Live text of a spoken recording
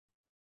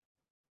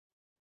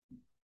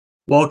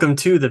Welcome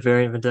to the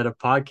Variant Vendetta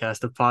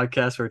podcast, a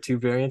podcast where two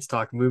variants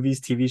talk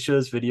movies, TV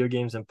shows, video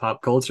games, and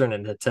pop culture in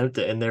an attempt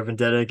to end their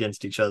vendetta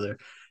against each other.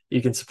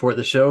 You can support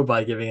the show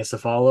by giving us a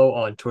follow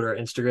on Twitter or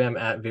Instagram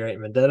at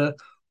Variant Vendetta,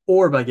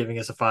 or by giving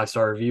us a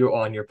 5-star review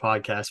on your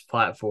podcast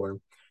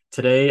platform.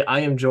 Today,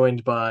 I am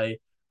joined by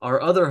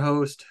our other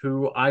host,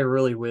 who I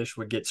really wish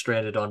would get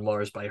stranded on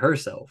Mars by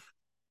herself.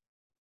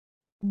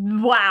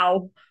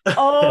 Wow.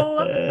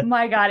 Oh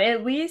my God.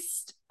 At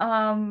least,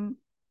 oh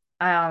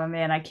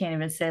man, I can't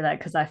even say that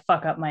because I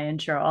fuck up my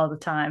intro all the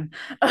time.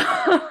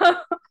 That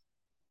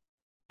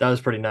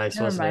was pretty nice,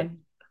 Never wasn't it? mind.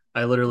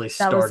 I literally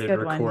That was a started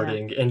good one. Yeah.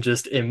 recording and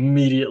just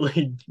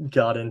immediately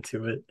got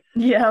into it.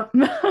 Yep.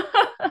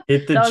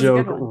 Hit the That was a good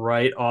joke one.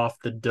 right off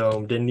the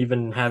dome. Didn't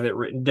even have it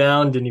written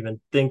down, didn't even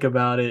think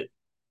about it.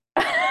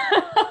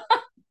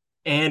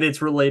 And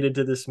it's related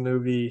to this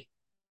movie.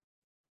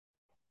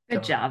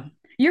 Good Come on. job.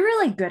 You're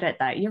really good at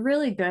that. You're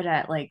really good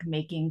at like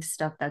making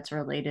stuff that's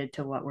related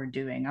to what we're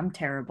doing. I'm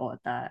terrible at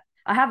that.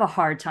 I have a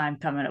hard time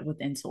coming up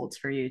with insults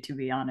for you, to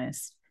be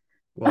honest.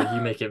 Well,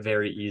 you make it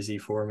very easy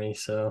for me,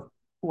 so.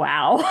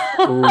 Wow.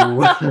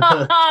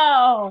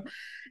 Ooh.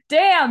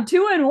 Damn,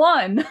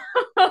 2-1.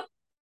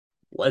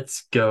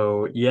 Let's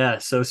go. Yeah,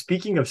 so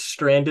speaking of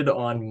stranded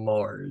on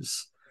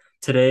Mars,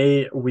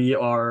 today we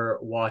are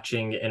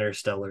watching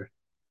Interstellar.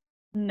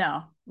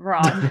 No,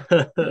 wrong.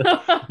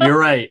 You're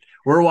right.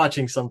 We're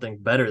watching something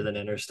better than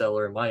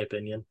Interstellar, in my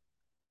opinion.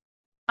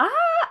 I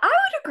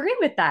would agree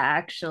with that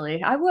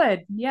actually. I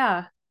would.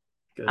 Yeah.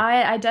 Good.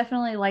 I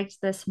definitely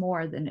liked this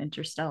more than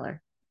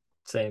Interstellar.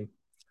 Same.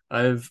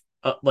 I've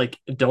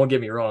don't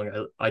get me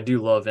wrong, I do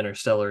love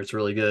Interstellar. It's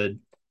really good,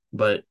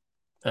 but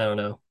I don't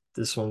know.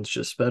 This one's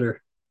just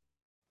better.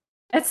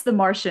 It's The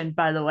Martian,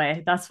 by the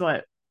way. That's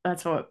what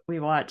we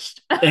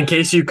watched. In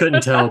case you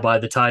couldn't tell by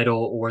the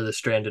title or the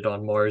stranded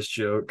on Mars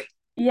joke.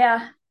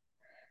 Yeah.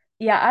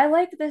 Yeah, I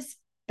like this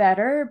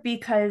better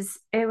because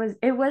it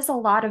was a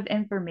lot of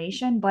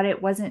information, but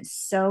it wasn't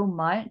so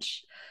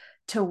much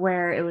to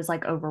where it was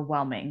like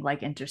overwhelming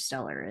like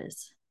Interstellar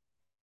is.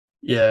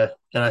 Yeah,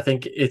 and I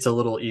think it's a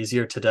little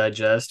easier to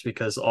digest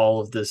because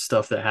all of this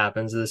stuff that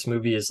happens in this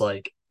movie is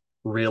like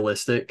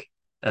realistic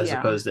as Yeah.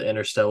 opposed to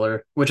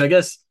Interstellar, which I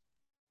guess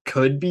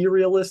could be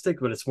realistic,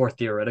 but it's more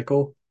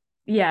theoretical.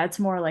 Yeah, it's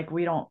more like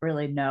we don't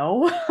really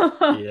know.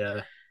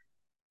 Yeah.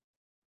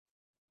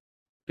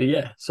 But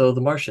yeah, so The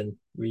Martian,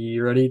 we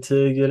ready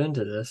to get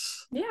into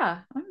this? Yeah,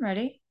 I'm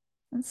ready.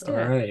 Let's All do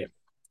it. right.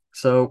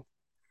 So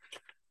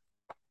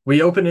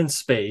we open in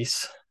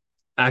space.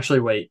 Actually,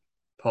 wait,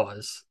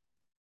 pause.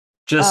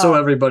 Just so Oh,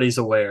 everybody's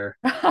aware,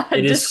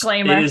 it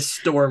disclaimer. is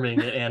storming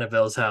at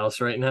Annabelle's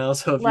house right now.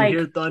 So if you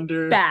hear Like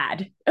thunder,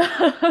 bad.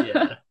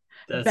 yeah,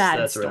 Bad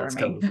that's where that's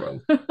coming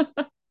storming. from.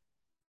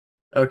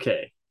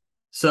 Okay.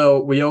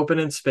 So we open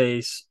in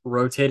space,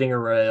 rotating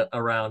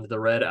around the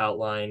red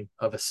outline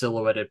of a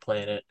silhouetted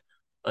planet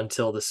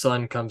until the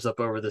sun comes up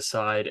over the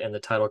side and the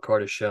title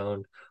card is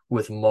shown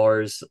with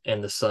Mars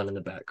and the sun in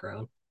the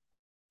background.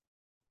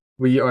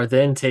 We are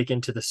then taken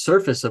to the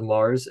surface of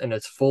Mars, and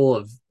it's full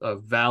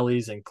of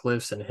valleys and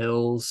cliffs and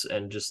hills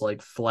and just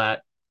like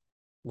flat,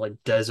 like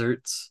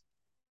deserts.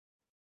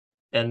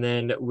 And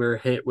then we're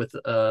hit with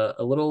a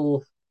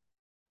little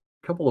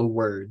couple of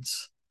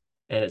words,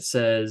 and it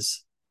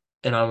says,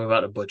 and I'm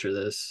about to butcher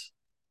this,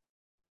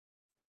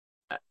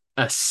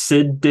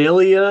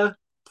 Acidalia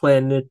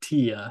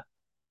planitia.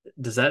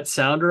 Does that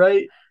sound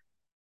right?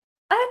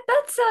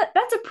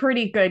 That's a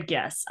pretty good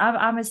guess. I'm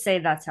gonna say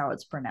that's how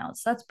it's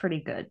pronounced. That's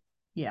pretty good.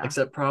 Yeah.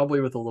 Except probably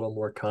with a little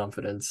more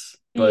confidence,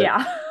 but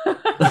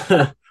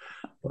Yeah.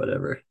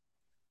 whatever.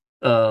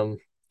 Um,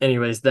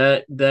 anyways,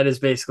 that is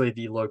basically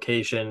the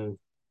location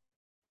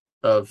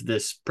of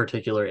this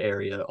particular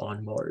area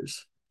on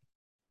Mars.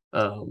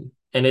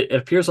 And it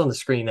appears on the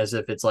screen as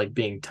if it's like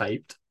being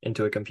typed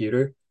into a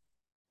computer.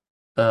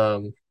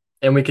 Um,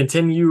 and we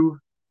continue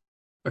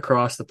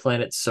across the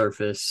planet's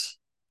surface,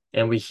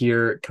 and we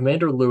hear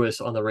Commander Lewis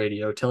on the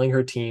radio telling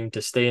her team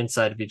to stay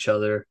inside of each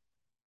other.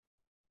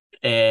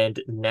 And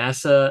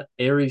NASA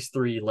Ares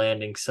 3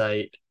 landing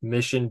site,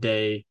 mission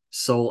day,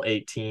 Sol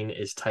 18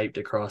 is typed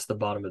across the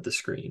bottom of the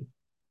screen.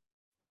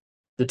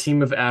 The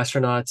team of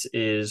astronauts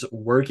is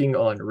working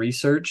on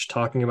research,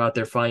 talking about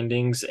their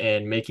findings,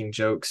 and making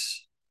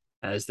jokes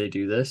as they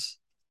do this.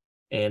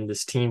 And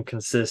this team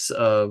consists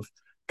of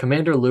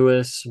Commander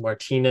Lewis,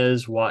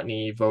 Martinez,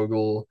 Watney,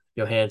 Vogel,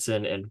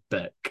 Johansson, and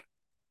Beck.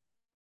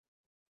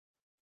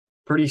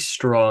 Pretty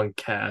strong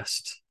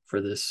cast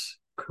for this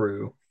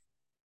crew.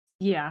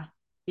 Yeah.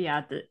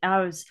 Yeah.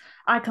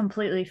 I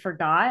completely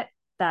forgot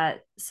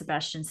that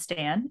Sebastian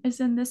Stan is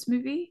in this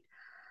movie.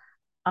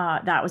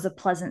 That was a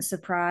pleasant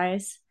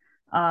surprise.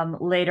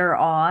 Later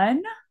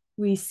on,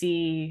 we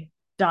see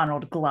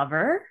Donald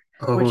Glover,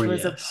 Oh which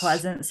was a yes.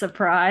 pleasant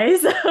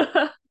surprise.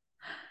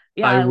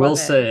 Yeah, I I will love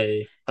it.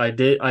 say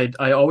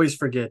I always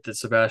forget that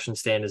Sebastian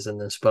Stan is in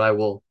this, but I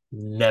will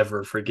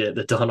never forget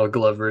that Donald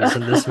Glover is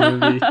in this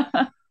movie.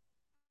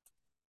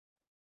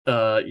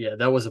 Yeah,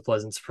 that was a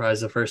pleasant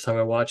surprise the first time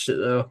I watched it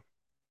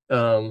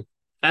though.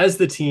 As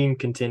the team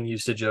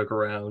continues to joke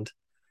around,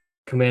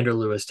 Commander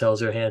Lewis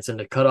tells Johansson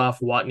to cut off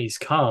Watney's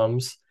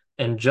comms,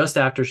 and just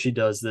after she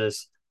does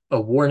this, a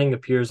warning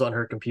appears on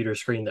her computer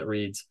screen that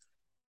reads,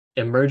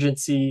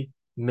 Emergency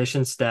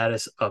Mission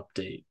Status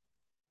Update.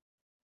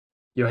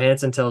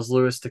 Johansson tells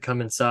Lewis to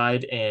come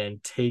inside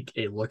and take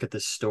a look at the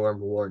storm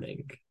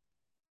warning.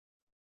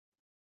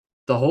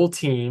 The whole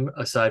team,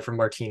 aside from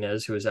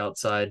Martinez, who is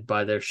outside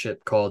by their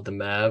ship called the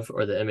MAV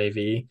or the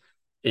MAV,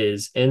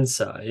 is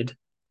inside,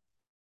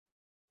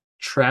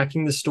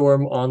 tracking the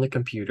storm on the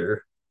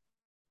computer.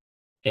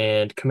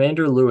 And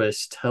Commander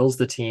Lewis tells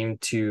the team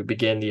to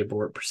begin the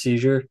abort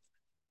procedure.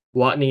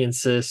 Watney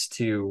insists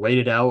to wait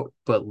it out,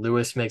 but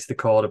Lewis makes the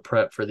call to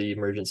prep for the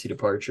emergency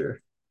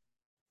departure.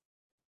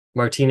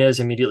 Martinez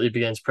immediately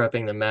begins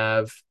prepping the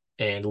MAV,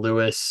 and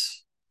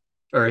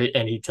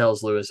he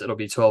tells Lewis it'll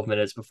be 12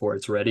 minutes before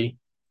it's ready.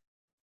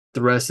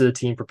 The rest of the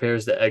team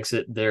prepares to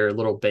exit their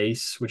little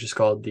base, which is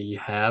called the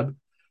HAB,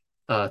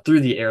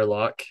 through the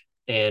airlock,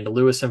 and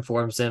Lewis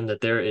informs them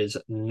that there is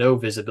no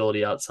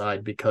visibility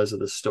outside because of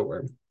the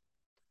storm.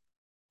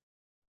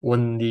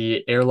 When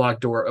the airlock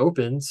door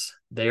opens,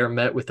 they are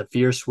met with the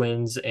fierce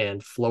winds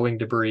and flowing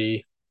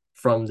debris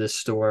from this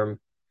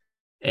storm,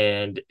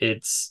 and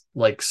it's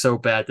like so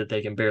bad that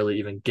they can barely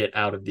even get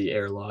out of the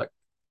airlock.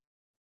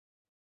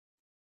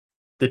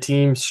 The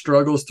team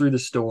struggles through the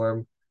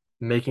storm,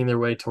 making their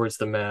way towards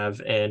the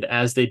MAV, and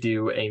as they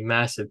do, a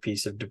massive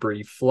piece of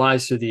debris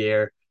flies through the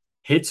air,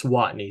 hits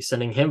Watney,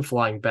 sending him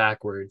flying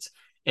backwards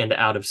and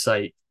out of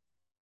sight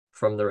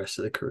from the rest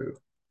of the crew.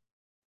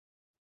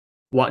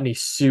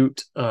 Watney's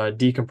suit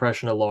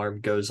decompression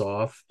alarm goes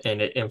off,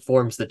 and it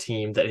informs the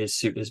team that his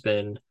suit has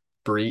been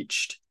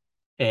breached,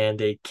 and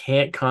they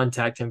can't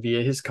contact him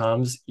via his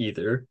comms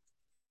either.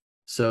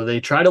 So they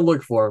try to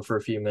look for him for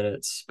a few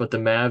minutes, but the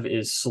MAV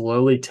is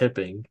slowly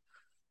tipping.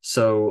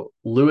 So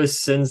Lewis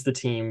sends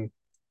the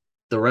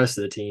rest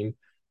of the team,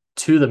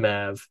 to the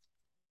MAV,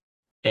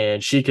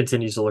 and she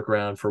continues to look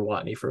around for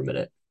Watney for a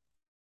minute.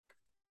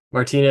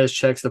 Martinez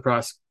checks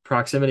the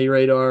proximity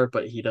radar,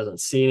 but he doesn't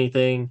see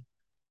anything.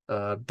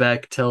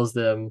 Beck tells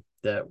them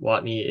that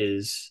Watney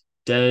is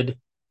dead,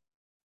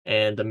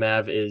 and the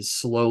MAV is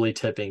slowly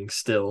tipping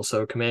still.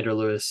 So Commander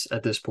Lewis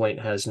at this point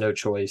has no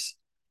choice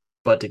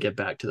but to get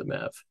back to the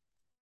MAV.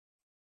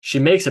 She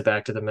makes it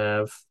back to the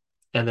MAV,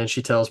 and then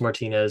she tells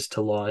Martinez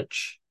to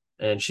launch,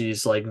 and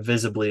she's like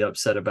visibly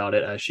upset about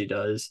it as she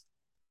does.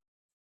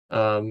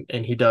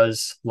 And he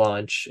does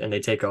launch, and they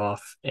take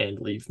off and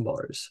leave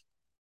Mars.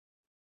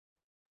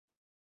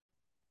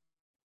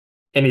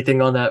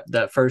 Anything on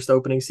that first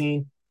opening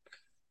scene?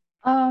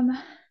 Um,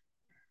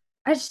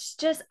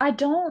 I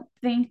don't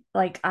think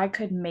like I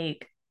could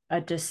make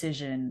a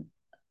decision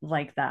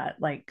like that,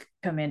 like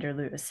Commander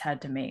Lewis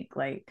had to make.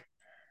 Like,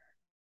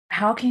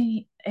 how can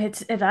he,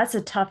 it's that's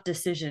a tough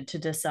decision to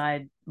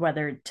decide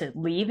whether to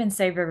leave and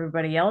save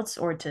everybody else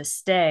or to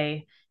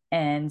stay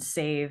and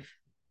save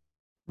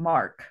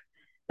Mark.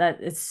 That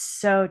it's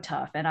so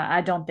tough, and I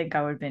don't think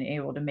I would have been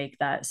able to make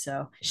that.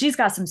 So she's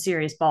got some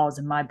serious balls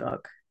in my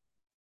book.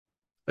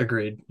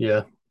 Agreed.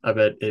 Yeah, I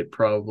bet it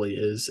probably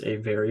is a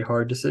very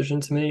hard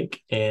decision to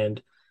make.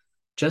 And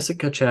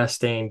Jessica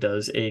Chastain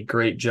does a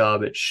great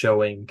job at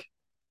showing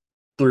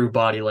through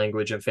body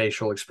language and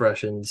facial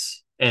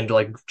expressions and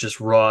like just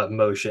raw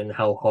emotion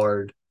how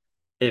hard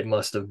it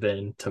must have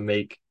been to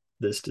make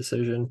this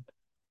decision.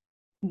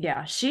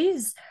 Yeah,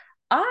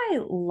 I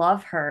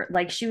love her.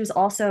 Like she was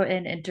also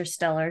in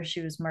Interstellar.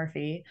 She was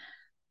Murphy.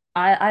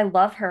 I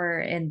love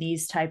her in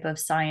these type of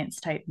science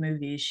type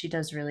movies. She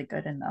does really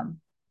good in them.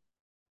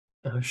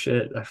 Oh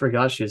shit, I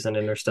forgot she's in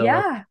Interstellar.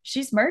 Yeah,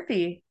 she's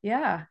Murphy.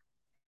 Yeah.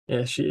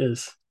 Yeah, she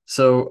is.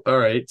 So, all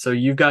right. So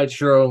you've got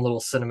your own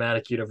little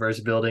cinematic universe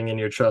building in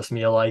your Trust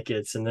Me, I Like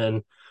It's, and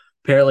then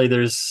apparently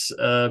there's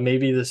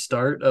maybe the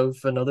start of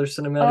another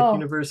cinematic Oh,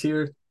 universe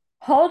here.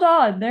 hold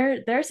on.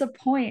 There's a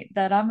point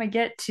that I'm gonna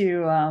get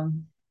to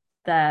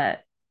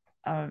that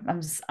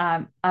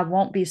I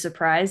won't be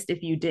surprised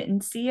if you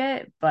didn't see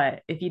it,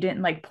 but if you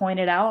didn't like point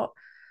it out,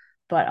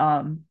 but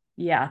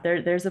yeah,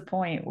 there's a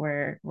point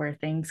where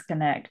things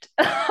connect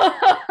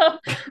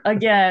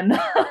again.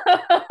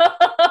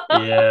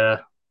 Yeah,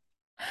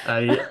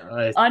 I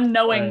I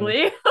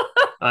Unknowingly.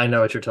 I know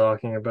what you're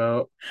talking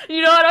about.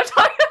 You know what I'm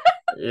talking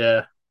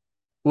Yeah,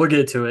 we'll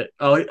get to it.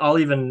 I'll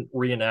even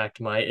reenact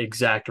my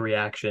exact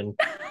reaction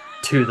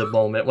to the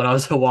moment when I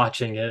was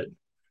watching it.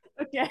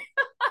 about? Okay.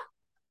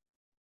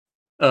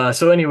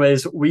 So,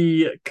 anyways,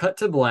 we cut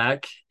to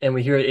black and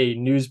we hear a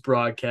news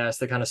broadcast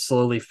that kind of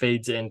slowly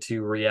fades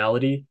into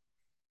reality.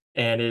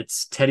 And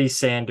it's Teddy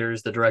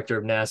Sanders, the director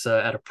of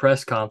NASA, at a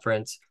press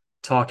conference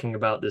talking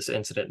about this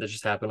incident that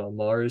just happened on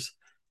Mars.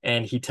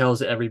 And he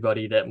tells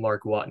everybody that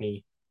Mark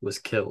Watney was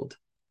killed.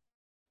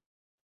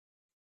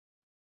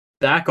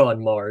 Back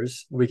on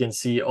Mars, we can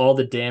see all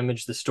the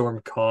damage the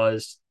storm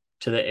caused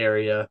to the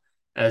area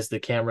as the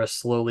camera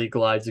slowly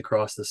glides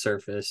across the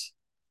surface.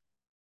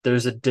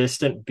 There's a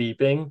distant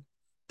beeping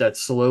that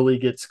slowly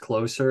gets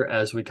closer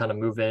as we kind of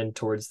move in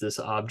towards this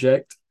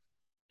object.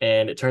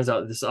 And it turns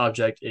out this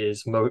object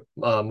is Mark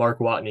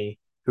Watney,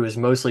 who is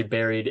mostly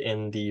buried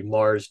in the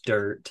Mars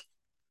dirt,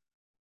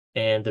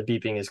 and the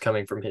beeping is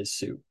coming from his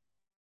suit.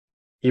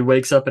 He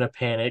wakes up in a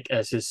panic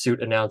as his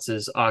suit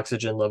announces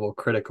oxygen level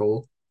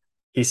critical.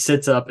 He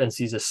sits up and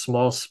sees a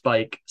small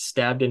spike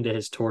stabbed into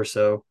his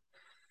torso,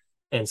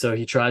 and so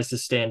he tries to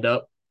stand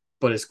up,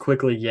 but is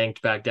quickly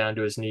yanked back down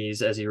to his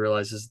knees as he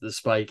realizes the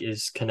spike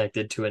is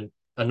connected to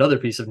another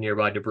piece of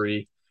nearby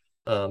debris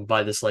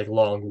by this like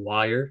long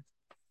wire.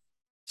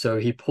 So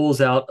he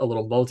pulls out a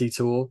little multi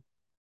tool,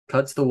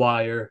 cuts the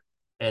wire,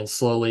 and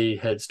slowly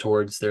heads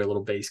towards their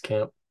little base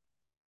camp.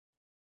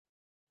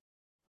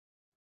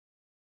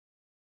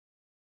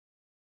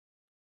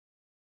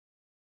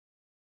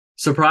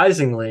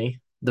 Surprisingly,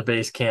 the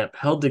base camp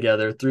held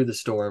together through the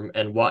storm,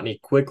 and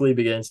Watney quickly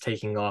begins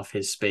taking off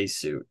his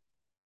spacesuit.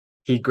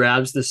 He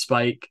grabs the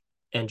spike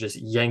and just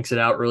yanks it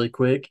out really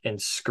quick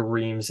and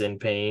screams in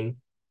pain.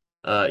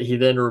 He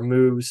then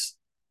removes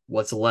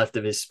what's left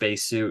of his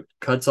spacesuit,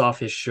 cuts off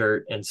his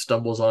shirt, and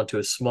stumbles onto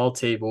a small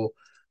table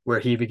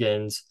where he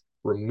begins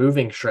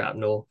removing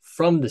shrapnel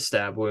from the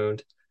stab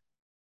wound.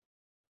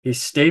 He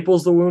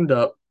staples the wound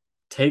up,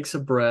 takes a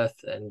breath,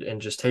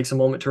 and just takes a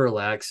moment to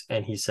relax,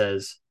 and he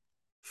says,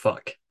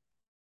 fuck.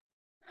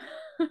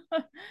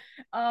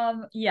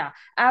 Yeah,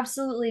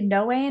 absolutely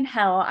no way in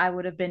hell I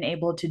would have been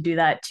able to do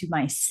that to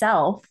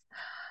myself.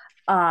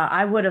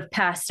 I would have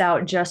passed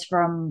out just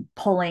from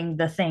pulling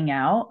the thing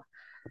out.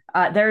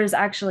 There is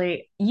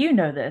actually, you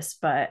know this,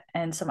 but,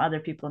 and some other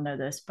people know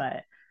this,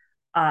 but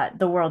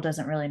the world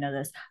doesn't really know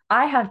this.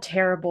 I have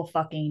terrible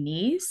fucking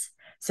knees.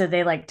 So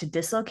they like to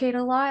dislocate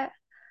a lot.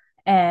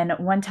 And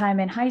one time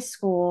in high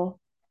school,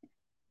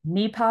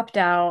 knee popped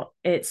out.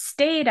 It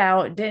stayed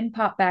out, didn't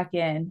pop back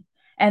in.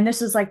 And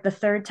this was like the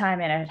third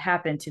time it had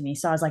happened to me.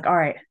 So I was like, all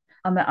right,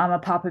 I'm gonna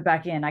pop it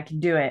back in. I can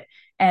do it.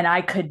 And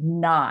I could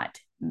not.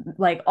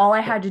 Like all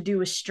I had to do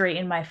was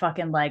straighten my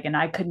fucking leg and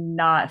I could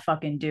not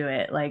fucking do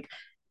it. Like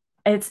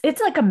it's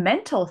like a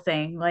mental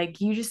thing.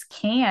 Like you just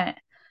can't.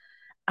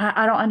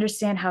 I don't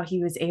understand how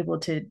he was able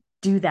to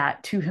do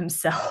that to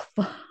himself.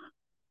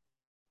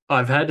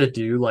 I've had to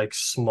do like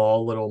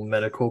small little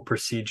medical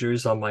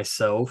procedures on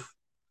myself,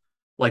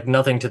 like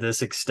nothing to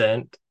this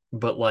extent,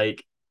 but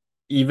like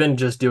even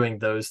just doing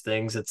those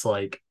things, it's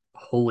like,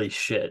 holy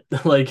shit.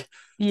 Like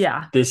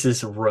Yeah. this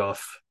is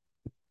rough.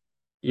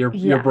 Your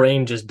Yeah.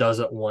 brain just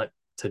doesn't want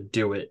to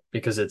do it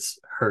because it's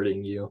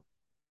hurting you.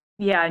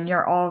 Yeah, and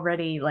you're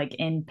already like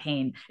in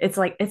pain. It's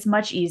like it's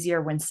much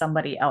easier when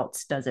somebody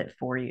else does it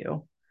for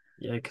you.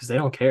 Yeah, because they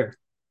don't care.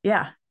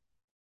 Yeah.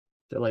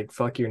 They're like,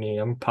 fuck your knee,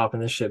 I'm popping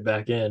this shit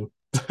back in.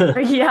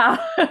 Yeah.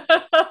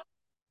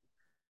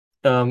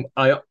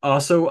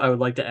 I would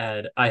like to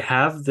add, I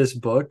have this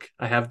book.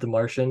 I have The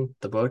Martian,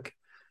 the book.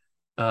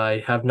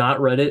 I have not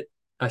read it.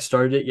 I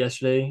started it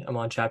yesterday. I'm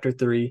on chapter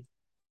 3,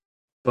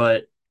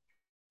 but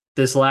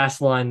this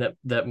last line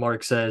that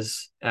Mark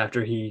says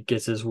after he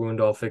gets his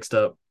wound all fixed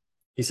up,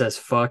 he says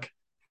fuck,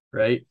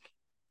 right?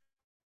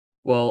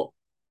 Well,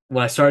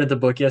 when I started the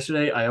book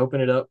yesterday, I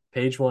opened it up,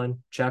 page 1,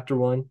 chapter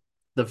 1.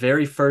 The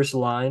very first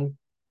line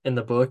in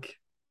the book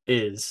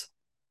is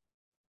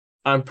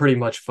I'm pretty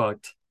much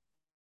fucked.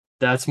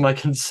 That's my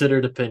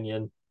considered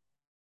opinion.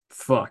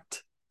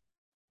 Fucked.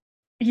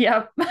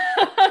 Yep.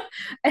 I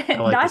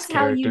And like this that's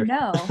how you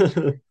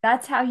character. know.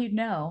 That's how you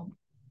know.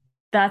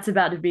 That's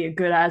about to be a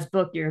good ass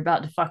book you're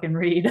about to fucking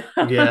read.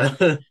 Yeah.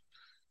 I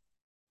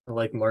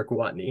like Mark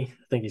Watney. I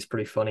think he's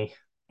pretty funny.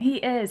 He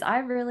is. I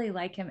really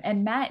like him.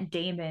 And Matt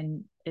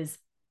Damon is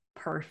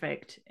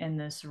perfect in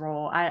this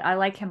role. I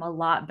like him a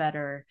lot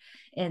better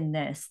in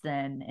this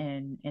than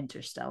in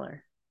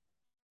Interstellar.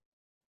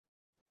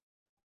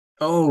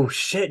 Oh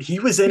shit, he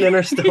was in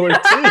Interstellar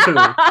too.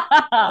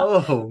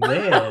 Oh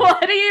man.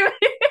 What do you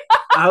mean?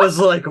 I was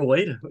like,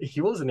 wait,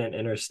 he wasn't in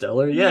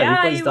Interstellar. Yeah, he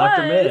Yeah, plays he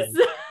Dr. was.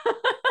 Mann.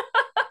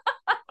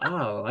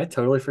 Oh, I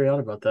totally forgot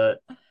about that.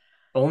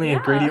 Only Yeah,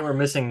 ingredient we're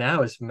missing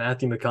now is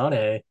Matthew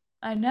McConaughey.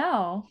 I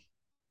know.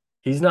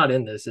 He's not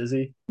in this, is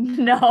he?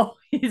 No,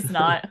 he's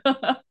not.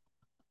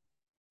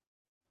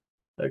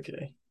 Okay.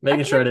 I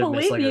Making sure I can't didn't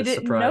miss believe like you a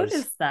didn't surprise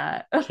notice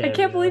that. I can't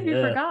cameo. believe you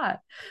Yeah. forgot.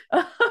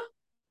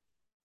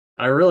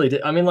 I really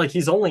did. I mean, like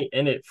he's only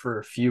in it for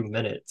a few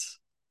minutes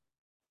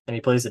and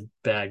he plays a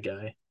bad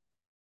guy.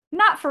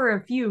 Not for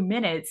a few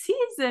minutes.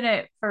 He's in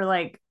it for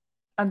like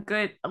a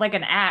good, like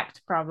an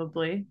act,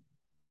 probably.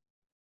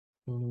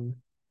 Mm,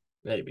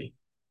 maybe,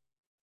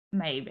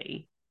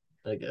 Maybe.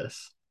 I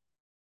guess.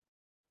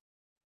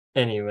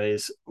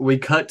 Anyways, we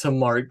cut to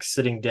Mark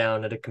sitting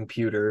down at a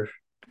computer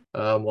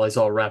while he's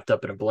all wrapped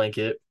up in a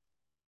blanket.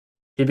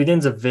 He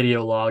begins a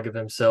video log of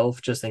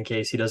himself just in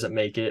case he doesn't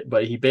make it,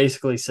 but he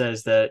basically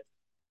says that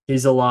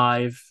he's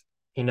alive.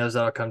 He knows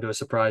that'll come to a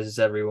surprise as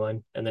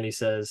everyone. And then he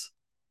says,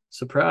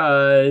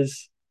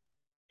 surprise.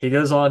 He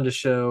goes on to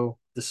show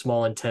the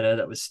small antenna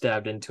that was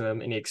stabbed into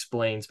him, and he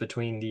explains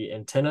between the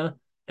antenna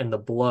and the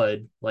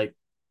blood, like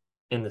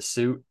in the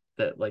suit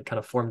that like kind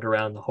of formed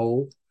around the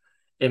hole,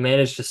 it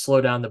managed to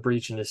slow down the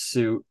breach in his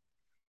suit,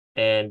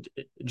 and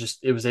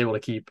it was able to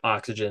keep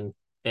oxygen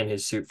in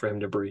his suit for him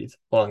to breathe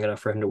long enough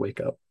for him to wake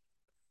up.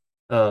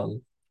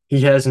 Um,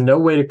 he has no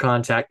way to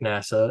contact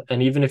NASA,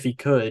 and even if he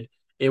could,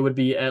 it would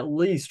be at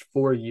least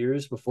 4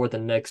 years before the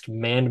next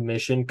manned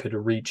mission could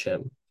reach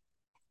him.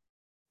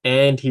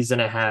 And he's in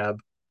a hab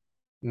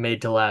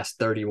made to last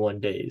 31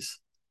 days.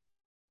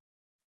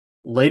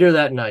 Later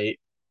that night,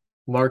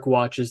 Mark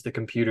watches the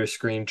computer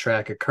screen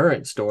track a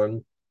current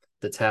storm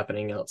that's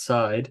happening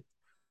outside.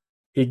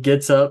 He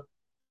gets up,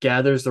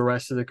 gathers the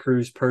rest of the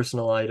crew's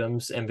personal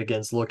items, and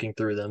begins looking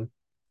through them.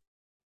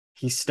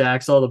 He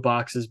stacks all the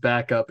boxes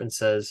back up and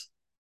says,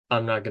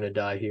 I'm not going to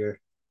die here.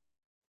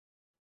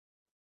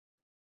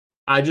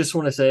 I just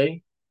want to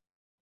say,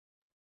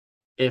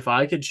 if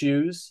I could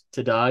choose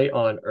to die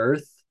on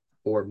Earth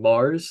or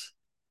Mars,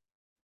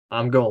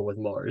 I'm going with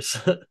Mars.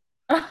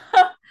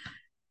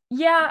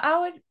 Yeah,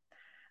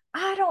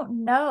 I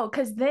don't know.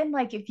 Because then,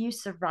 like, if you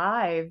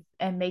survive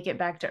and make it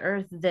back to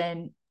Earth,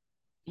 then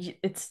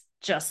it's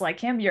just like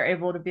him. You're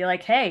able to be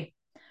like, hey,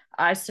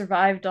 I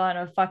survived on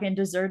a fucking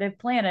deserted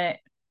planet.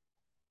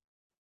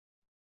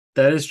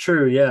 That is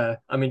true, yeah.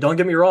 I mean, don't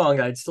get me wrong,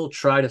 I'd still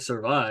try to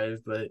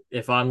survive, but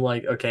if I'm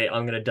like, okay,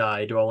 I'm gonna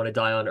die, do I want to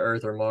die on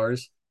Earth or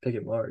Mars? Pick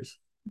it Mars.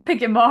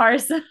 Picking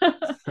Mars.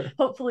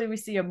 Hopefully, we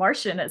see a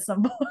Martian at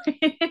some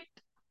point.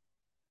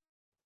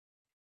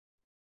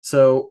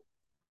 So,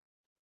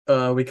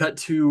 we cut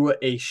to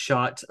a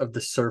shot of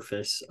the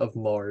surface of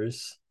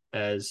Mars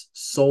as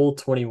Sol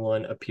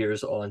 21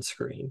 appears on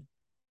screen.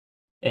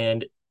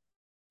 And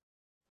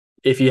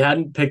if you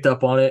hadn't picked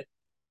up on it,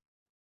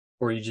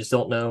 or you just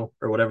don't know,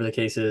 or whatever the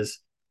case is,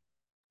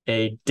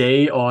 a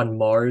day on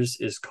Mars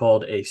is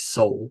called a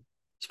sol,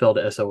 spelled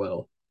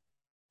SOL.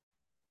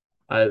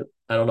 I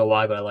I don't know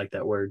why, but I like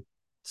that word,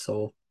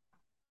 sol.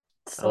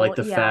 I like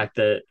So, the yeah. fact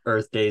that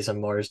Earth days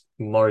and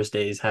Mars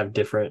days have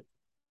different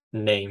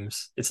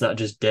names. It's not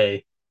just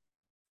day.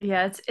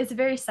 Yeah, it's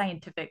very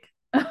scientific.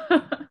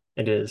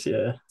 It is,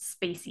 yeah.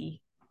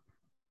 Spacey.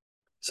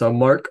 So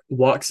Mark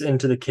walks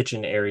into the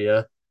kitchen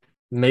area,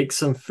 makes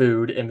some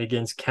food, and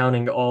begins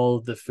counting all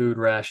of the food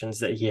rations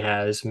that he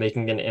has,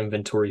 making an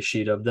inventory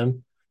sheet of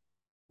them.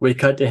 We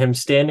cut to him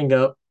standing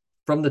up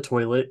from the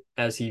toilet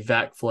as he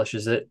vac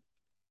flushes it,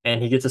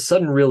 and he gets a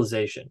sudden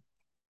realization.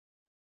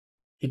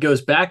 He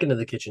goes back into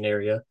the kitchen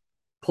area,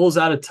 pulls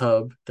out a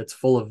tub that's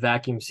full of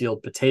vacuum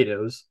sealed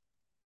potatoes,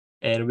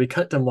 and we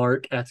cut to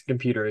Mark at the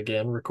computer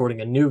again, recording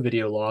a new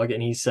video log,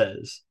 and he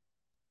says,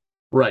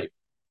 right,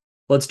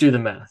 let's do the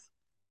math.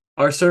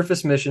 Our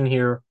surface mission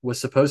here was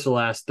supposed to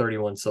last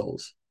 31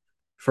 souls.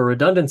 For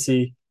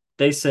redundancy,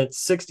 they sent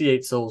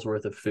 68 souls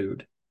worth of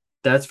food.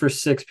 That's for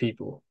 6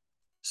 people.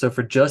 So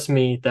for just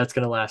me, that's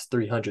going to last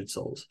 300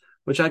 souls,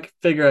 which I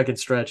figure I could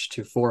stretch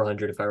to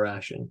 400 if I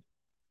ration.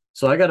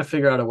 So I got to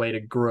figure out a way to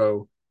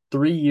grow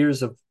 3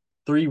 years of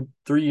 3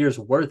 years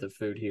worth of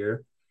food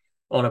here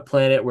on a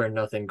planet where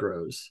nothing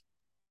grows.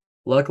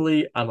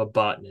 Luckily, I'm a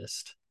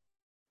botanist.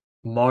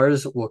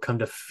 Mars will come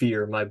to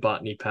fear my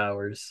botany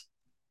powers.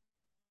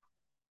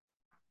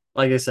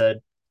 Like I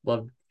said,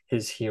 love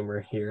his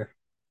humor here.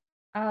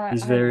 He's I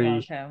love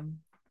very, him.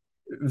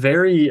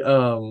 very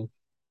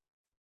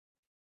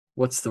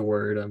what's the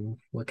word I'm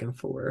looking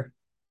for?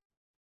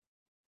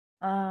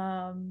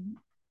 Um,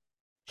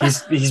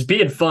 He's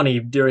being funny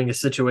during a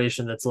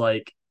situation that's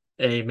like,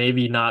 hey,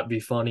 maybe not be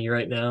funny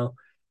right now.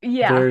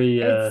 yeah,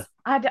 Very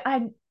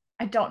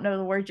I don't know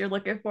the word you're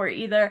looking for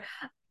either.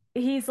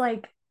 He's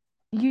like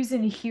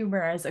using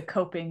humor as a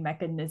coping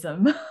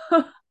mechanism.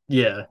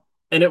 yeah.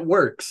 And it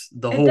works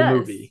the It whole does.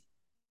 movie.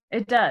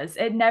 It does.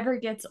 It never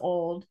gets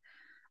old.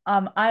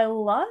 I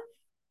love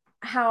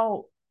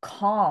how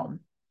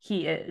calm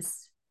he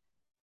is.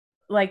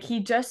 Like he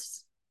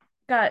just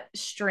got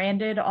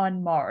stranded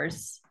on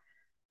Mars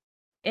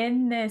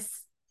in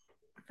this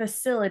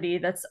facility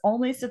that's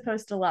only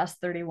supposed to last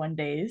 31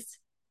 days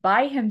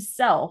by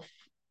himself.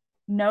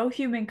 No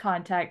human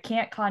contact,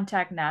 can't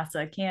contact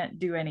NASA, can't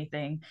do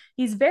anything.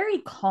 He's very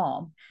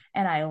calm,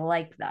 and I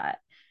like that.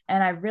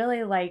 And I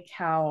really like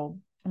how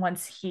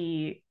once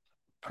he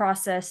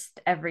processed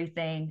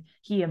everything,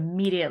 he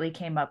immediately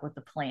came up with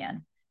a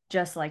plan,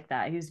 just like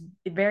that. He was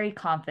very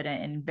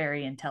confident and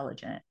very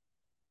intelligent.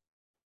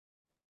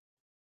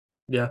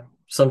 Yeah.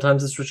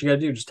 Sometimes that's what you gotta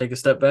do. Just take a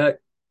step back,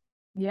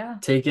 Yeah.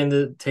 take in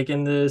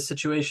the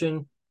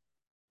situation,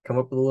 come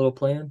up with a little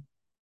plan,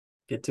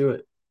 get to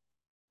it.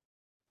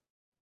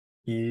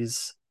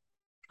 He's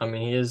I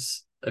mean, he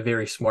is a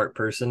very smart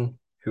person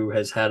who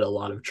has had a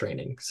lot of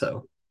training.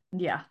 So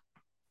Yeah.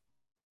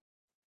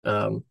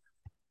 um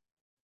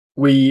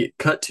we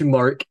cut to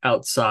Mark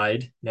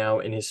outside now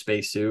in his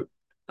spacesuit.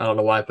 I don't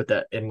know why I put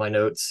that in my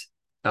notes.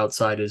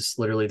 Outside is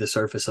literally the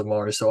surface of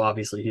Mars, so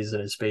obviously he's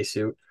in his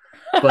spacesuit.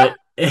 But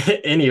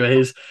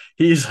anyways,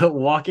 he's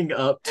walking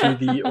up to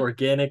the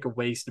organic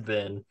waste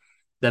bin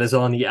that is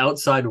on the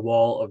outside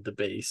wall of the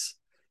base.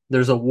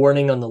 There's a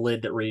warning on the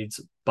lid that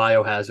reads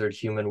biohazard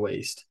human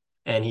waste.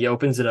 And he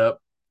opens it up,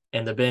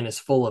 and the bin is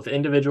full of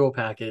individual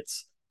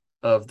packets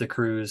of the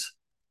crew's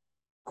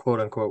quote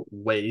unquote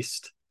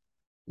waste.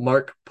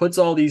 Mark puts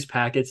all these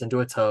packets into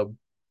a tub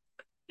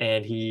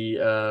and he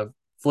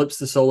flips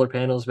the solar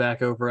panels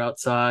back over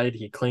outside.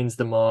 He cleans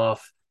them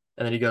off,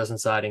 and then he goes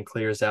inside and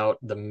clears out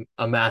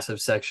a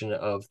massive section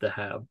of the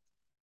hab.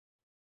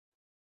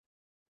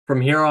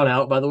 From here on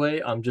out, by the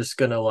way, I'm just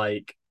gonna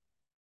like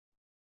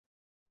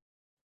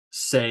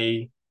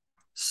say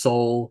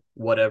soul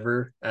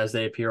whatever as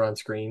they appear on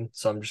screen.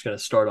 So I'm just gonna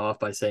start off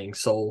by saying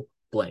soul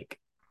blank,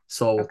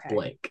 soul Okay,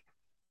 blank.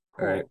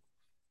 All right. cool.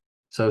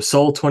 So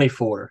soul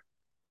 24.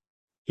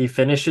 He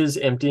finishes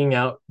emptying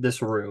out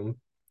this room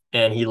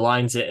and he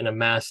lines it in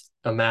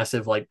a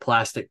massive like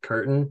plastic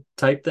curtain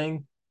type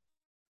thing.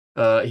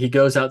 He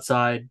goes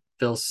outside,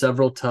 fills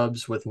several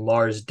tubs with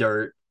Mars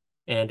dirt,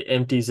 and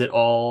empties it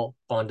all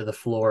onto the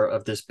floor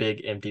of this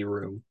big empty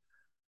room.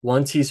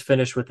 Once he's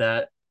finished with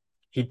that,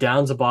 he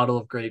downs a bottle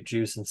of grape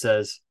juice and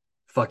says,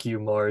 "Fuck you,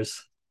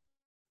 Mars."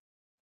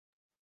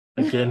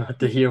 Again with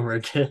the humor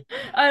again.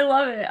 I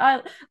love it.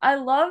 I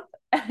love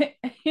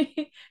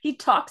he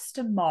talks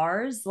to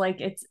Mars like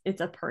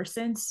it's a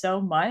person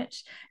so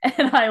much,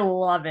 and I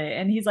love it.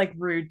 And he's like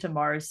rude to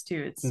Mars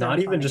too. It's so Not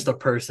even just funny. a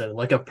person,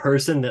 like a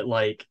person that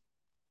like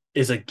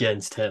is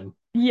against him.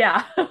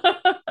 Yeah.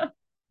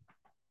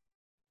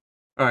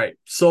 All right,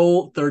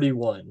 Soul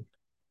 31.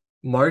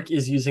 Mark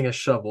is using a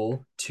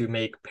shovel to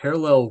make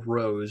parallel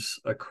rows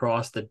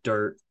across the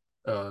dirt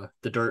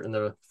in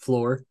the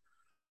floor.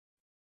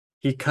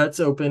 He cuts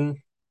open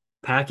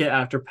packet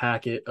after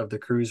packet of the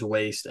crew's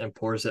waste and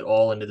pours it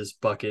all into this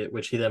bucket,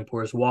 which he then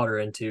pours water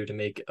into to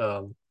make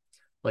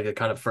like a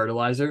kind of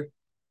fertilizer.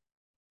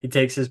 He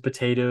takes his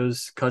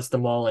potatoes, cuts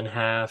them all in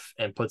half,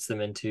 and puts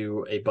them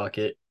into a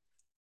bucket.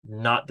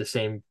 Not the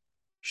same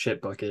shit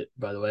bucket,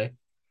 by the way.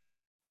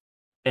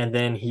 And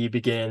then he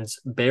begins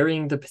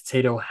burying the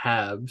potato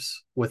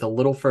halves with a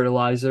little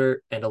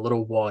fertilizer and a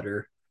little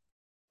water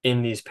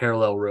in these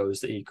parallel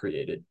rows that he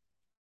created.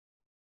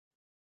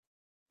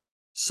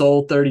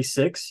 Soul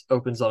 36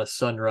 opens on a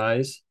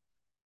sunrise.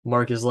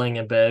 Mark is laying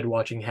in bed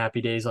watching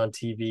Happy Days on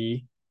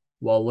TV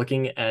while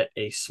looking at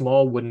a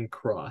small wooden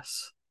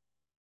cross.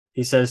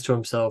 He says to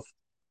himself,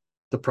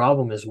 "The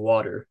problem is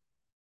water.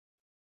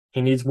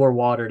 He needs more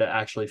water to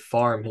actually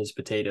farm his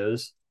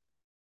potatoes."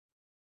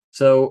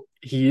 So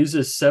he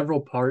uses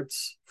several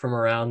parts from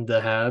around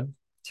the hab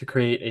to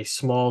create a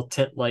small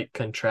tent like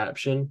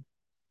contraption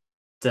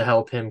to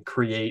help him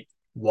create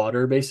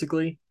water,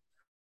 basically.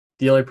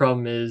 The only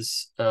problem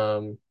is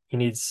he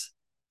needs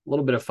a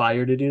little bit of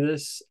fire to do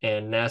this,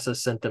 and NASA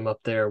sent them up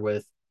there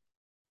with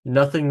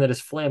nothing that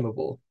is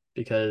flammable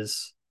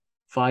because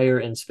fire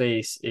in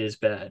space is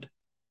bad.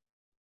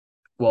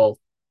 Well,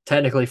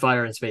 technically,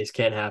 fire in space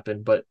can't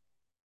happen, but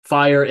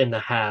fire in the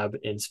hab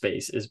in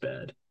space is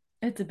bad.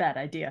 It's a bad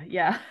idea.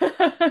 Yeah.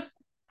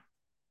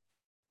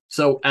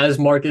 So, as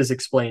Mark is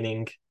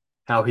explaining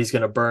how he's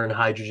going to burn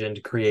hydrogen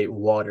to create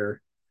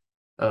water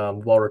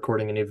while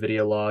recording a new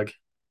video log,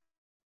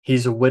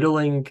 he's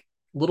whittling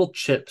little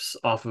chips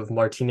off of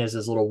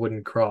Martinez's little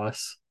wooden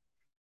cross.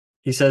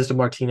 He says to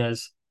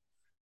Martinez,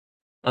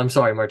 "I'm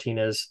sorry,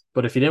 Martinez,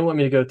 but if you didn't want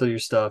me to go through your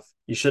stuff,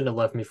 you shouldn't have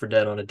left me for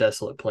dead on a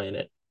desolate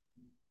planet."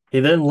 He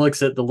then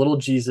looks at the little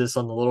Jesus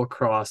on the little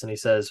cross and he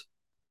says,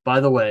 "By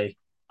the way,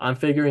 I'm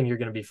figuring you're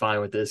going to be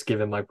fine with this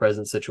given my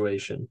present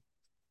situation.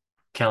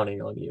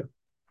 Counting on you."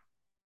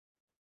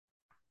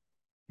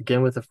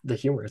 Again with the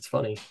humor, it's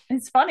funny. It's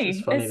It's just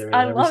funny. funny It's to me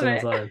I every love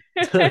single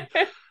it. time.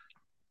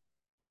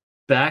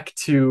 Back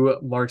to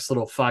Mark's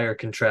little fire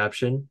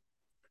contraption.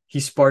 He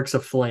sparks a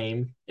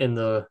flame in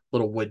the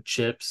little wood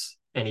chips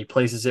and he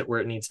places it where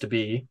it needs to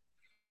be.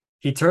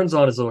 He turns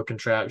on his little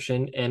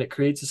contraption and it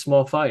creates a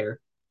small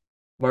fire.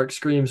 Mark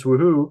screams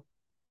woohoo,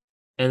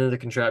 and then the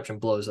contraption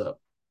blows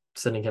up,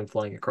 sending him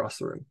flying across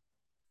the room.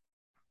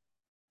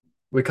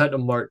 We cut to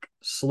Mark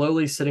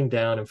slowly sitting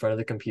down in front of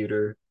the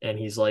computer and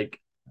he's like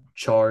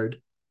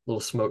charred, little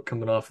smoke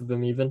coming off of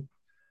him even.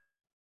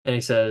 And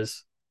he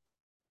says,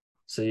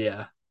 "So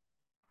yeah,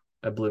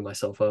 I blew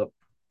myself up."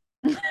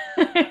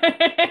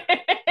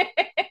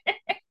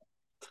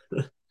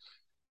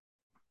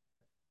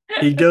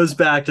 He goes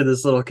back to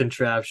this little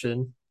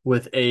contraption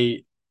with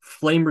a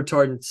flame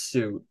retardant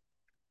suit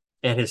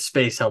and his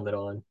space helmet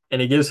on,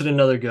 and he gives it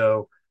another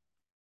go,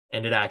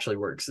 and it actually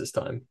works this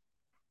time.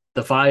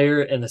 The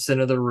fire in the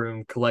center of the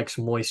room collects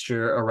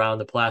moisture around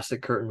the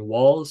plastic curtain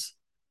walls,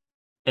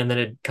 and then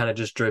it kind of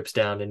just drips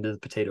down into the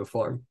potato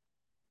farm.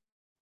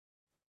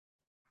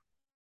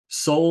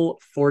 Soul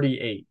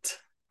 48.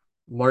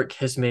 Mark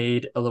has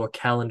made a little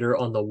calendar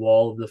on the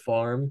wall of the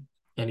farm,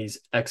 and he's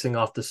Xing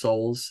off the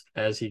souls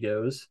as he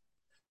goes.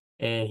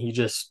 And he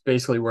just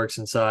basically works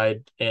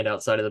inside and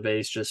outside of the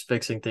base, just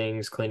fixing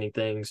things, cleaning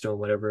things, doing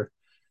whatever,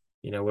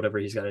 whatever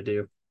he's got to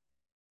do.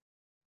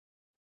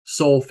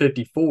 Soul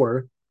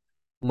 54.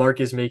 Mark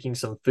is making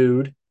some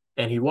food,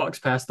 and he walks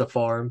past the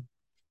farm,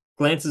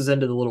 glances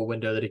into the little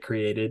window that he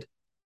created,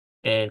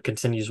 and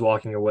continues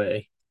walking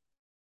away.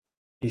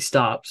 He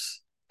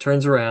stops,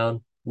 turns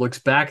around, looks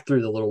back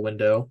through the little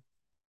window,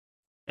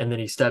 and then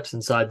he steps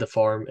inside the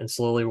farm and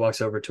slowly walks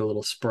over to a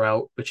little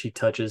sprout, which he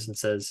touches and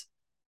says,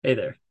 "Hey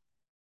there."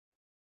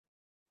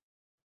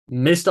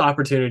 Missed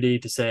opportunity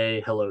to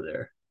say hello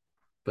there,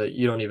 but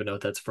you don't even know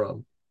what that's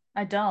from.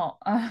 I don't.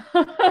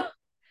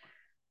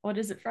 What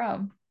is it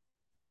from?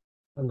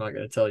 I'm not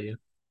going to tell you.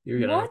 You're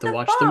going to have What to the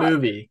watch the fuck?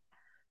 movie.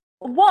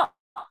 What?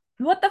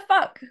 What the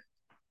fuck? What?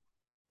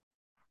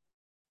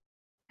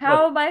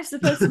 How am I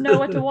supposed to know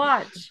what to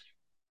watch?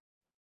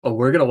 Oh,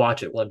 we're going to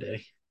watch it one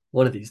day,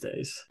 one of these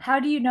days. How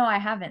do you know I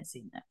haven't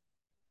seen it?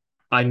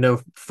 I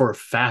know for a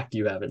fact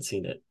you haven't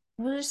seen it.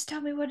 Well, just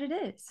tell me what it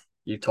is.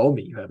 You told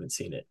me you haven't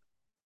seen it.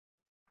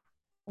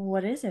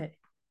 What is it?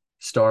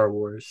 Star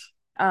Wars.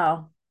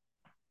 Oh.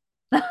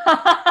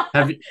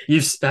 Have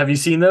you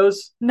seen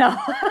those? No.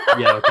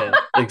 Yeah, okay.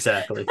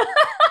 Exactly.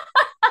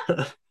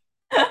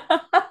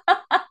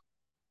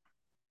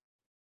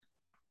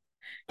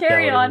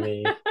 Carry Doubting on.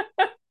 me.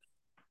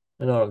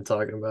 I know what I'm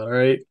talking about, all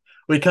right?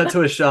 We cut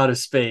to a shot of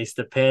space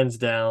that pans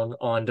down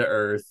onto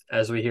Earth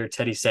as we hear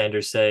Teddy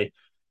Sanders say,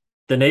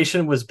 "The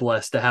nation was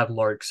blessed to have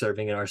Mark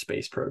serving in our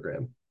space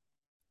program."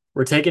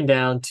 We're taken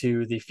down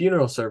to the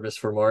funeral service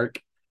for Mark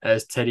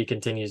as Teddy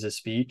continues his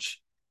speech.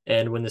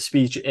 And when the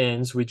speech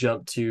ends, we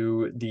jump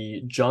to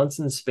the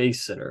Johnson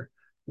Space Center,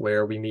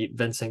 where we meet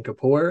Vincent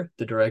Kapoor,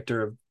 the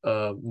director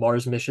of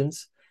Mars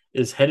missions,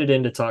 is headed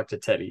in to talk to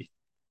Teddy.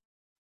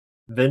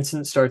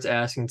 Vincent starts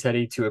asking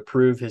Teddy to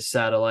approve his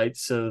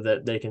satellites so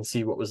that they can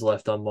see what was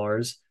left on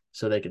Mars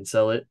so they can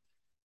sell it.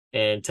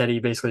 And Teddy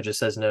basically just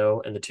says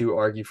no, and the two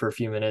argue for a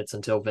few minutes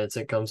until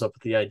Vincent comes up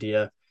with the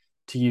idea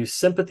to use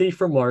sympathy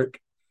for Mark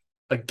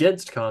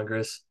against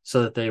Congress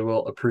so that they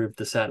will approve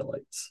the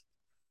satellites.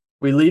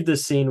 We leave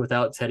this scene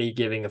without Teddy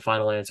giving a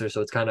final answer,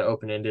 so it's kind of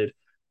open ended.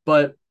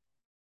 But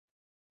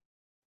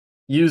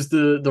use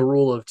the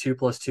rule of two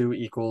plus two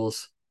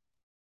equals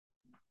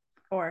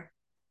Or.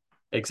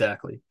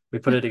 exactly. We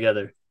put it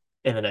together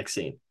in the next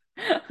scene,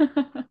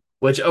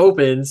 which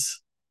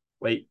opens.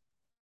 Wait,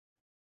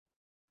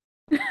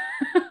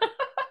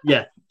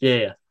 yeah.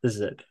 This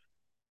is it.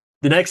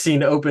 The next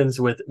scene opens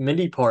with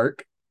Mindy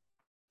Park,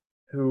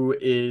 who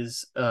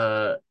is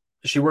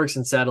she works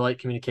in satellite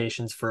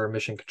communications for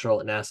mission control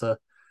at NASA.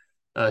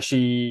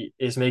 She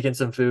is making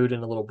some food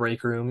in a little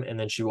break room, and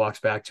then she walks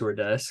back to her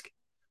desk.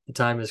 The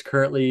time is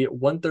currently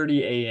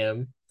 1:30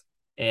 a.m.,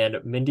 and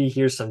Mindy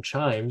hears some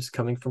chimes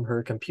coming from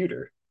her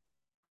computer.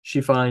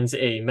 She finds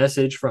a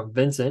message from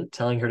Vincent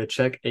telling her to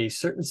check a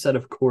certain set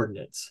of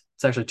coordinates.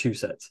 It's actually two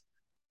sets.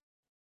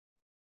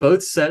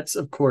 Both sets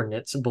of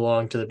coordinates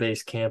belong to the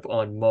base camp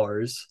on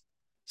Mars.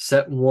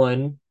 Set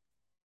 1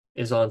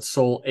 is on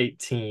Sol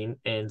 18,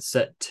 and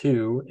set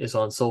 2 is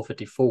on Sol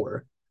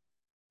 54.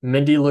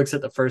 Mindy looks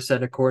at the first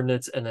set of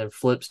coordinates and then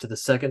flips to the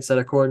second set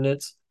of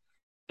coordinates,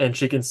 and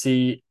she can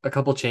see a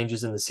couple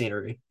changes in the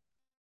scenery.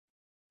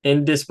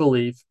 In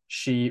disbelief,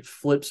 she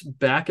flips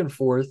back and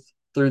forth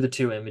through the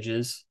two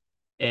images,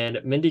 and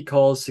Mindy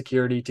calls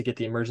security to get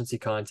the emergency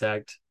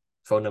contact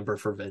phone number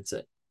for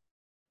Vincent.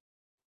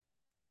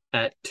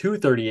 At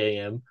 2:30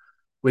 a.m.,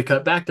 we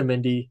cut back to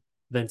Mindy,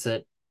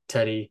 Vincent,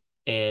 Teddy,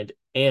 and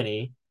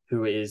Annie,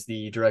 who is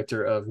the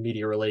director of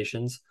media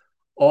relations,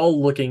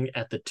 all looking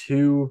at the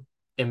two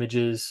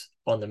images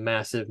on the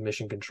massive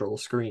mission control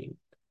screen,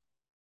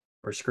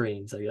 or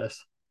screens, I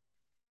guess.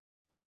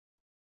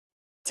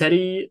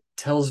 Teddy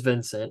tells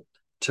Vincent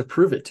to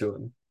prove it to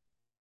him.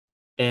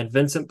 And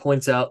Vincent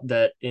points out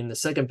that in the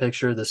second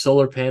picture, the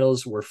solar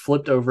panels were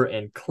flipped over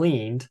and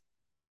cleaned,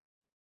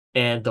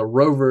 and the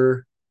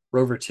rover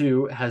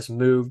 2, has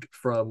moved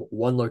from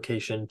one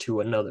location to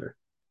another,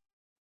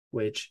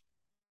 which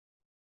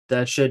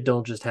that shit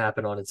don't just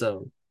happen on its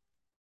own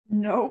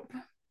Nope.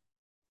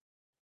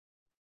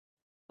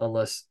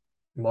 unless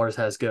Mars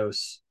has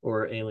ghosts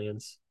or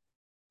aliens.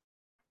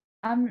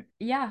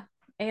 Yeah,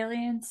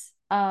 aliens.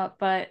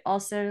 But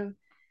also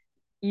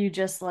you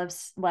just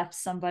left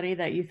somebody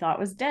that you thought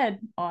was dead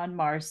on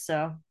Mars,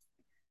 so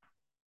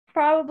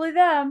probably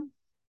them.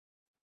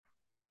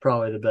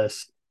 Probably the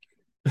best,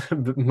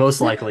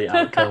 most likely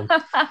outcome.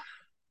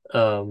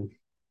 Um,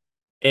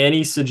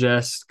 Annie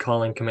suggests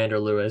calling Commander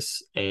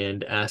Lewis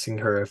and asking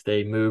her if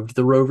they moved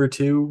the rover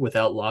 2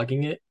 without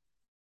logging it.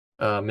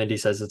 Mindy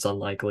says it's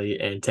unlikely,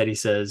 and Teddy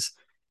says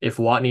if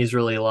Watney's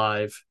really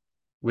alive,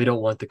 we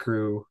don't want the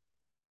crew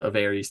of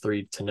Ares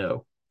 3 to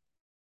know.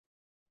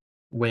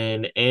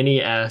 When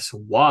Annie asks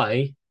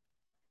why,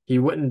 he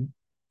wouldn't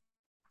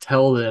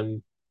tell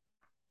them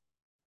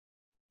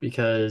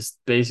because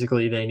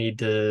basically they need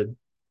to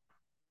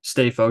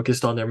stay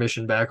focused on their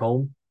mission back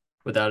home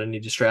without any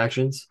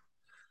distractions.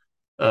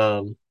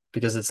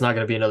 Because it's not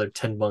going to be another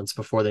 10 months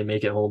before they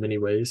make it home,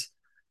 anyways.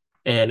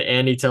 And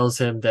Annie tells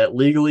him that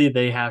legally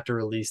they have to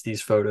release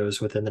these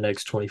photos within the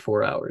next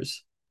 24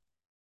 hours.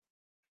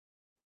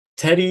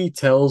 Teddy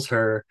tells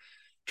her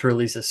to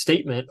release a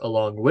statement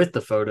along with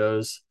the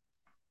photos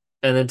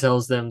and then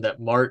tells them that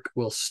Mark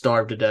will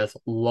starve to death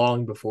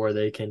long before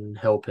they can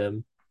help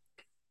him.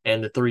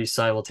 And the three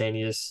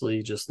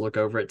simultaneously just look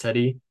over at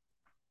Teddy.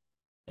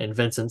 And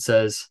Vincent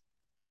says,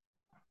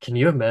 "Can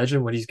you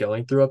imagine what he's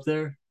going through up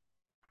there?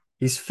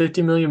 He's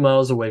 50 million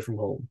miles away from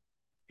home.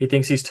 He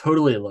thinks he's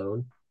totally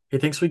alone. He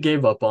thinks we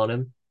gave up on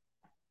him.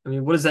 I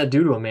mean, what does that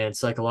do to a man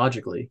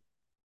psychologically?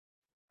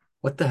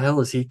 What the hell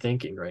is he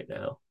thinking right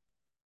now?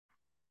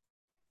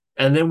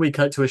 And then we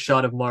cut to a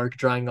shot of Mark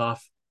drying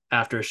off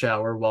after a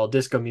shower while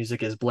disco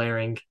music is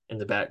blaring in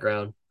the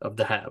background of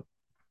the hab.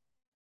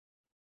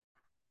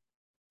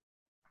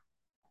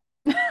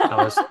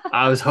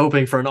 I was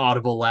hoping for an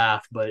audible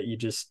laugh, but you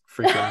just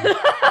freaking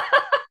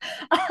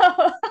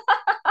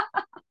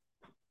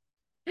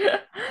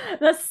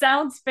That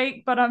sounds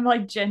fake, but I'm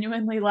like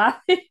genuinely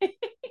laughing.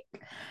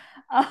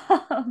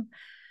 um,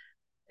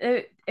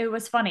 it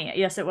was funny.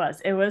 Yes, it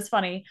was. It was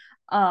funny.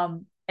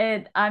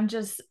 And I'm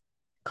just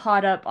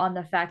caught up on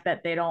the fact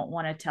that they don't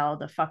want to tell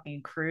the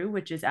fucking crew,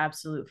 which is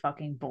absolute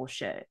fucking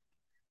bullshit.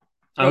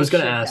 I They was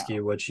gonna should ask know.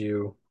 you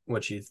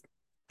what you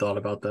thought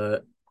about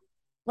that.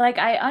 Like,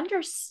 I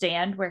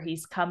understand where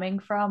he's coming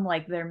from.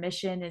 Like, their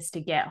mission is to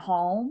get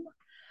home,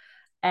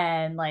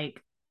 and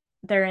like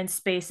they're in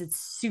space. It's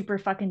super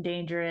fucking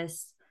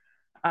dangerous.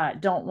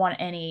 Don't want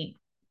any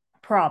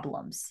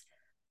problems.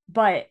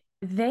 But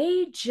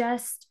they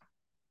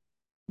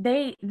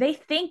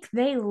think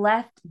they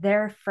left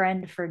their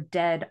friend for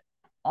dead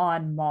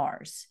on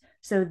Mars.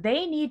 So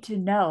they need to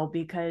know,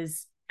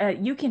 because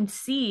you can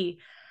see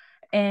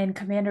in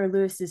Commander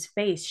Lewis's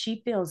face,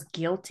 she feels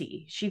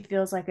guilty. She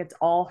feels like it's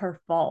all her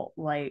fault.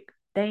 Like,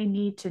 they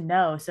need to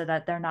know so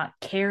that they're not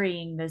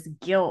carrying this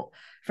guilt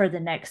for the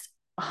next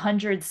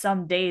 100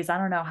 some days. I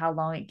don't know how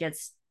long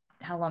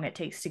it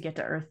takes to get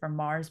to Earth from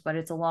Mars, but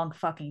it's a long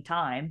fucking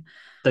time.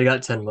 They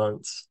got 10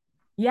 months.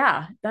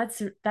 Yeah,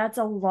 that's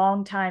a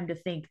long time to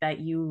think that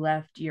you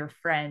left your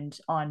friend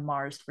on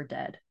Mars for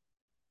dead.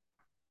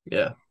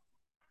 Yeah,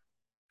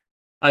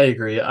 I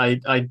agree.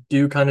 I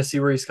do kind of see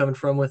where he's coming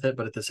from with it,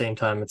 but at the same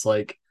time, it's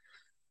like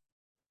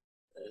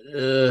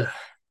uh,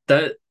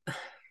 that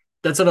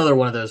that's another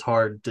one of those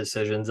hard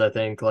decisions, I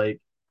think.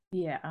 Like,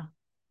 Yeah.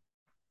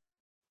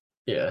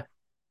 yeah,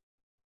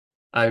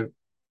 I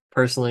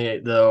personally,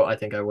 though, I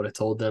think I would have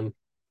told them,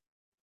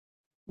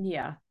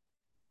 Yeah.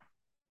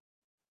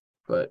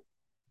 but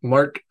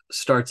Mark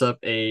starts up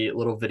a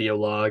little video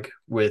log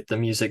with the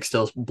music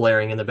still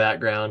blaring in the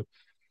background,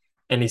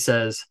 and he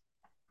says,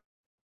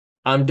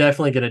 I'm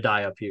definitely gonna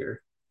die up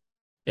here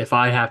if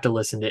I have to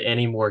listen to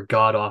any more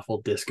god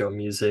awful disco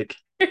music.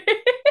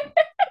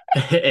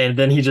 And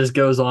then he just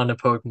goes on to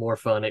poke more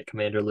fun at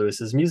Commander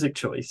Lewis's music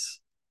choice,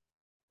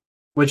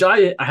 which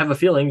I have a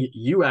feeling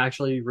you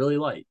actually really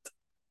liked.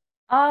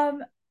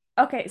 um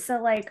okay,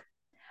 so like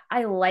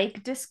I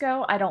like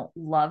disco. I don't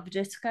love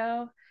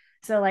disco.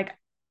 So like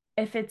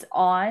if it's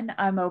on,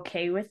 I'm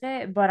okay with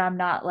it, but I'm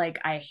not like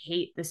I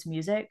hate this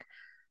music.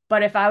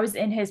 But if I was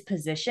in his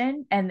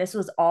position and this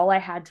was all I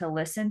had to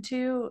listen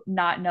to,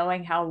 not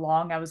knowing how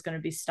long I was going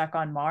to be stuck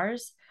on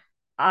Mars,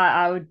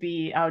 I would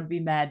be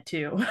mad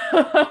too.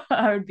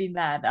 I would be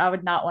mad. I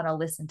would not want to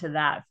listen to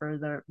that for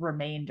the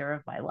remainder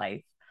of my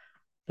life.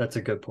 That's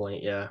a good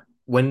point. Yeah.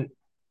 When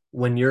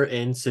you're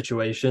in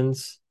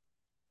situations,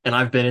 and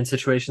I've been in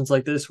situations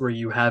like this where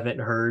you haven't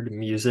heard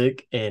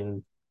music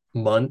in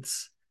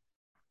months,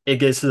 it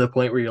gets to the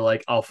point where you're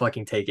like, I'll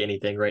fucking take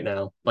anything right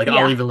now. Like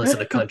I'll Yeah. even listen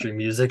to country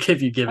music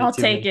if you give it I'll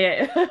to take me.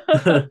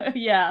 it.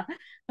 Yeah.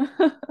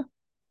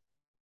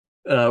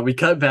 We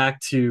cut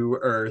back to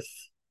Earth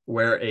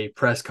where a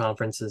press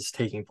conference is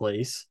taking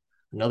place,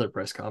 another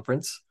press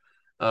conference.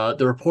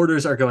 The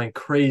reporters are going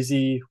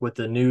crazy with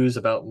the news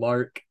about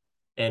Mark,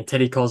 and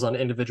Teddy calls on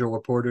individual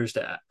reporters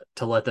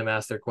to let them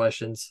ask their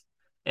questions.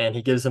 And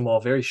he gives them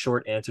all very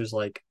short answers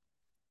like,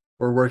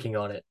 we're working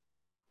on it.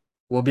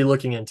 We'll be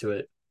looking into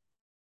it.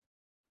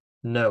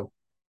 No.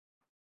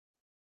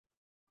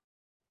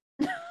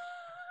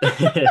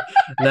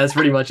 And that's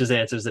pretty much his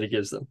answers that he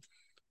gives them.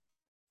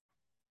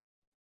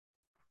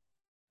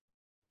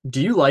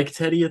 Do you like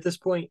Teddy at this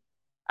point?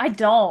 I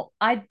don't.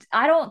 I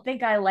don't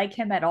think I like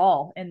him at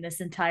all in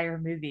this entire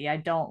movie. I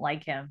don't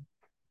like him.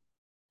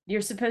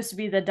 You're supposed to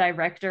be the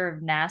director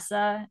of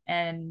NASA,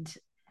 and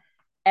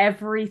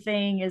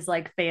everything is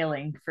like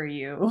failing for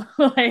you.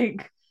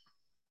 Like,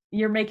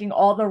 you're making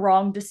all the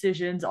wrong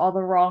decisions, all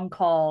the wrong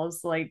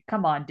calls. Like,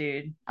 come on,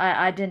 dude.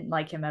 I didn't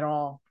like him at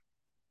all.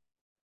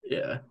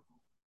 Yeah.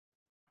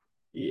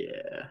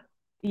 Yeah.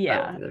 I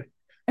don't Yeah.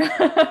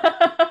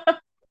 either.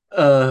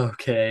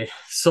 Okay.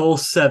 Soul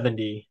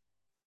 70.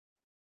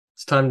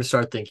 It's time to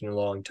start thinking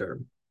long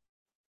term.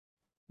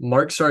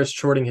 Mark starts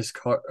charting his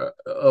car.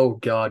 Oh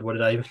God, what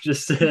did I even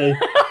just say?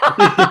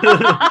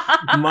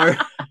 Mark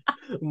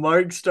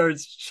Mark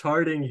starts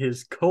charting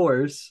his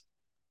course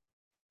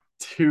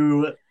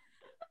to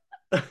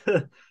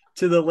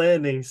to the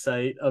landing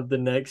site of the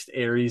next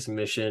Ares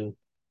mission,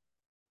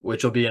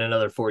 which will be in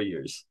another 4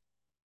 years.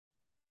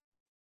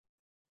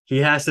 He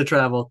has to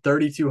travel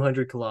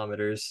 3,200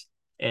 kilometers,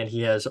 and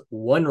he has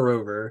one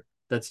rover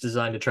that's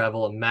designed to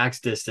travel a max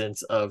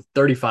distance of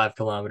 35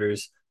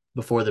 kilometers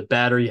before the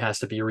battery has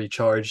to be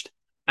recharged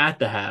at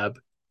the hab.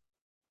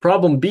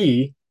 Problem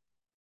B,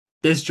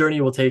 this journey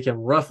will take him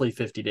roughly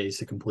 50 days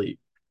to complete.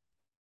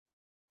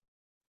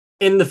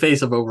 In the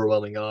face of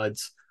overwhelming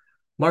odds,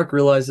 Mark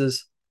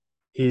realizes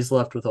he's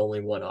left with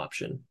only one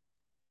option.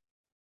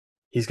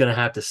 he's gonna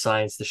have to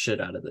science the shit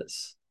out of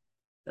this.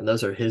 And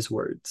those are his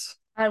words.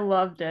 I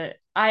loved it.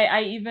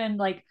 I even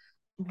like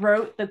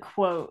wrote the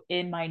quote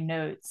in my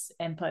notes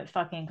and put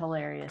fucking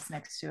hilarious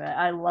next to it.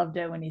 I loved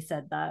it when he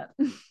said that.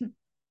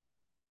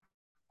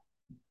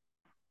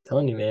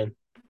 Telling you, man.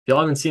 If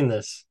y'all haven't seen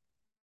this,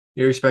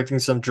 you're expecting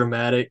some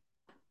dramatic,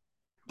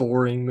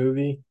 boring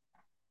movie.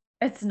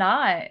 It's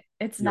not.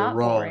 It's You're not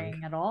wrong.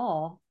 boring at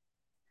all.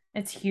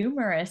 It's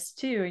humorous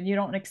too, and you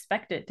don't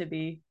expect it to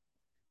be.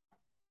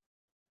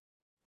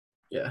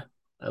 Yeah,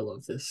 I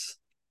love this.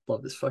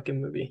 Love this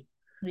fucking movie.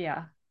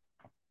 Yeah.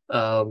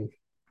 Um,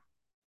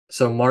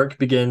 so Mark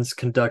begins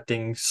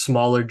conducting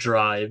smaller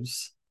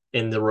drives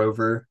in the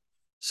rover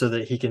so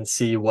that he can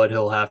see what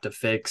he'll have to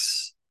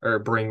fix or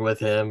bring with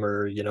him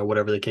or,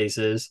 whatever the case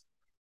is.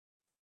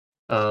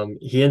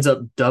 He ends up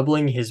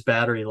doubling his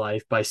battery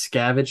life by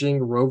scavenging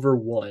Rover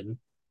 1,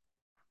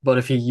 but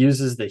if he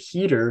uses the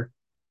heater,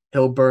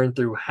 he'll burn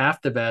through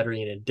half the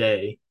battery in a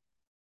day.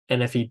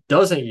 And if he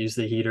doesn't use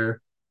the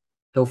heater,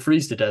 he'll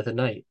freeze to death at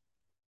night.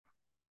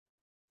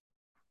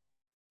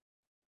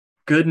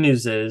 Good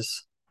news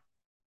is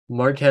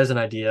Mark has an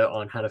idea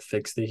on how to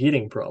fix the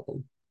heating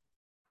problem.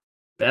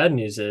 Bad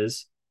news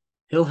is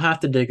he'll have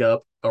to dig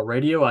up a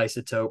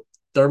radioisotope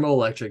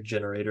thermoelectric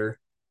generator.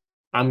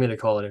 I'm going to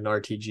call it an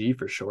RTG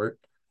for short.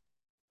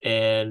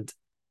 And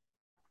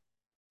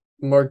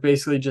Mark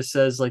basically just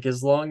says, like,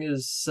 as long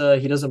as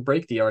he doesn't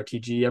break the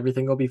RTG,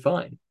 everything will be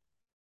fine.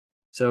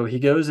 So he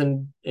goes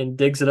and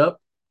digs it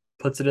up,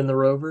 puts it in the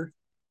rover,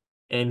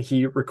 and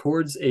he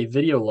records a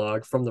video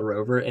log from the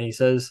rover. And he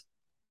says,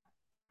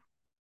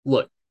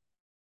 look,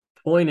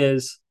 point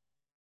is,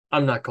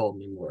 I'm not cold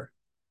anymore.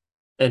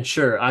 And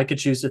sure, I could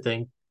choose to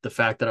think the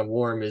fact that I'm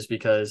warm is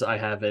because I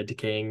have a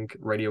decaying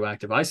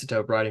radioactive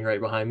isotope riding right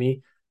behind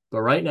me.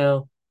 But right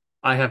now,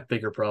 I have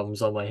bigger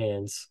problems on my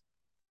hands.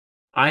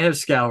 I have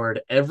scoured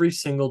every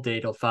single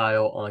data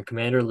file on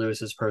Commander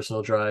Lewis's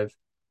personal drive,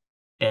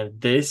 and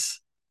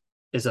this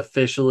is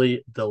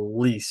officially the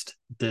least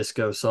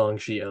disco song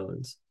she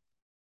owns.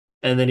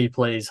 And then he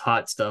plays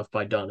Hot Stuff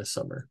by Donna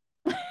Summer.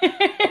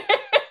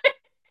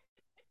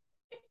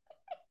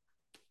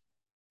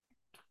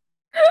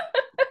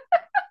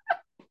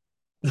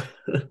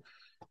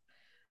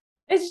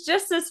 It's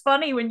just as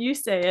funny when you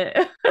say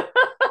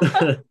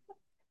it.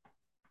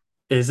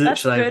 Is it?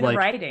 That's good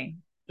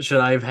writing.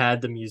 Should I have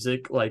had the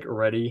music like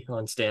ready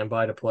on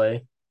standby to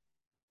play?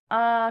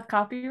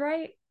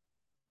 Copyright?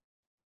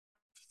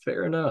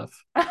 Fair enough.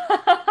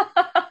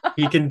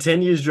 He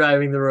continues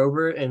driving the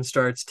rover and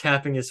starts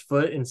tapping his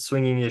foot and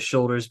swinging his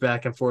shoulders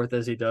back and forth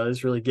as he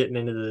does, really getting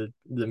into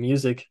the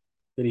music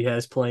that he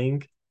has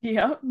playing.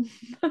 Yep.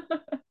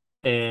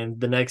 And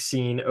the next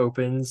scene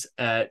opens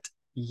at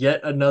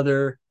yet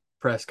another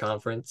press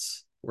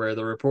conference where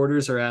the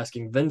reporters are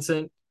asking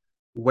Vincent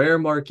where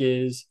Mark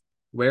is,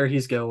 where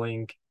he's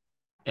going,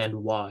 and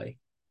why.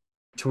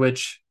 To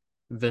which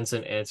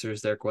Vincent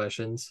answers their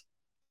questions.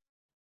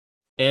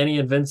 Annie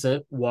and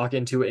Vincent walk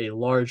into a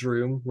large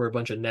room where a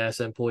bunch of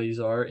NASA employees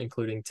are,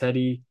 including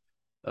Teddy,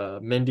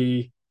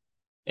 Mindy,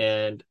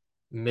 and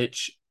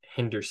Mitch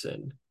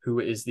Henderson, who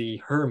is the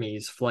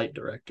Hermes flight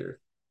director.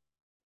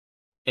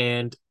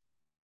 And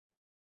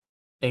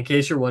in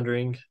case you're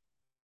wondering,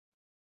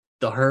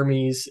 the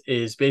Hermes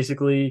is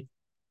basically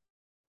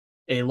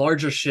a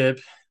larger ship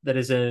that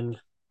is in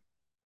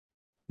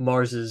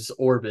Mars's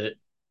orbit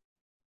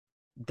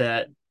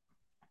that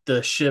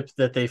the ship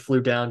that they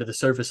flew down to the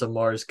surface of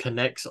Mars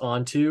connects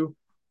onto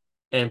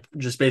and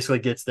just basically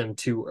gets them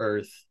to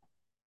Earth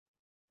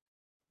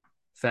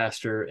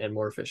faster and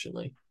more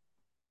efficiently.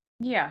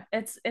 Yeah,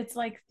 it's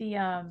like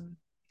the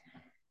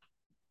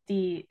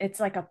it's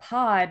like a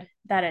pod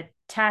that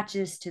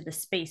attaches to the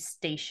space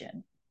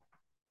station,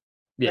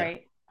 Yeah.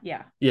 right?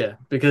 Yeah, Yeah,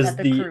 because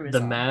that the the crew is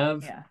the on.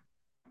 MAV Yeah.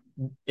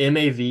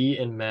 MAV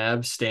and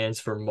MAV stands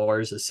for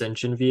Mars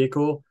Ascension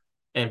Vehicle,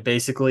 and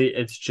basically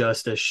it's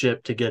just a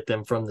ship to get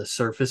them from the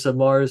surface of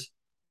Mars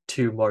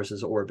to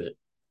Mars's orbit,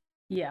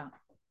 Yeah.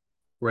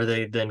 where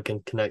they then can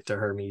connect to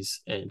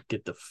Hermes and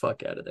get the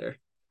fuck out of there.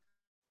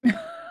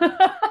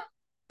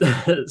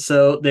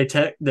 So they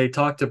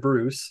talk to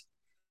Bruce,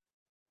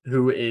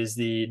 who is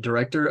the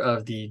director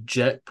of the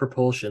Jet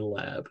Propulsion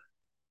Lab.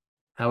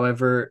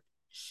 However,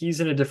 he's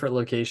in a different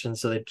location,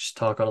 so they just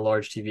talk on a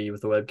large TV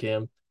with a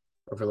webcam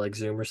over like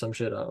Zoom or some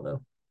shit. I don't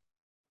know.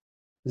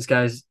 This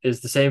guy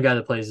is the same guy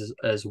that plays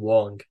as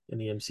Wong in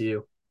the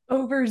MCU.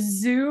 Over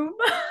Zoom.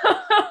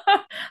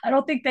 I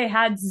don't think they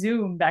had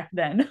Zoom back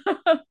then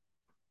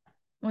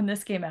when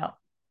this came out.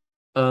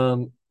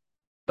 Um,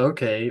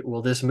 okay,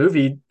 well, this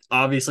movie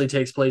obviously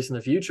takes place in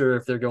the future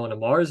if they're going to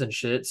Mars and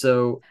shit.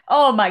 So,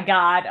 Oh my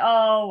God.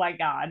 Oh my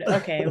God.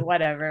 Okay,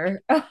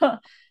 whatever.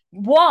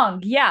 Wong.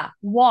 Yeah,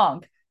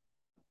 Wong.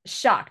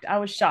 Shocked. I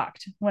was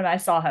shocked when I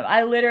saw him.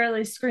 I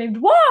literally screamed,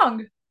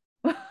 Wong.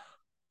 if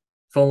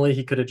only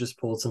he could have just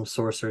pulled some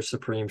Sorcerer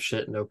Supreme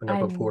shit and opened up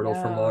I a portal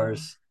for know.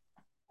 Mars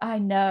I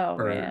know,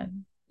 or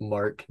man.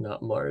 Mark,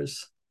 not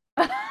Mars.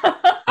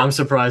 I'm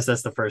surprised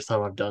that's the first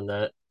time I've done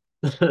that.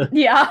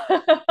 Yeah.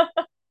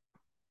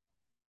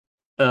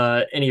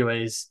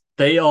 Anyways,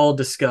 they all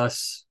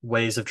discuss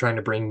ways of trying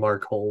to bring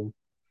Mark home,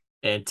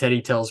 and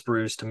Teddy tells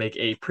Bruce to make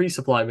a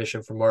pre-supply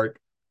mission for Mark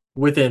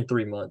within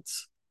 3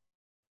 months.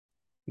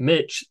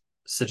 Mitch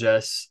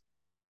suggests,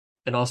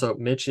 and also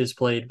Mitch is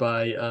played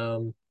by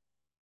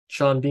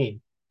Sean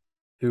Bean,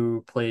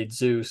 who played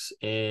Zeus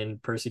in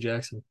Percy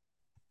Jackson.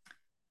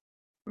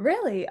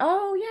 Really?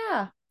 Oh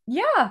yeah.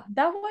 Yeah,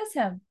 that was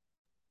him.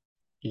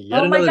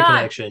 Yet Oh my another God.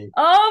 connection.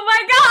 Oh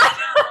my God.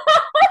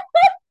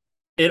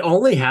 It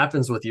only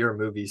happens with your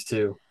movies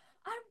too.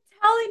 I'm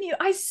telling you,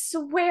 I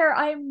swear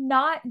I'm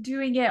not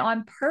doing it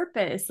on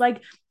purpose.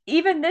 Like,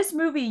 even this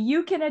movie,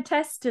 you can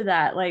attest to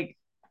that. Like,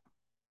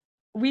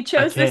 we I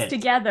chose this can't. I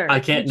together. We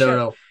can't. No, chose,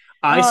 no.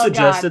 I oh God.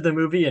 suggested the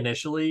movie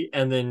initially,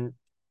 and then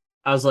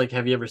I was like,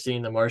 "Have you ever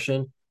seen The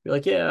Martian?" You're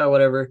like, "Yeah,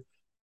 whatever."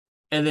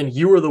 And then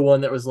you were the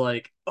one that was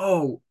like,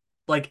 "Oh,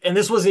 like," and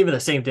this wasn't even the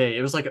same day.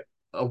 It was like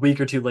a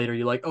week or two later.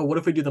 You're like, "Oh, what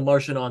if we do The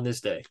Martian on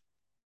this day?"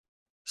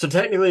 So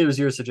technically, it was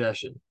your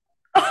suggestion.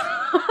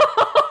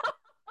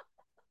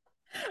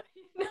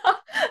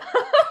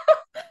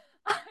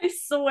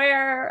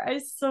 I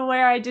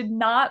swear I did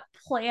not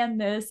plan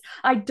this.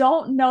 I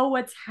don't know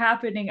what's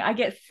happening. I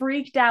get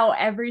freaked out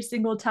every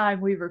single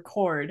time we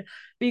record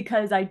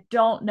because I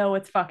don't know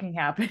what's fucking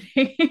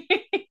happening.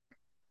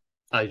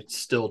 I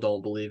still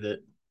don't believe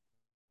it.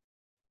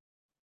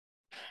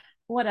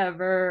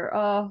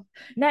 Whatever.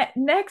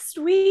 Next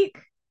week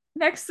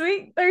there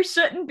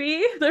shouldn't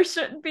be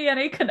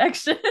any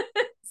connection.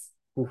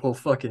 We'll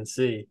fucking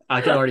see.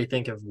 I can already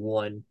think of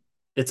one.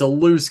 It's a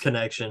loose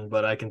connection,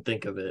 but I can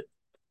think of it.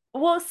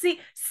 Well,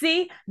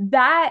 see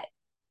that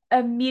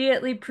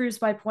immediately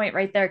proves my point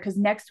right there because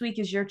next week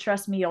is your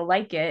trust me you'll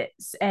like it,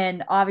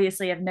 and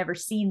obviously I've never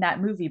seen that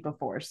movie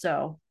before,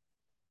 so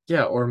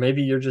Yeah, or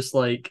maybe you're just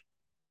like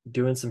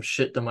doing some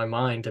shit to my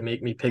mind to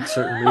make me pick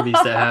certain movies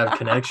that have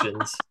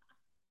connections.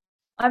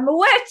 I'm a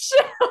witch.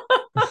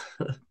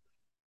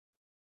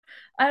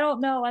 I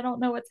don't know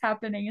what's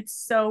happening. It's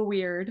so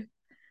weird.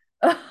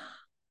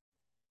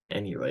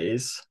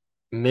 Anyways,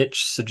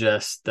 Mitch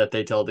suggests that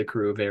they tell the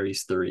crew of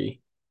Ares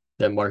 3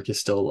 that Mark is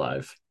still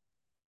alive.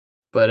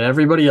 But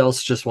everybody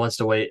else just wants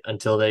to wait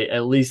until they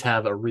at least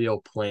have a real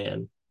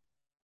plan.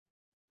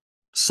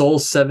 Soul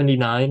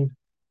 79,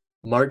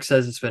 Mark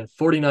says it's been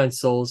 49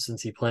 souls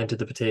since he planted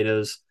the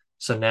potatoes,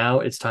 so now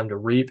it's time to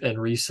reap and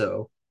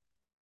resow.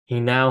 He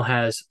now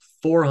has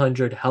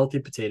 400 healthy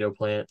potato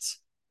plants.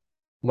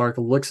 Mark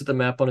looks at the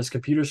map on his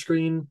computer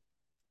screen,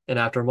 and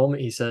after a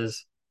moment, he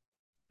says,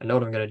 I know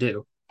what I'm going to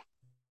do.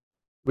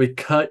 We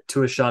cut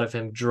to a shot of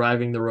him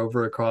driving the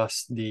rover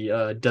across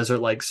the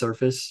desert-like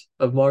surface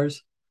of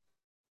Mars,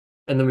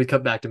 and then we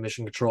cut back to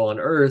mission control on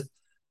Earth,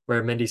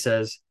 where Mindy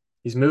says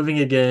he's moving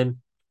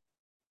again,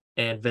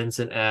 and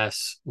Vincent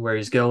asks where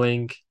he's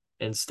going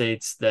and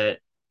states that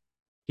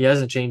he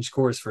hasn't changed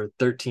course for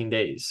 13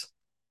 days.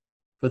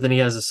 But then he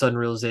has a sudden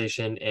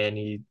realization and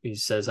he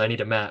says, I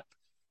need a map.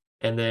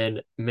 And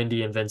then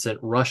Mindy and Vincent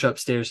rush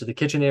upstairs to the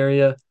kitchen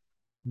area.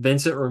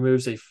 Vincent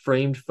removes a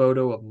framed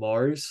photo of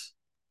Mars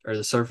or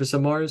the surface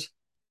of Mars.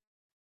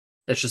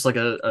 It's just like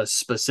a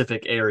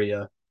specific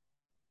area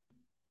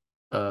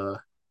uh,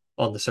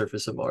 on the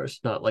surface of Mars,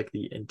 not like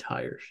the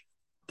entire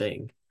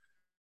thing.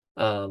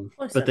 But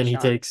Close-up then he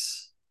shot.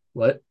 takes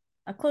what?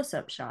 A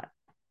close-up shot.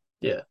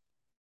 Yeah.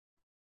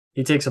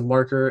 He takes a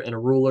marker and a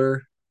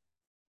ruler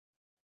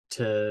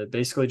to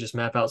basically just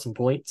map out some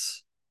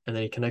points, and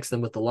then he connects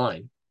them with the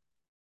line.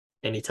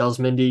 And he tells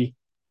Mindy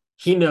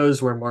he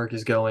knows where Mark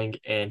is going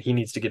and he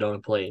needs to get on a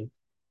plane.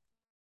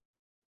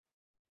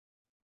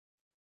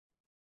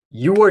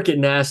 You work at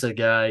NASA,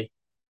 guy,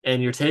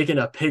 and you're taking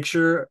a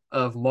picture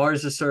of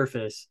Mars'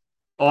 surface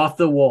off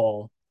the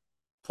wall,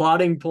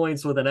 plotting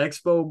points with an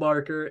expo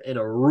marker and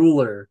a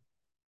ruler.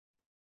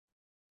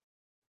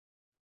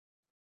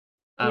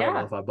 I don't know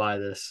Yeah. if I buy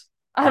this.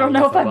 I I don't don't know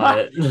know if if I I buy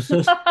buy.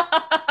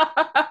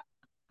 it.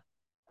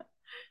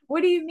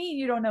 What do you mean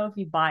you don't know if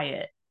you buy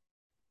it?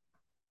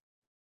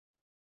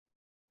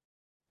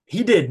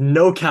 He did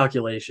no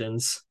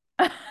calculations.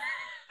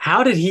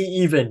 How did he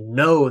even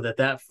know that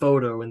that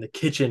photo in the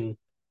kitchen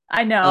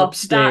I know that.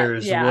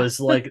 upstairs Yeah. was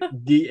like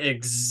the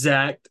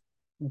exact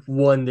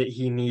one that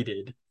he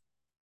needed?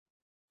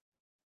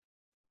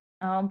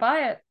 I don't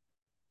buy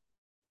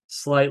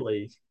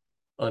Slightly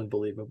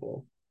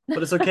unbelievable,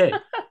 but it's okay.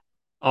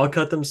 I'll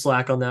cut them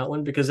slack on that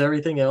one because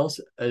everything else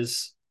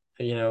is,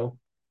 you know,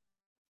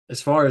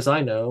 as far as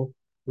I know,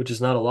 which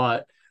is not a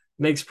lot,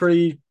 makes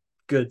pretty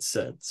good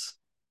sense.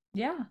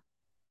 Yeah.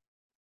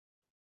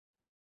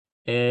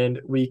 And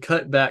we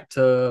cut back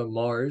to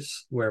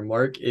Mars where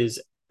Mark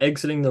is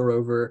exiting the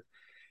rover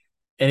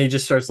and he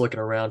just starts looking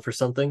around for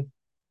something.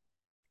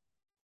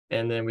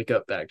 And then we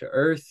cut back to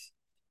Earth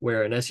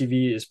where an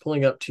SUV is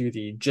pulling up to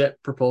the Jet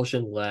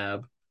Propulsion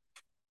Lab.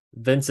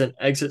 Vincent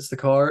exits the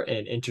car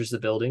and enters the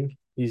building.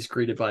 He's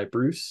greeted by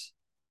Bruce,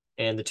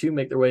 and the two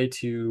make their way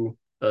to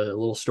a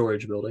little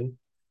storage building.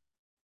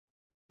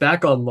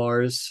 Back on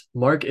Mars,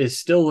 Mark is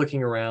still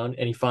looking around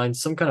and he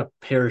finds some kind of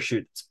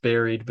parachute that's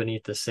buried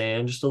beneath the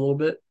sand just a little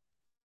bit.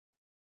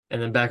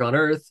 And then back on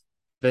Earth,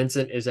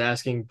 Vincent is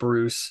asking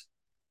Bruce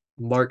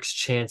Mark's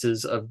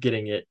chances of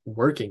getting it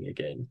working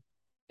again.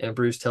 And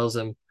Bruce tells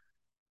him,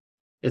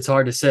 it's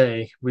hard to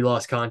say. We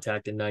lost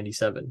contact in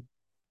 97.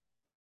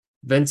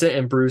 Vincent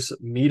and Bruce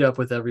meet up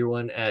with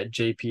everyone at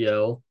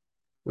JPL,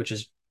 which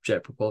is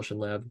Jet Propulsion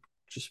Lab,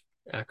 just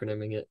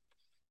acronyming it.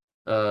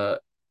 Uh,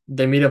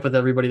 they meet up with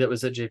everybody that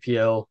was at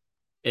JPL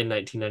in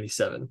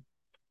 1997.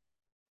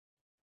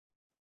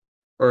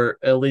 Or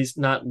at least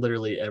not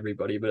literally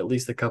everybody, but at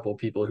least a couple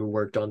people who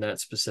worked on that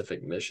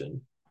specific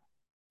mission.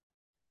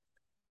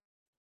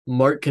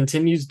 Mark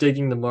continues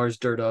digging the Mars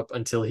dirt up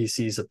until he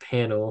sees a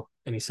panel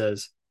and he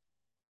says,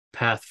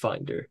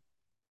 Pathfinder.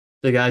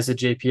 The guys at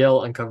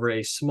JPL uncover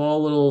a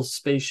small little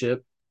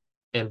spaceship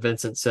and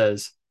Vincent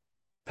says,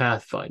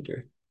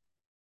 Pathfinder.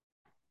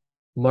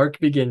 Mark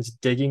begins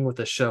digging with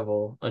a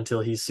shovel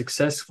until he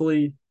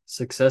successfully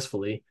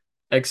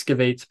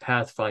excavates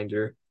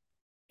Pathfinder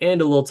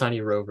and a little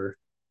tiny rover.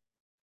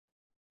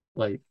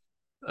 Like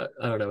I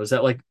don't know, is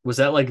that like was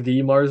that like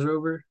the Mars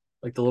rover?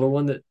 Like the little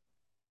one that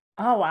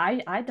Oh,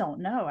 I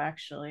don't know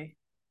actually.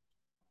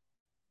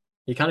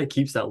 he kind of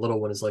keeps that little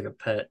one as like a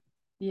pet.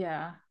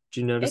 Yeah. Do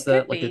you notice It that?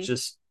 could Like be.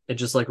 it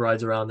just like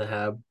rides around the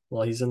hab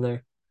while he's in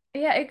there.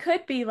 Yeah, it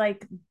could be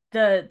like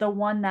the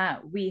one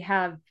that we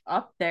have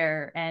up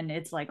there and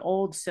it's like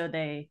old, so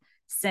they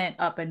sent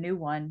up a new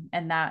one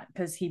and that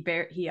because he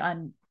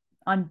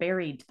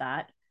unburied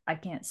that. I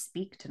can't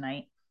speak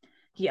tonight.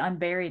 He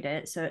unburied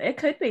it. So it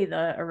could be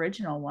the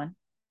original one.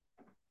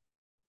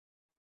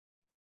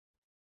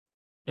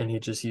 And he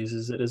just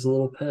uses it as a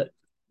little pet.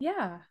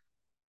 Yeah.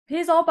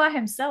 He's all by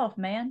himself,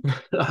 man.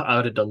 I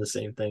would have done the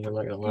same thing, I'm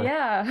not gonna lie.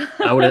 Yeah.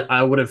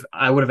 I would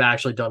have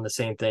actually done the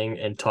same thing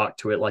and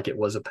talked to it like it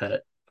was a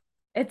pet.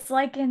 It's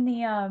like in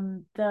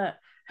the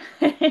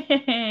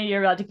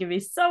you're about to give me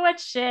so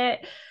much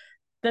shit.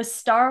 The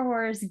Star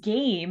Wars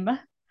game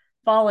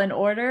Fallen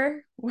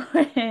Order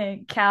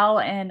when Cal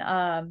and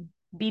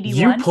You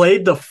BD1.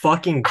 played the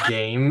fucking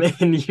game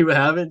and you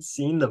haven't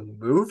seen the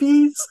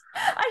movies?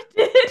 I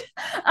did.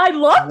 I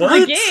loved the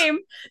What? game.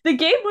 The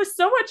game was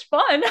so much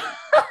fun.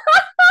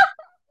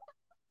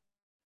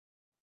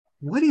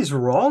 What is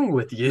wrong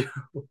with you?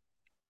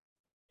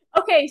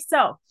 Okay,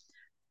 so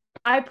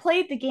I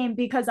played the game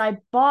because I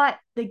bought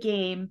the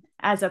game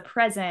as a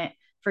present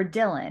for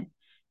Dylan.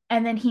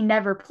 And then he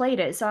never played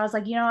it. So I was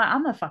like, you know what?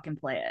 I'm gonna fucking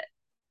play it.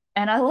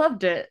 And I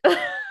loved it.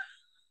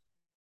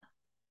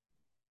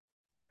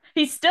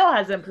 He still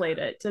hasn't played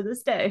it to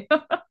this day.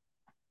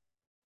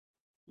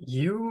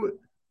 You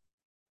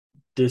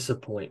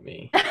disappoint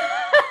me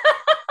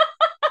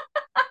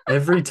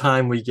every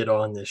time we get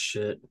on this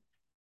shit.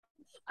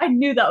 I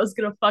knew that was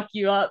gonna fuck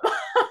you up.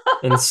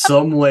 In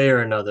some way or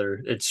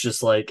another, it's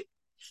just like,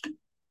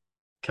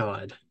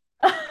 God,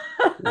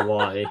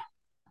 why?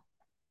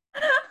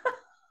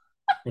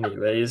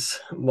 Anyways,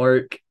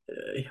 Mark,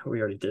 we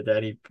already did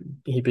that.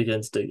 He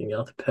begins digging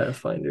out the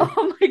Pathfinder.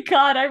 Oh my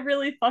god, I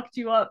really fucked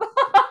you up.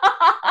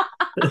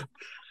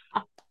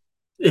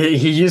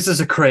 He uses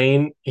a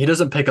crane. He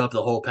doesn't pick up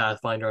the whole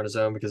Pathfinder on his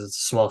own because it's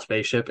a small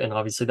spaceship, and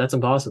obviously that's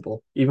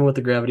impossible, even with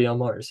the gravity on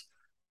Mars.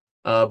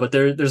 But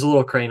there's a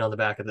little crane on the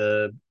back of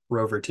the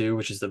rover too,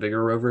 which is the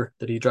bigger rover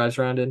that he drives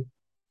around in,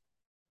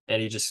 and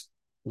he just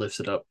lifts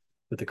it up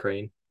with the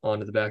crane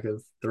onto the back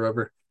of the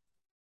rover,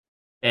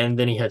 and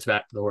then he heads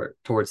back to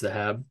towards the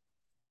hab.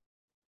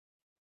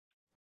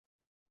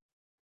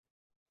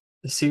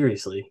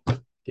 Seriously,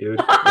 dude,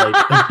 like,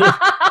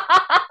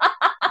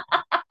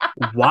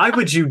 why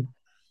would you?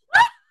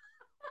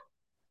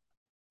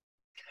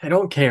 I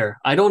don't care.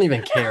 I don't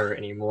even care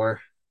anymore.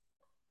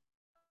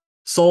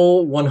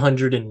 Soul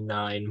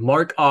 109.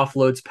 Mark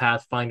offloads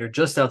Pathfinder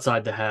just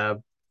outside the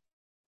hab.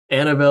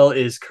 Annabelle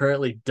is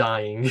currently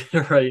dying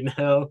right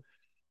now.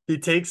 He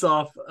takes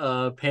off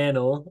a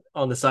panel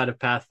on the side of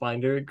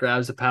Pathfinder,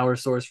 grabs a power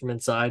source from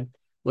inside.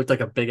 Looked like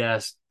a big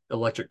ass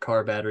electric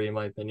car battery, in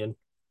my opinion.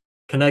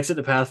 Connects it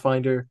to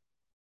Pathfinder,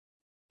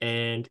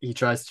 and he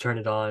tries to turn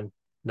it on.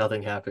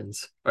 Nothing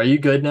happens. Are you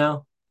good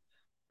now?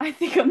 I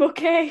think I'm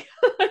okay.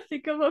 I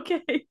think I'm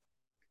okay.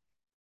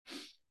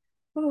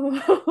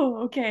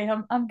 Oh, okay.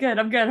 I'm good.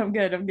 I'm good. I'm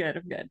good. I'm good.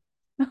 I'm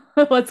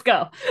good. Let's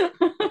go.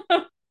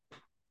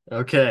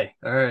 Okay.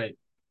 All right.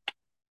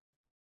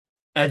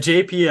 At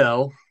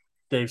JPL,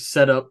 they've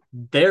set up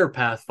their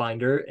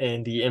Pathfinder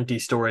in the empty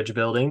storage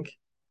building,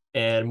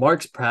 and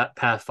Mark's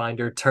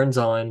Pathfinder turns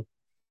on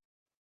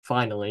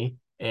finally.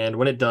 And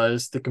when it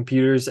does, the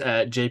computers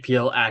at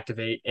JPL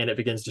activate and it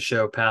begins to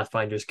show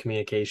Pathfinder's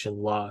communication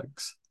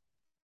logs.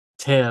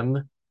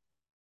 Tim,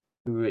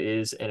 who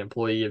is an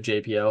employee of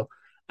JPL,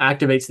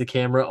 activates the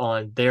camera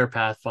on their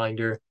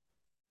Pathfinder,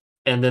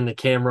 and then the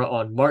camera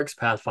on Mark's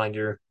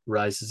Pathfinder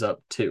rises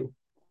up too.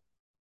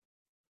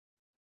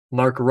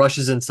 Mark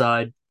rushes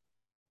inside,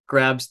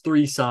 grabs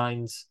three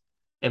signs,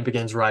 and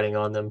begins writing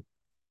on them.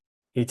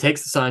 He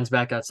takes the signs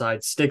back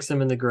outside, sticks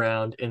them in the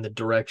ground in the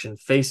direction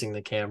facing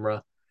the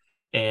camera,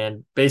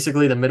 and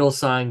basically the middle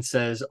sign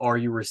says, "Are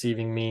you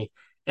receiving me?"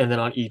 And then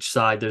on each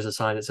side, there's a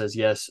sign that says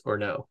yes or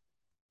no.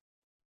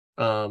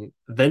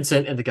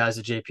 Vincent and the guys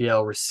at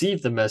JPL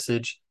receive the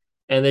message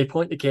and they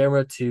point the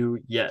camera to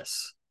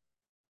yes.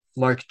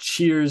 Mark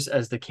cheers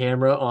as the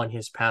camera on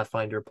his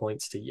Pathfinder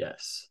points to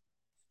yes.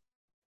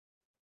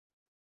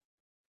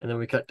 And then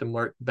we cut to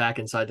Mark back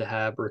inside the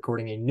hab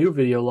recording a new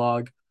video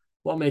log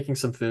while making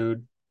some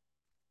food.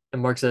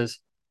 And Mark says,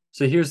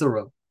 "So here's the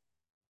rub.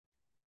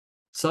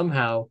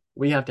 Somehow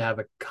we have to have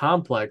a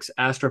complex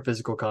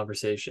astrophysical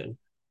conversation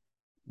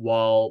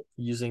while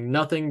using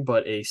nothing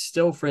but a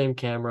still frame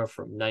camera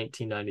from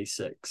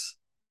 1996.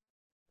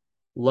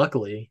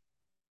 Luckily,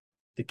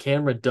 the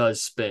camera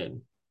does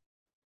spin,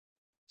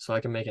 so I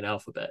can make an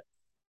alphabet.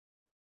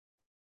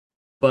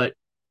 But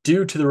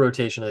due to the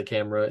rotation of the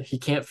camera, he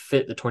can't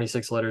fit the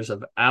 26 letters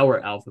of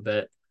our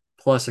alphabet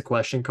plus a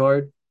question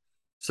card,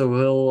 so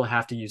he'll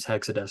have to use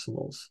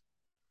hexadecimals.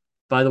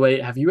 By the way,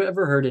 have you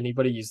ever heard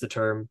anybody use the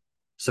term,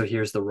 so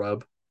here's the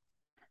rub?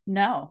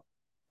 No,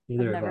 I've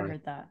Neither have never I.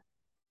 heard that.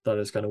 Thought it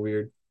was kind of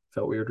weird.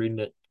 Felt weird reading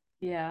it.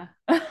 Yeah.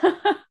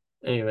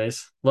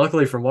 Anyways,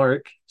 luckily for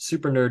Mark,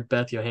 super nerd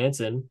Beth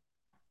Johansson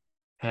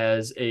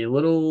has a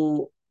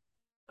little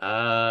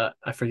I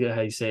forget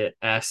how you say it,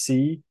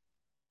 ASCII,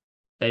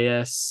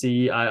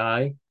 ASCII.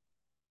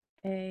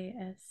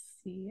 ASCI.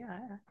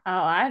 Oh,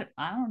 I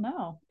don't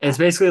know. It's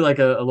basically like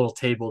a little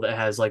table that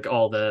has like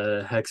all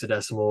the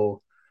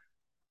hexadecimal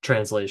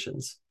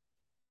translations.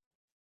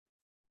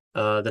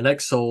 The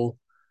next soul,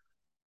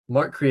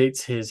 Mark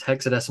creates his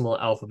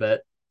hexadecimal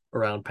alphabet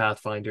around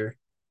Pathfinder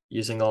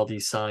using all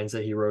these signs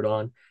that he wrote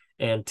on,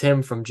 and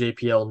Tim from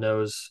JPL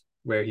knows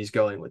where he's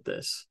going with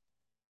this.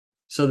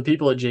 So the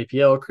people at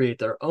JPL create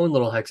their own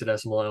little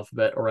hexadecimal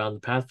alphabet around the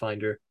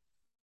Pathfinder.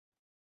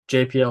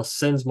 JPL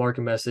sends Mark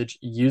a message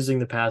using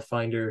the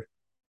Pathfinder,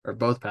 or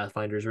both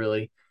Pathfinders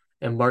really,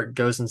 and Mark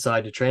goes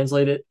inside to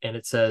translate it, and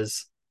it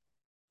says,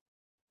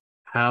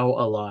 "How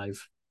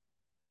alive."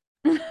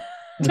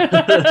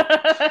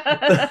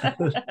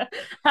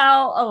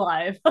 How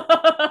alive.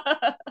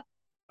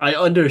 I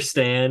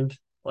understand,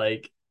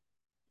 like,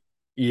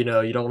 you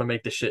don't want to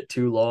make the shit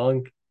too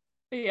long,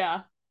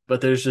 Yeah.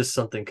 but there's just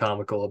something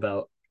comical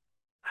about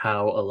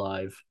how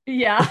alive.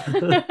 Yeah.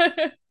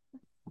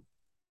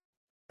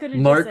 Could have just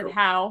Mark, said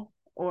how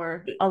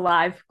or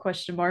alive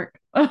question mark.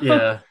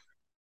 yeah,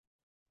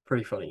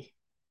 pretty funny.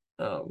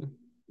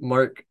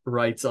 Mark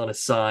writes on a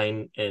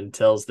sign and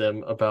tells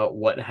them about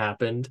what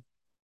happened.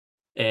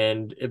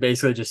 And it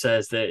basically just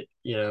says that,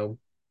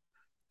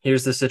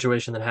 here's the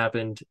situation that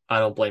happened. I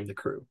don't blame the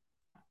crew.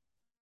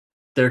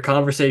 Their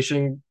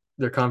conversations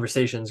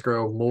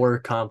grow more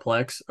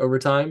complex over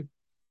time,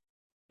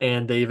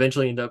 and they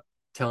eventually end up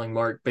telling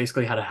Mark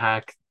basically how to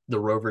hack the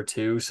rover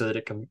 2 so that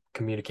it can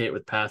communicate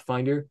with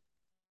Pathfinder.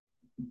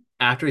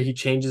 After he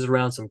changes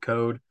around some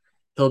code,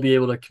 he'll be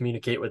able to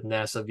communicate with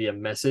NASA via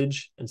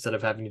message instead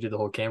of having to do the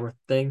whole camera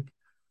thing,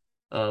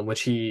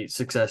 which he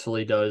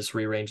successfully does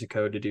rearrange the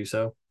code to do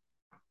so.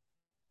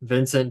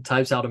 Vincent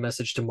types out a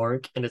message to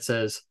Mark and it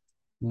says,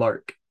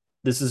 "Mark,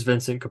 this is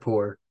Vincent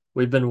Kapoor.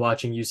 We've been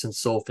watching you since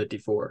Soul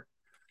 54.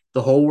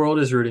 The whole world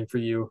is rooting for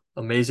you.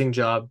 Amazing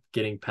job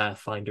getting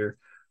Pathfinder.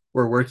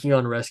 We're working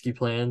on rescue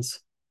plans.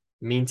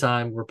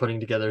 Meantime, we're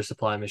putting together a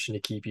supply mission to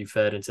keep you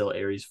fed until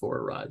Ares 4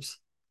 arrives."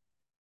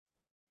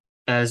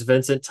 As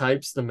Vincent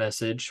types the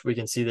message, we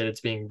can see that it's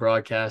being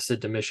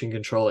broadcasted to mission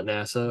control at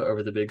NASA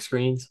over the big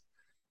screens.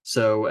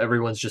 So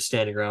everyone's just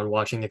standing around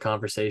watching the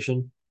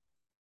conversation.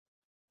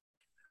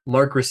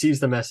 Mark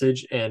receives the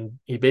message and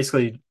he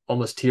basically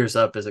almost tears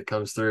up as it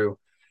comes through.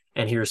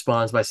 And he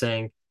responds by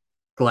saying,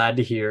 "Glad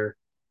to hear.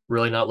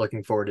 Really not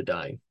looking forward to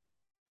dying."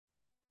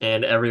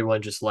 And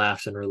everyone just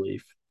laughs in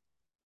relief.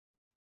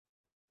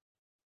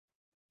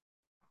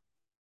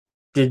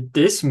 Did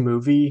this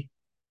movie,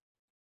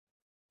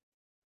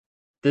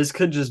 this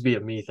could just be a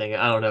me thing,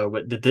 I don't know,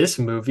 but did this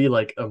movie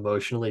like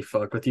emotionally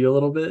fuck with you a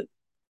little bit?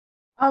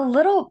 A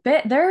little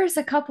bit. There's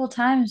a couple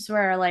times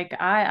where like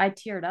I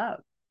teared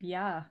up.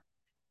 Yeah.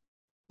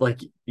 Like,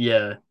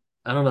 yeah,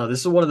 I don't know. This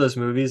is one of those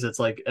movies that's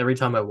like every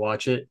time I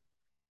watch it,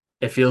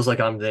 it feels like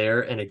I'm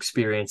there and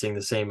experiencing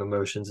the same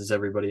emotions as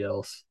everybody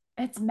else.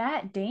 It's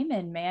Matt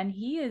Damon, man.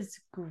 He is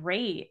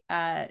great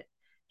at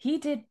he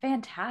did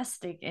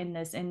fantastic in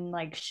this and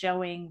like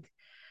showing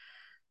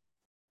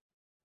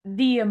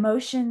the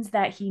emotions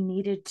that he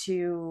needed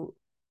to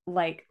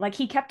like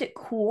he kept it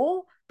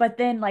cool, but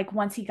then like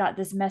once he got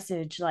this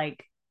message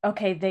like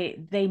okay,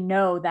 they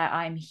know that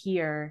I'm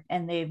here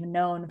and they've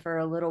known for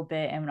a little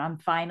bit and I'm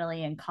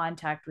finally in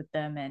contact with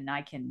them and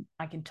I can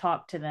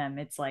talk to them.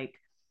 It's like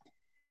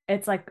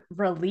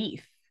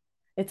relief.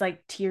 It's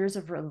like tears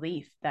of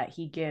relief that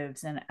he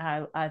gives and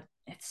I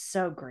it's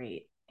so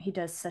great. He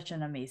does such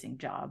an amazing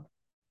job.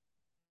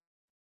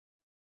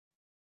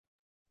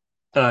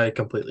 I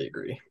completely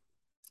agree.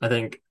 I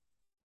think,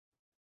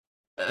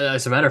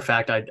 as a matter of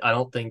fact, I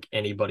don't think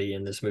anybody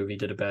in this movie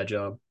did a bad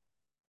job,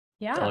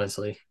 Yeah.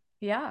 honestly.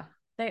 Yeah.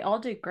 They all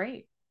did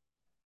great.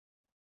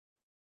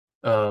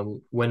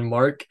 When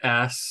Mark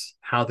asks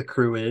how the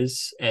crew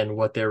is and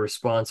what their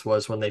response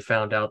was when they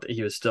found out that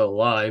he was still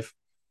alive,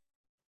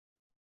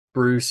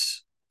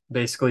 Bruce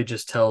basically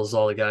just tells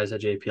all the guys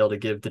at JPL to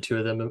give the two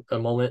of them a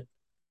moment.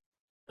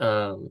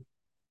 Um,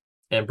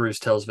 and Bruce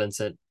tells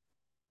Vincent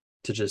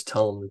to just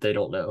tell them that they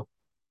don't know.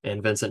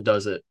 And Vincent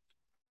does it.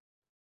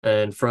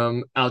 And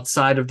from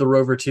outside of the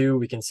rover 2,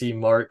 we can see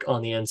Mark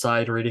on the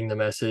inside reading the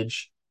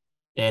message.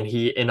 And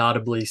he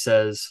inaudibly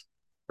says,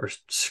 or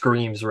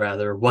screams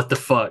rather, "What the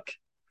fuck?"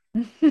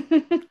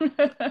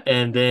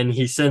 And then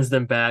he sends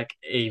them back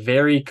a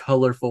very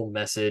colorful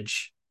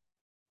message.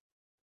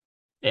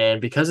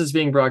 And because it's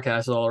being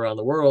broadcasted all around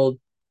the world,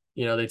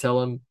 they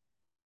tell him,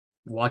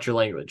 watch your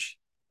language.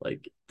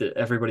 Like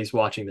everybody's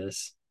watching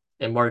this.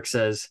 And Mark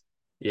says,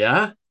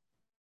 yeah.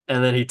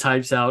 And then he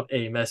types out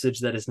a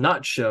message that is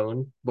not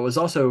shown, but was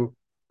also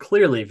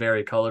clearly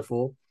very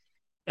colorful.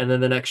 And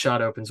then the next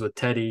shot opens with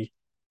Teddy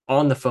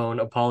on the phone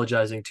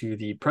apologizing to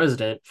the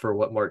president for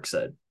what Mark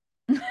said.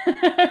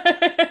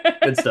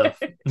 Good stuff.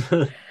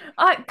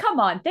 Come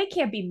on, they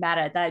can't be mad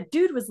at that.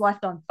 Dude was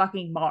left on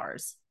fucking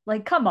Mars.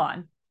 Like, come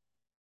on.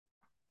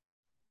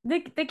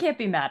 They can't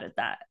be mad at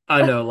that.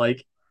 I know,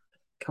 like,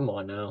 come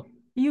on now.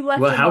 You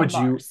left Well, him on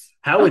Mars.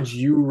 how would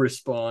you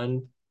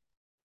respond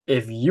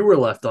if you were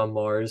left on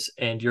Mars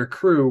and your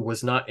crew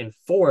was not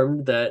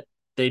informed that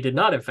they did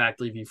not in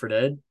fact leave you for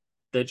dead,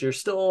 that you're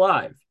still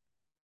alive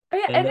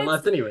Yeah, and and they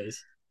left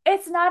anyways?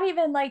 it's not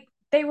even like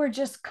they were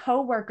just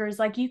coworkers.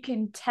 Like you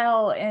can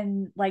tell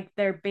in like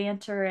their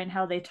banter and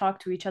how they talk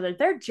to each other.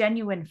 They're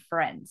genuine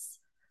friends.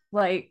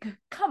 Like,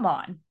 come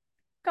on.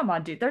 Come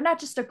on, dude. They're not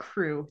just a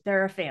crew,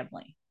 they're a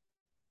family.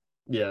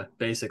 Yeah,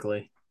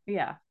 basically.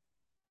 Yeah.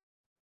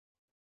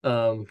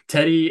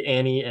 Teddy,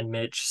 Annie, and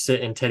Mitch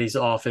sit in Teddy's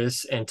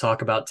office and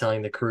talk about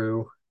telling the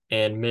crew,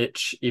 and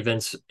Mitch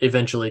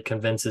eventually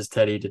convinces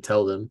Teddy to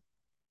tell them.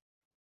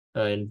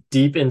 And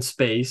deep in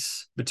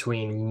space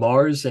between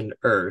Mars and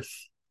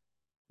Earth,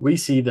 we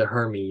see the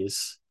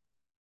Hermes,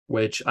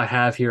 which I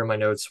have here in my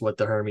notes what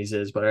the Hermes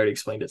is, but I already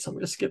explained it, so I'm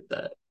going to skip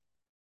that.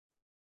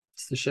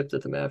 It's the ship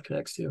that the map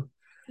connects to.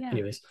 Yeah.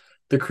 Anyways,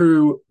 the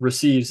crew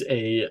receives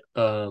a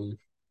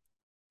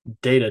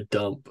data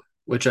dump,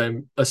 which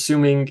I'm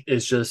assuming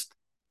is just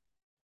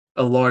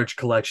a large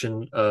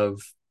collection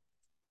of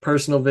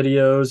personal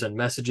videos and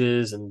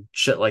messages and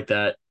shit like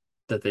that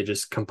that they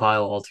just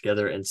compile all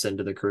together and send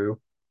to the crew.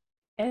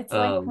 It's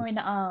like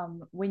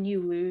Um, when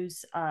you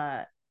lose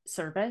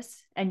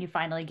service and you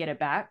finally get it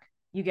back,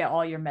 you get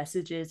all your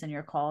messages and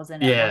your calls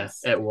in at yeah,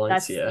 once. at once,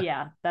 That's yeah.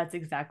 yeah, that's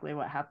exactly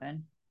what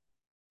happened.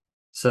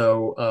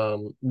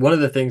 So, one of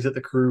the things that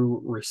the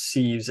crew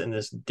receives in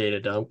this data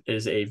dump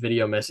is a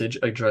video message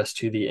addressed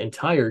to the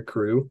entire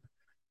crew.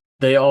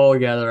 They all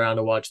gather around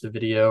to watch the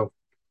video,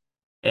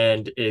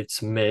 and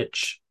it's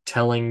Mitch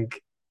telling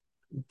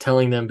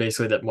them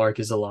basically that Mark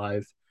is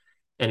alive,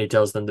 and he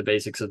tells them the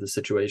basics of the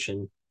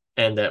situation,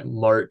 and that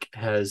Mark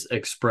has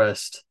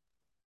expressed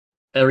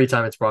every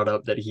time it's brought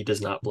up that he does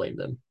not blame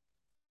them.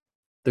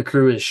 The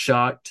crew is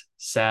shocked,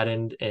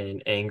 saddened,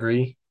 and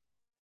angry.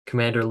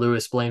 Commander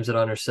Lewis blames it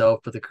on herself,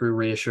 but the crew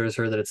reassures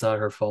her that it's not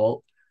her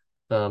fault.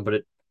 But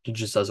it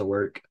just doesn't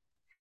work.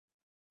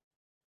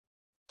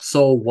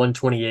 Sol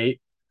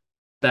 128,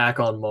 back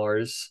on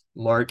Mars,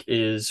 Mark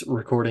is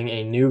recording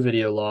a new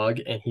video log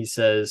and he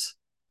says,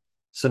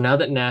 "So now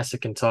that NASA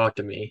can talk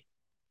to me,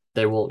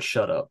 they won't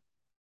shut up."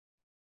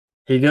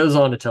 He goes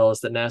on to tell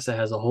us that NASA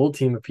has a whole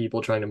team of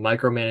people trying to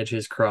micromanage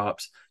his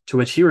crops, to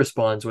which he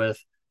responds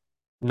with,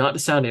 "Not to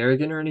sound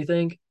arrogant or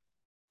anything,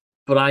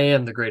 but I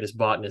am the greatest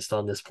botanist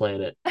on this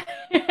planet."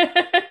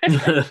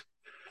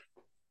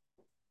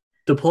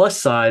 The plus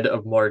side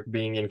of Mark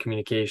being in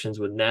communications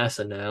with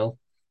NASA now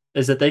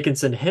is that they can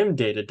send him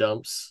data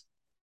dumps,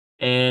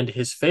 and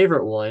his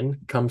favorite one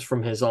comes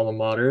from his alma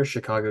mater,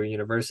 Chicago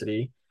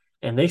University,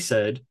 and they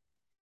said,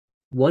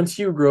 once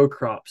you grow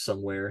crops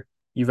somewhere,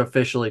 you've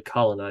officially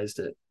colonized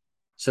it.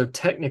 So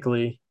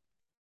technically,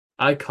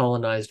 I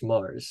colonized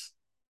Mars.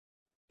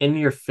 In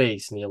your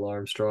face, Neil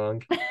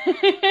Armstrong.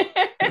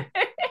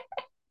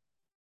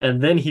 And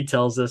then he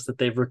tells us that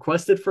they've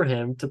requested for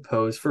him to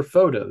pose for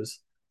photos,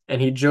 and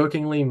he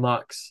jokingly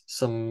mocks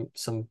some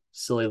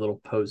silly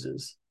little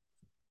poses.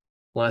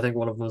 Well, I think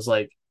one of them was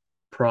like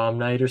prom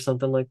night or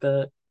something like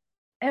that.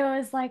 It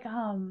was like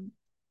prom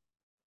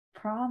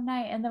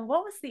night, and then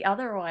what was the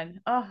other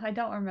one? Oh, I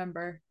don't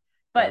remember.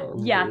 I But don't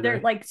remember yeah, they're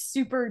either. like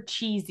super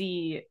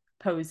cheesy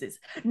poses.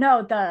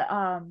 No,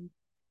 the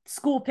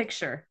school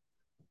picture.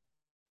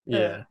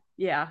 The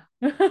Yeah.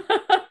 yeah.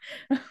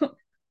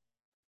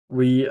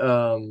 We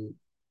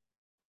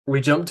we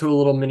jump to a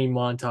little mini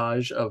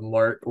montage of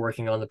Mark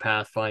working on the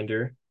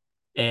Pathfinder,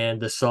 and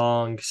the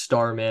song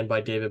Starman by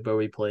David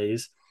Bowie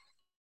plays.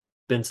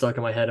 Been stuck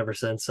in my head ever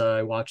since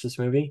I watched this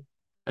movie.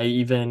 I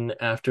even,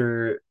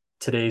 after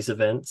today's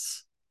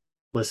events,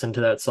 listened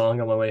to that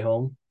song on my way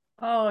home.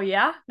 Oh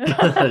yeah.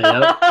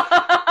 Yep.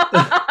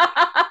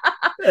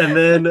 And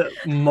then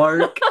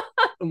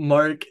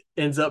Mark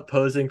ends up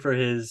posing for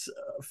his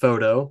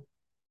photo,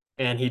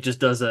 and he just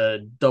does a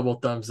double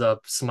thumbs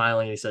up,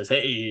 smiling. He says,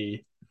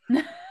 "Hey,"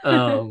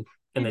 um,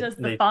 He and does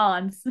the they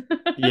fawns.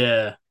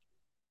 yeah,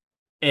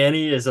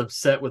 Annie is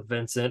upset with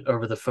Vincent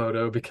over the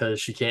photo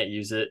because she can't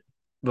use it,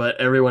 but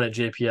everyone at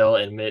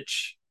JPL and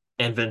Mitch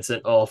and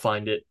Vincent all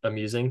find it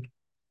amusing.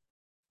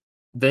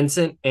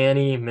 Vincent,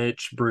 Annie,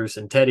 Mitch, Bruce,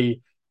 and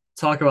Teddy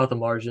talk about the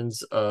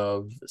margins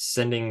of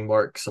sending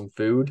Mark some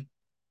food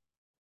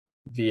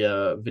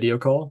via video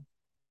call.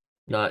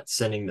 Not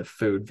sending the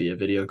food via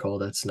video call,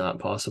 that's not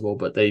possible,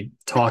 but they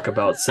talk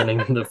about sending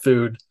the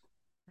food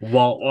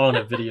while on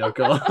a video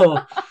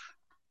call.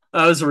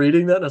 I was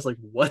reading that and I was like,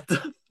 what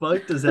the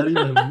fuck does that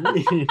even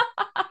mean?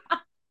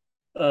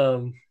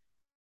 Um,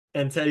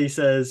 and Teddy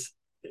says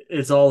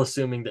it's all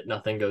assuming that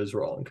nothing goes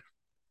wrong.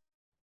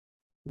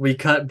 We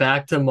cut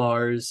back to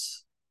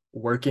Mars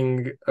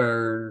working,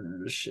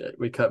 or shit,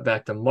 we cut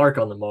back to Mark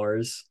on the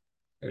Mars.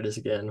 There it is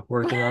again,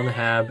 working on the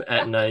Hab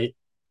at night.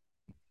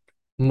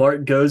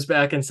 Mark goes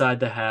back inside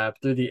the Hab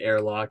through the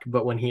airlock,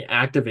 but when he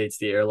activates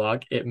the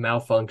airlock, it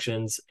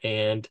malfunctions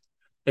and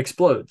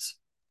explodes.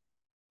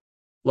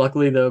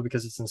 Luckily, though,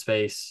 because it's in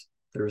space,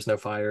 there was no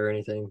fire or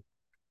anything.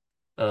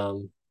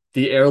 Um,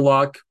 the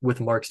airlock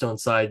with Mark still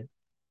inside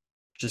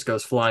just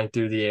goes flying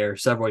through the air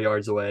several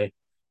yards away.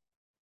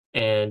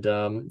 And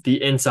the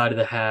inside of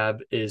the Hab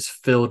is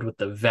filled with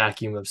the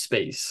vacuum of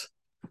space.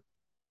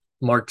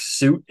 Mark's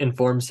suit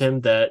informs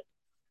him that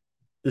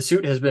the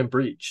suit has been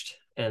breached,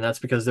 and that's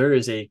because there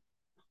is a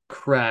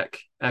crack.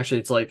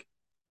 Actually, it's like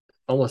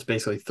almost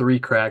basically three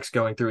cracks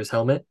going through his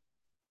helmet,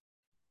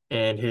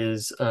 and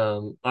his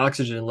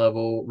oxygen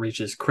level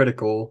reaches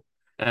critical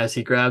as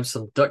he grabs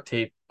some duct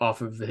tape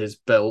off of his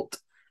belt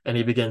and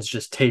he begins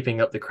just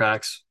taping up the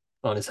cracks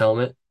on his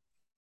helmet.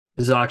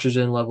 His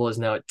oxygen level is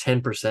now at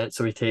 10%,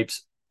 so he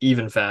tapes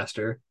even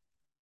faster.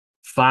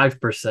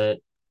 5%,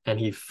 and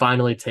he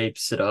finally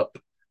tapes it up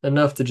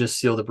enough to just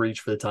seal the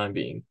breach for the time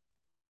being.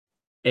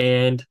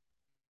 And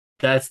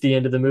that's the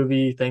end of the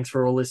movie. Thanks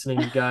for listening,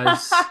 you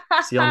guys.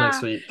 See y'all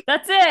next week.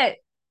 That's it.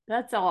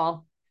 That's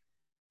all.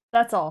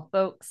 That's all,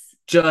 folks.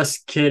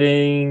 Just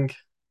kidding.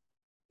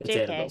 It's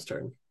JK. Annabelle's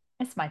turn.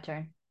 It's my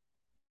turn.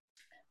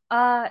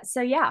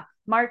 So yeah,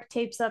 Mark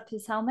tapes up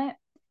his helmet.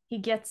 He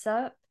gets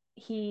up,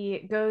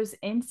 he goes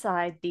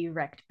inside the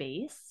wrecked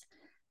base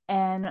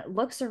and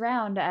looks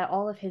around at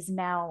all of his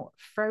now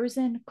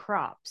frozen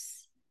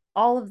crops.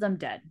 All of them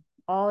dead.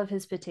 All of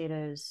his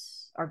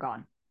potatoes are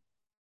gone.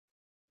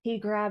 He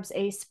grabs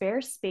a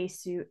spare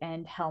spacesuit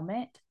and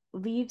helmet,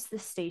 leaves the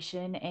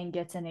station, and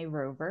gets in a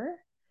rover.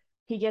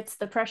 He gets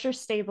the pressure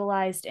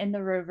stabilized in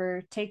the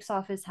rover, takes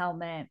off his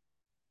helmet,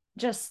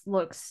 just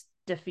looks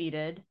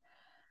defeated,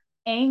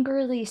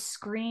 angrily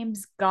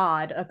screams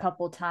God a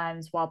couple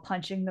times while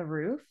punching the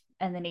roof,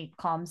 and then he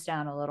calms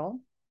down a little.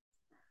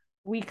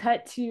 We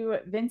cut to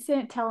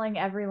Vincent telling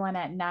everyone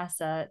at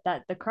NASA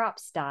that the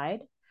crops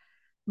died.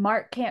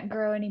 Mark can't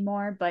grow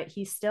anymore, but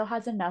he still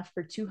has enough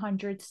for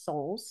 200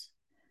 souls.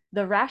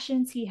 The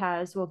rations he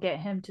has will get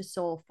him to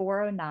soul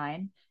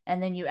 409,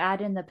 and then you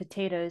add in the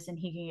potatoes and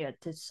he can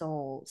get to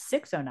soul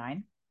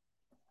 609.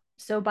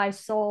 So by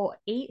soul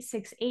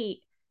 868,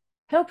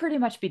 he'll pretty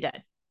much be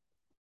dead.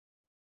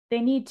 They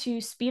need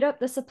to speed up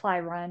the supply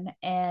run,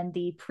 and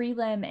the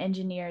prelim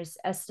engineers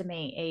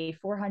estimate a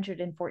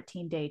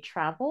 414-day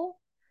travel.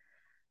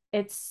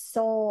 It's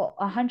soul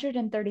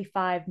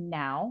 135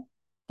 now.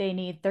 They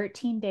need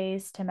 13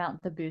 days to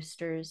mount the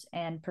boosters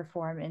and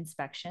perform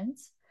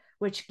inspections,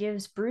 which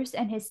gives Bruce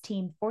and his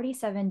team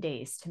 47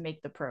 days to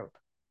make the probe.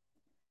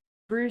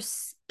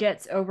 Bruce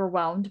gets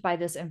overwhelmed by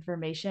this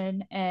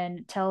information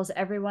and tells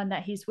everyone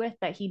that he's with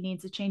that he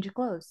needs a change of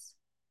clothes.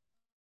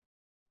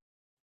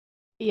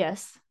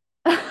 Yes.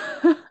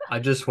 I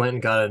just went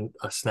and got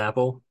a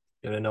Snapple.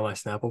 You want to know my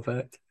Snapple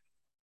fact?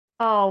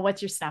 Oh,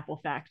 what's your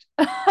Snapple fact?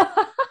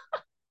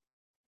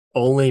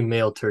 Only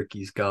male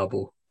turkeys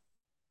gobble.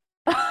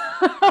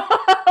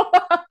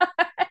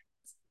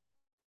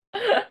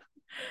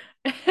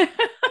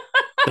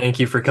 Thank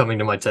you for coming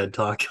to my TED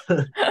Talk.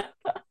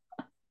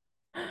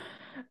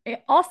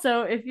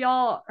 Also, if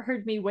y'all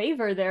heard me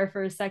waver there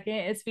for a second,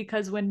 it's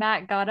because when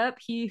Matt got up,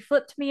 he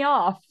flipped me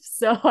off.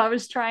 So I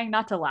was trying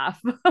not to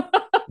laugh.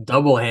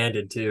 Double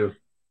handed, too.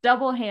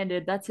 Double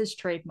handed. That's his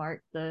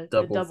trademark. The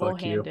Double double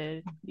fuck you.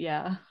 handed.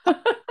 Yeah.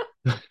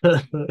 I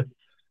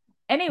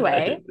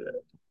Anyway, did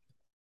that.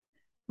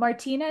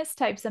 Martinez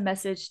types a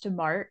message to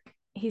Mark.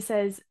 He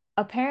says,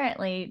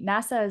 apparently,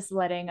 NASA is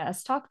letting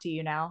us talk to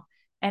you now,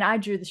 and I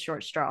drew the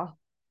short straw.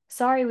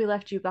 Sorry we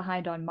left you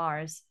behind on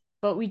Mars,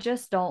 but we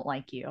just don't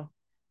like you.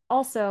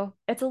 Also,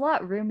 it's a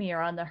lot roomier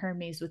on the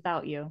Hermes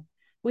without you.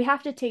 We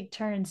have to take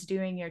turns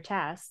doing your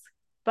tasks.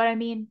 But I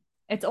mean,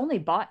 it's only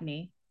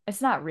botany.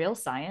 It's not real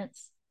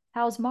science.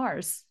 How's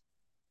Mars?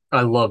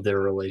 I love their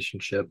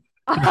relationship.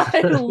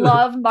 I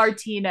love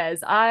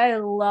Martinez. I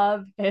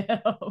love him.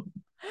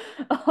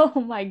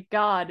 Oh my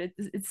God.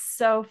 It's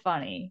so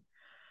funny.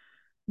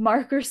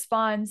 Mark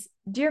responds,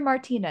 Dear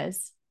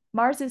Martinez,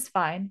 Mars is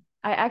fine.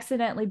 I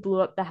accidentally blew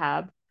up the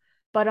Hab,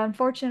 but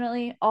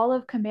unfortunately, all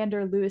of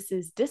Commander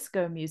Lewis's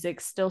disco music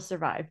still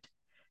survived.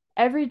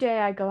 Every day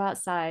I go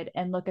outside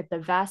and look at the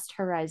vast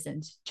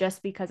horizons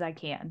just because I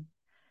can.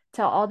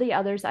 Tell all the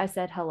others I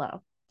said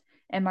hello.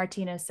 And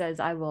Martina says,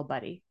 I will,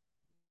 buddy.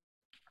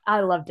 I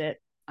loved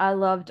it. I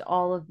loved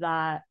all of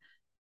that.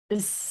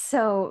 It's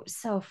so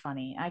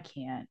funny. I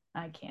can't.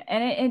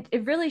 And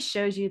it really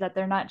shows you that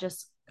they're not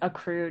just a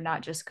crew,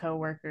 not just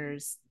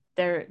coworkers.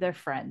 They're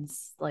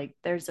friends. Like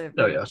there's a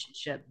Oh yeah.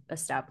 relationship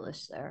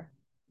established there.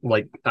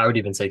 Like I would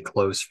even say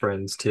close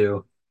friends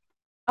too,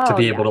 to Oh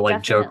be able yeah, to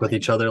like joke with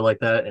each definitely. other like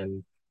that.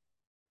 And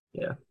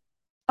yeah.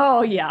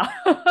 Oh yeah.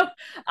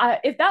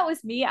 If that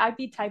was me, I'd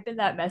be typing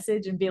that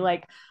message and be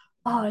like,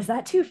 "Oh, is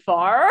that too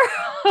far?"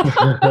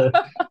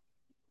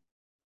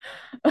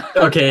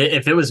 Okay,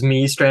 if it was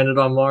me stranded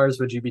on Mars,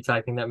 would you be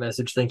typing that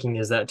message thinking,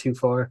 is that too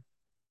far?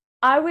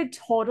 I would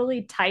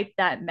totally type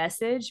that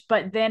message,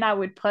 but then I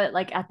would put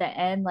like at the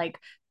end like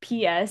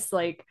PS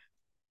like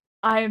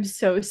I am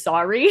so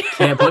sorry. You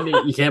can't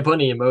put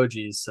any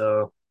emojis,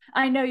 so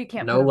I know you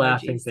can't put no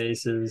laughing emojis.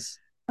 faces.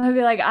 I'd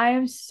be like, I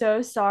am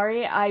so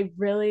sorry. I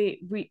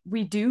really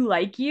we do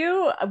like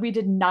you. We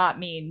did not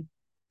mean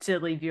to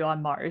leave you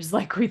on Mars.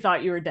 Like we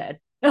thought you were dead.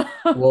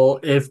 Well,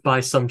 if by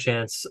some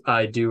chance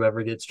I do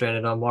ever get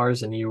stranded on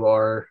Mars and you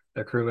are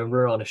a crew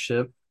member on a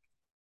ship,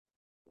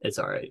 it's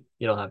all right.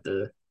 You don't have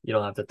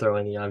to throw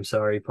in the I'm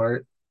sorry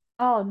part.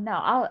 Oh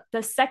no.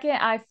 The second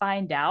I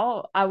find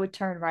out, I would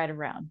turn right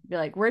around. Be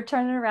like, we're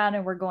turning around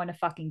and we're going to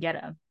fucking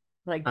get him.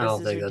 Like I this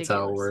don't is think that's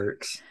how it ridiculous.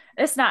 works.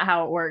 It's not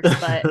how it works,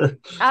 but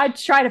I'd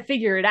try to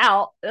figure it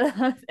out.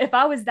 If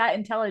I was that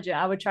intelligent,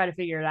 I would try to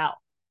figure it out.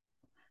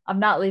 I'm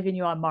not leaving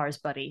you on Mars,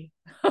 buddy.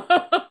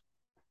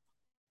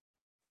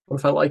 What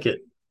if I like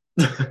it?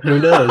 Who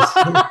knows?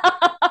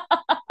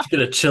 Just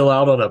gonna chill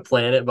out on a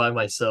planet by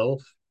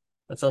myself.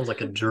 That sounds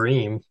like a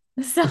dream.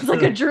 Sounds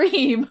like a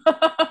dream.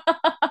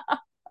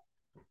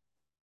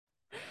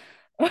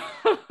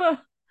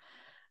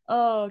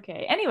 Oh,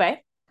 okay.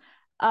 Anyway,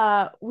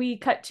 we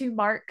cut to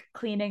Mark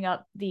cleaning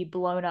up the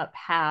blown up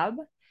hab.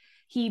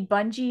 He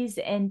bungees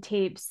and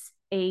tapes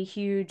a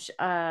huge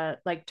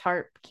like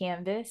tarp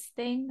canvas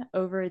thing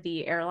over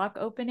the airlock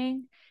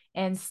opening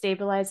and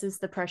stabilizes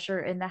the pressure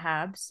in the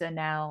hab. So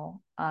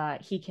now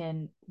he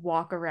can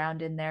walk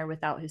around in there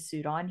without his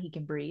suit on. He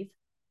can breathe,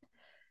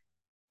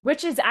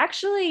 which is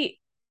actually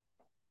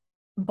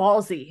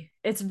ballsy.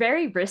 It's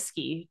very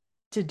risky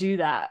to do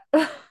that.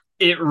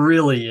 It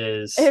really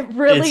is. It It's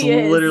really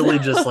is. literally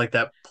just like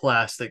that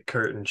plastic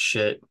curtain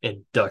shit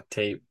and duct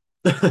tape.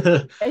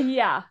 I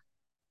Yeah.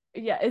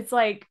 Yeah. It's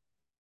like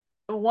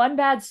one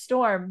bad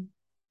storm,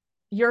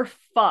 you're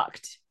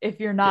fucked if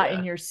you're not in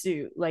Yeah. your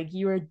suit. Like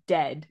you are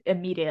dead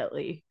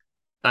immediately.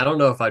 I don't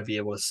know if I'd be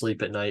able to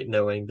sleep at night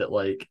knowing that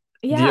like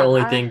the Yeah.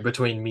 only thing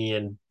between me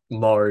and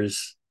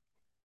Mars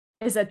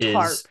Is a is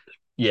tarp.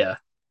 yeah.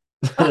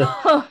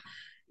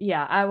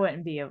 Yeah, I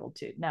wouldn't be able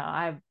to. No,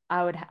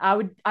 I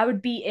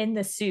would be in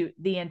the suit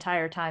the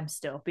entire time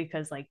still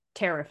because like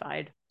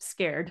terrified,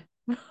 scared.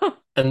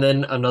 And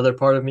then another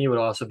part of me would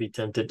also be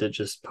tempted to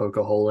just poke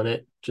a hole in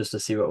it just to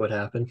see what would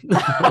happen.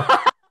 I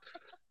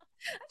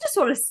just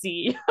want to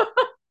see.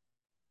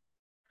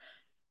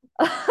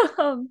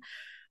 um,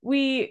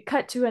 we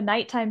cut to a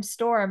nighttime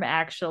storm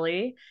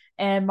actually,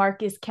 and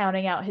Mark is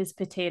counting out his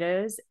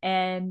potatoes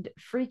and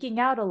freaking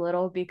out a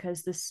little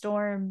because the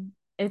storm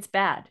it's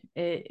bad.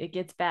 It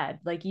gets bad.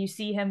 Like you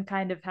see him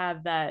kind of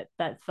have that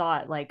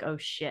thought like, oh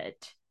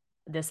shit,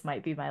 this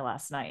might be my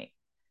last night.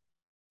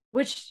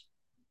 Which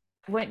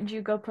wouldn't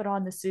you go put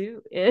on the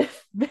suit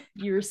if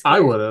you were I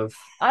scared? would have.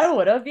 I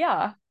would have,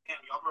 yeah.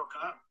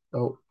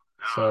 Oh,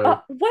 sorry.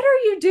 What are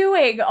you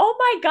doing? Oh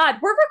my God,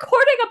 we're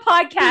recording a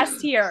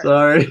podcast here.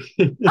 Sorry.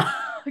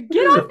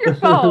 Get off your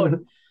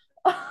phone.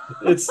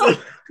 It's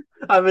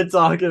I've been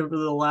talking for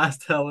the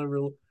last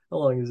however how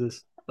long is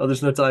this? Oh,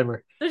 there's no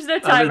timer. There's no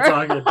I've been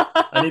timer.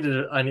 talking.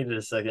 I needed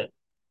a second.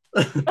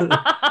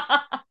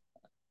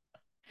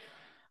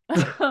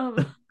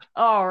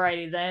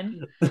 Alrighty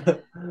then.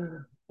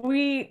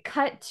 We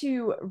cut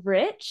to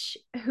Rich,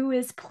 who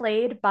is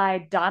played by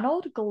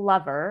Donald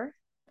Glover,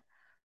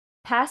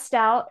 passed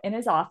out in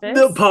his No, office.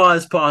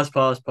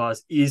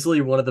 pause.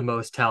 Easily one of the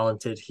most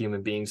talented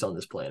human beings on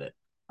this planet.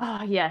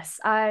 Oh yes,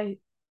 I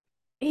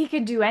he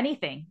can do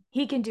anything.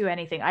 He can do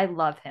anything. I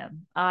love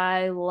him.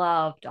 I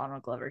love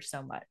Donald Glover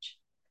so much.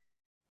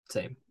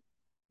 Same.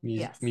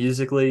 Yes.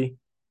 Musically,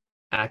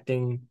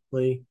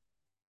 actingly,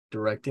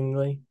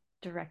 directingly.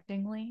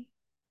 Directingly.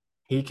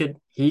 He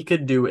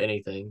could do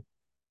anything.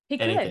 He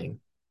could. Anything.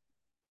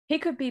 He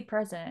could be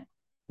president.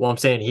 Well, I'm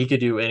saying he could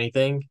do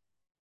anything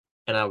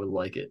and I would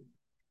like it.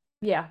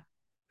 Yeah.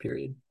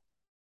 Period.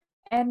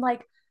 And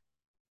like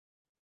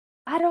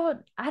I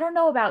don't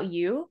know about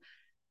you,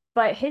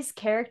 but his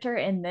character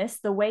in this,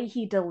 the way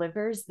he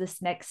delivers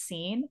this next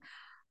scene,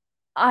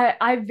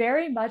 I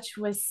very much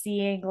was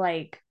seeing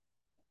like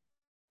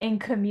in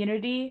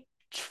Community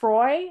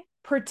Troy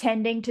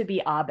pretending to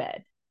be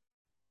Abed.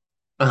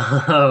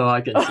 Oh,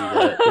 I can see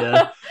that.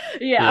 Yeah.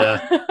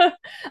 Yeah.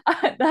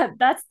 Yeah.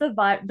 That's the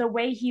vibe, the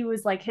way he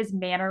was like his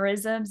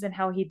mannerisms and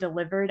how he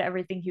delivered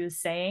everything he was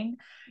saying.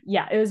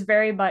 Yeah, it was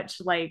very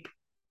much like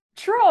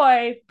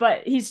Troy,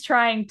 but he's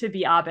trying to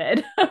be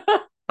Abed.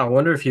 I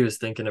wonder if he was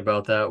thinking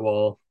about that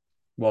while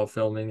while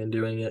filming and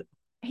doing it.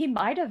 He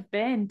might have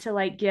been to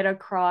like get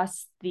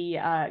across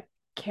the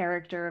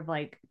character of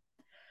like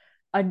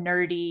a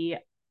nerdy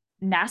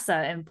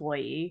NASA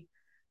employee.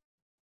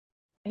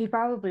 He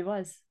probably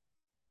was.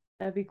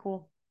 That'd be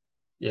cool.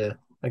 Yeah,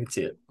 I can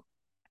see it.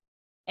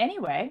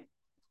 Anyway,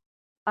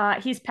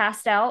 he's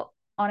passed out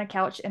on a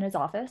couch in his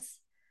office.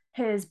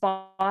 His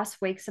boss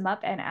wakes him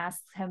up and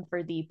asks him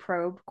for the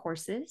probe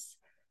courses.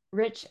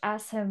 Rich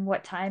asks him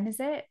what time is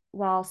it.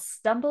 While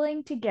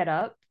stumbling to get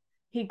up,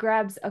 he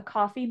grabs a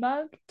coffee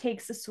mug,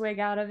 takes a swig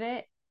out of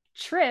it,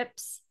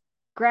 trips,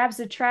 grabs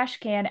a trash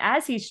can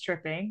as he's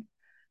tripping,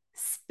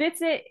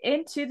 spits it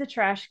into the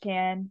trash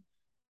can,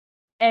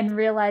 and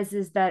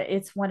realizes that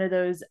it's one of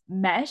those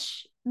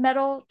mesh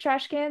metal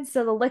trash cans.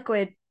 So the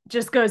liquid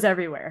just goes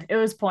everywhere. It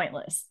was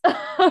pointless.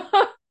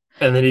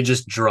 And then he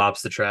just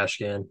drops the trash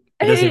can.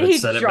 He doesn't even he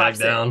set it back drops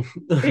it. down.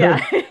 Yeah.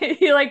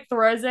 He like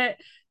throws it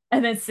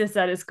and then sits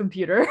at his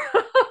computer.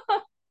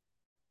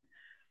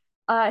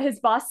 His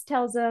boss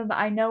tells him,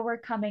 I know we're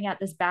coming at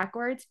this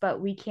backwards, but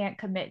we can't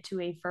commit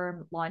to a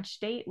firm launch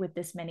date with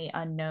this many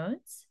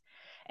unknowns.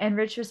 And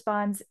Rich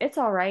responds, It's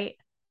all right.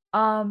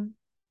 Um,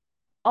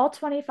 all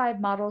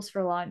 25 models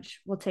for launch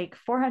will take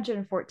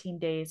 414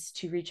 days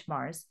to reach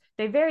Mars.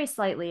 They vary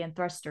slightly in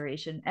thrust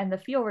duration, and the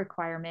fuel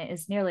requirement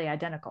is nearly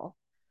identical.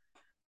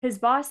 His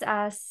boss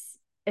asks,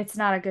 It's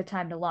not a good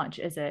time to launch,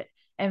 is it?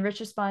 And Rich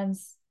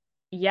responds,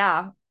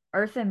 Yeah,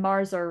 Earth and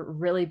Mars are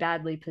really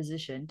badly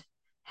positioned.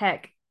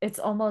 Heck, it's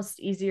almost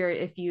easier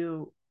if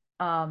you,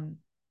 and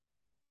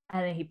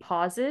then he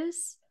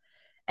pauses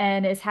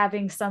and is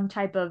having some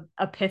type of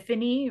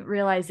epiphany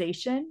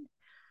realization.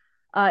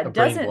 A brain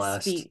Doesn't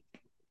blast. speak.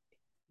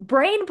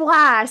 Brain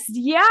blast.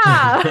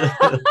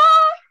 Yeah.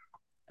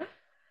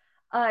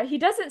 He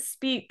doesn't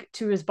speak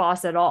to his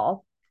boss at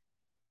all.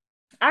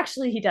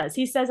 Actually, he does.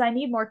 He says, I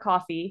need more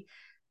coffee,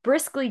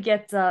 briskly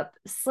gets up,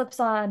 slips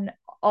on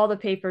all the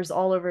papers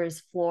all over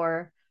his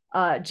floor,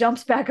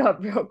 jumps back up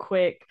real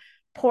quick,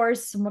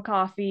 pours some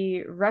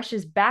coffee,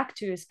 rushes back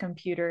to his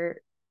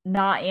computer,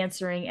 not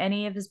answering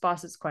any of his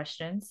boss's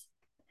questions.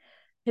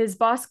 His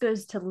boss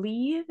goes to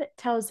leave,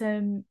 tells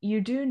him, You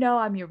do know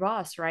I'm your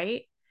boss,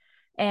 right?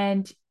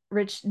 And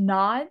Rich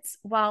nods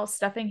while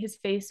stuffing his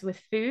face with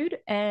food,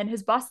 and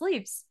his boss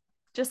leaves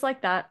just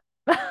like that.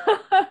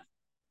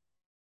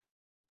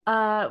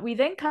 We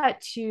then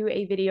cut to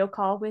a video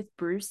call with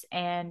Bruce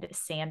and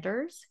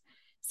Sanders.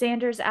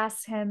 Sanders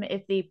asks him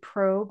if the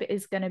probe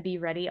is going to be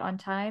ready on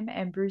time,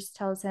 and Bruce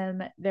tells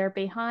him they're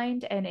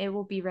behind and it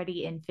will be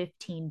ready in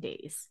 15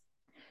 days.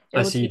 It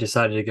I will see you take.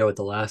 decided to go with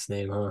the last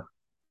name, huh?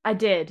 I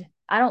did.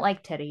 I don't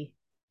like Teddy.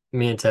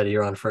 Me and Teddy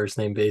are on first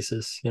name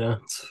basis,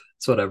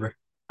 it's whatever.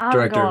 I'm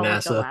Director of going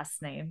with the NASA.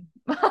 last name.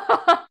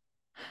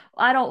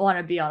 I don't want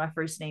to be on a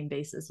first name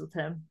basis with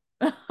him.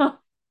 I,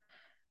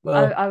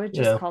 Well, I would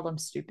just call them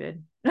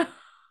stupid.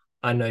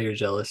 I know you're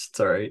jealous. It's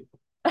all right.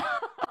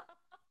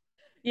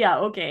 Yeah,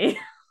 okay.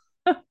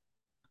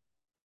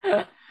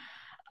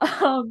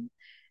 um,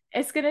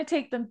 it's going to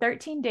take them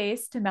 13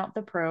 days to mount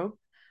the probe.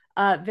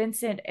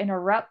 Vincent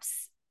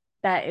interrupts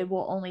that it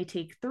will only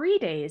take 3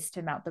 days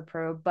to mount the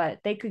probe, but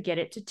they could get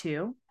it to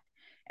two.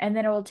 And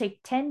then it will take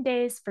 10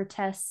 days for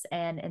tests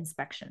and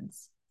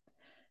inspections.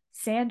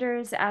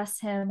 Sanders asks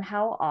him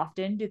how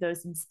often do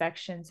those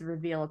inspections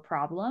reveal a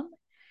problem?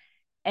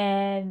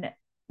 And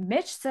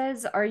Mitch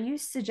says, Are you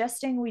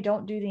suggesting we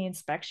don't do the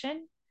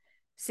inspection?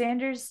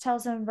 Sanders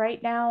tells him,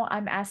 Right now,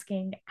 I'm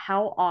asking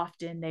how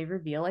often they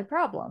reveal a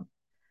problem.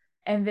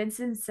 And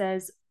Vincent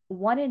says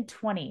 1 in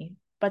 20,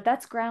 but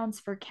that's grounds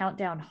for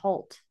countdown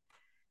halt.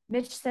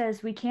 Mitch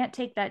says we can't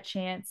take that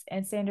chance.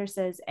 And Sanders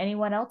says,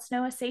 Anyone else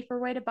know a safer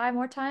way to buy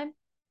more time?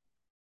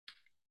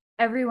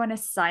 Everyone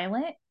is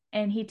silent.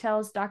 And he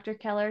tells Dr.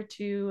 Keller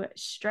to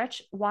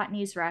stretch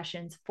Watney's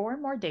rations 4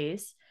 more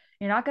days.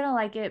 You're not going to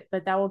like it,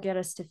 but that will get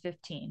us to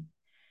 15.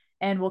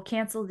 And we'll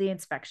cancel the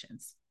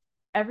inspections.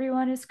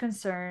 Everyone is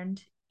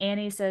concerned.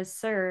 Annie says,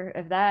 Sir,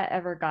 if that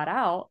ever got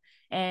out.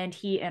 And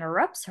he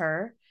interrupts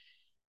her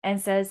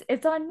and says,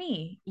 It's on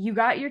me. You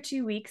got your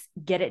 2 weeks,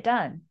 get it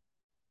done.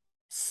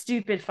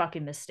 Stupid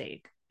fucking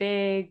mistake.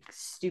 Big,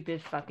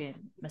 stupid fucking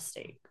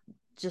mistake.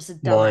 Just a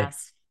Why?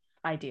 dumbass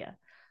idea.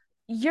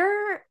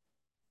 You're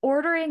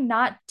ordering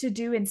not to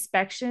do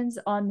inspections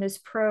on this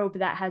probe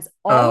that has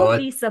all Oh, of I,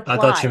 these I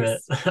thought you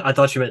meant supplies. I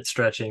thought you meant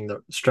stretching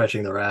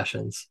the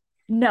rations.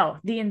 No,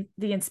 the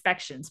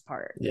inspections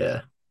part.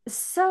 Yeah.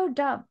 So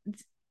dumb.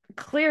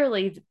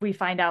 Clearly, we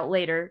find out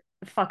later,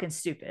 fucking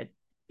stupid.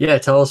 Yeah,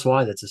 tell us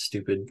why that's a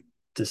stupid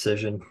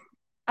decision.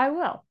 I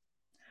will.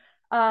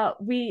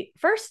 We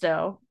first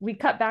though we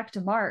cut back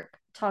to Mark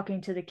talking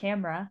to the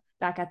camera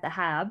back at the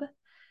hab.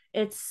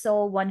 It's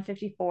Sol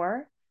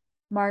 154.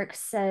 Mark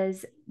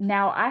says,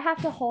 "Now I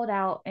have to hold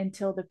out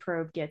until the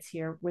probe gets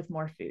here with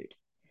more food.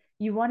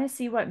 You want to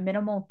see what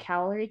minimal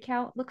calorie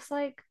count looks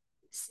like?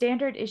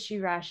 Standard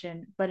issue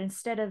ration, but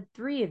instead of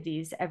 3 of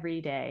these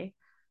every day,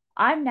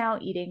 I'm now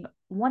eating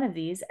one of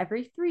these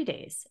every 3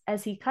 days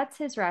as he cuts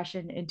his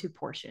ration into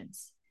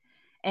portions.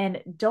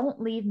 and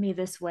Don't Leave Me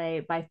This Way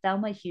by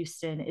Thelma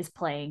Houston is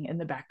playing in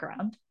the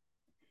background.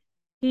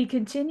 He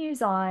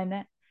continues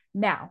on.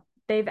 Now,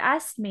 they've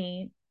asked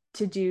me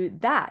to do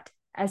that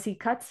as he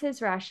cuts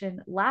his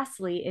ration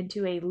lastly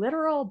into a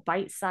literal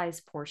bite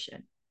sized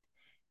portion.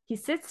 He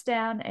sits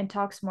down and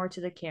talks more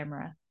to the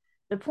camera.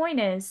 The point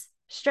is,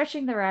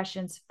 stretching the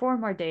rations 4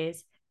 more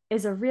days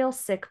is a real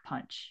sick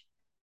punch.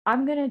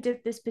 I'm going to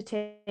dip this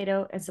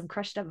potato in some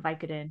crushed up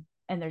Vicodin,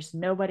 and there's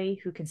nobody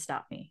who can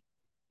stop me.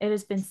 It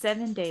has been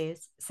 7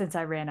 days since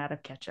I ran out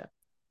of ketchup.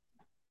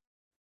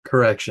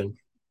 Correction.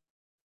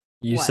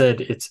 You What? said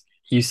it's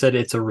you said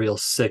it's a real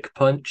sick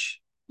punch.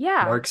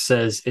 Yeah, Mark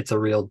says it's a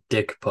real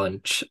dick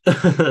punch.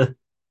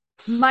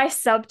 my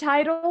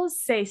subtitles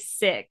say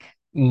sick.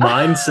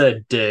 Mine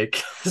said dick.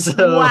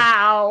 So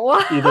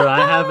Wow. either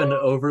I have an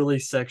overly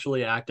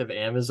sexually active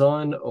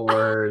Amazon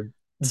or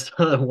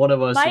one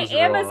of us My is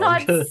wrong.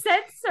 Amazon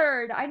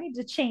censored. I need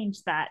to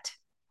change that.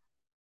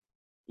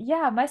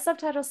 Yeah, my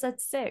subtitle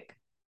said sick.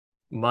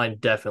 Mine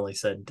definitely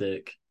said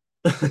dick.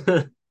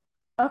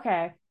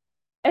 Okay.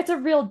 It's a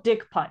real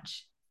dick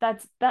punch.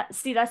 That's that.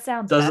 See, that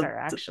sounds Doesn't better,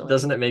 actually.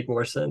 doesn't it make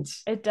more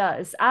sense? It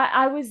does.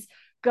 I was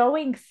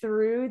going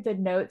through the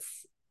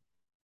notes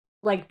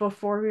like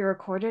before we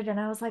recorded, and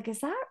I was like, is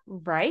that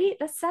right?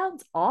 That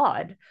sounds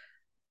odd.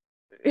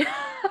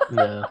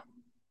 No.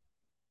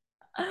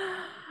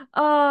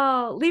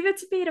 Oh, leave it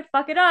to me to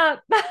fuck it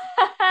up.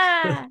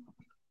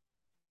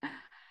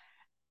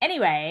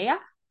 Anyway,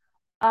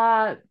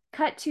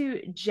 cut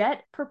to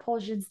Jet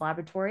Propulsion's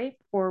laboratory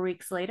 4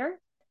 weeks later.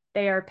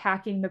 They are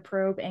packing the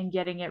probe and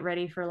getting it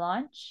ready for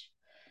launch.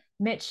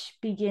 Mitch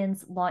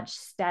begins launch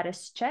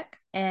status check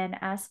and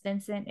asks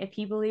Vincent if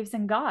he believes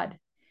in God.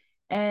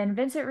 And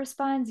Vincent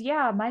responds,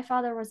 yeah, my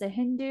father was a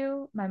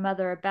Hindu, my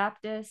mother a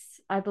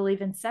Baptist. I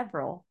believe in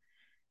several.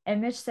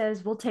 And Mitch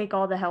says, we'll take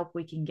all the help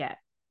we can get.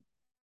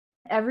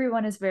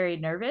 Everyone is very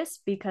nervous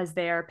because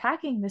they are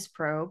packing this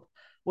probe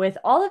with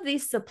all of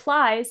these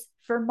supplies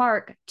for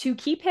Mark to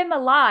keep him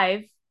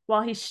alive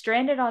while he's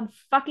stranded on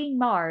fucking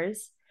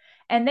Mars.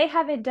 And they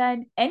haven't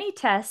done any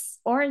tests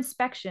or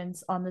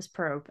inspections on this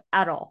probe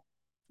at all.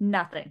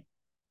 Nothing.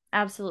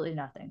 Absolutely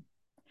nothing.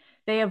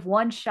 They have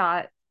one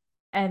shot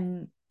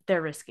and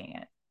they're risking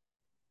it.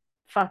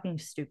 Fucking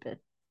stupid.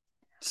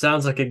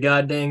 Sounds like a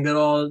goddamn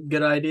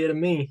good idea to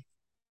me.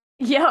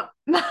 Yep.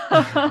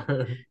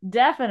 It's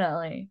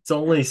Definitely.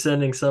 only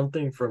sending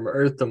something from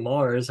Earth to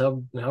Mars.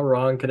 How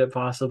wrong could it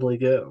possibly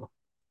go?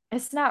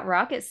 It's not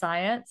rocket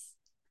science.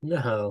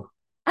 No.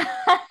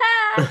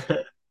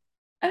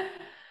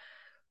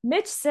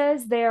 Mitch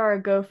says they are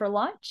a go for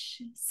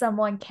launch.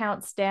 Someone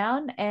counts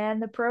down and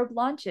the probe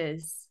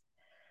launches.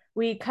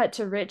 We cut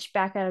to Rich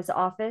back at his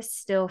office,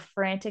 still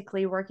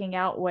frantically working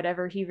out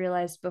whatever he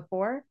realized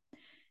before.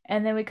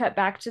 And then we cut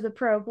back to the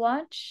probe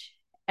launch.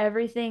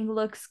 Everything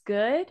looks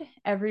good.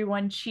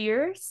 Everyone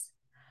cheers.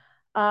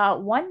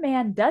 One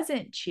man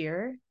doesn't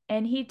cheer,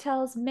 and he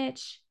tells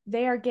Mitch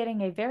they are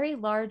getting a very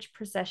large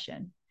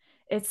procession.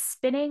 It's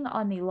spinning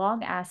on the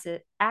long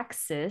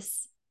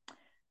axis,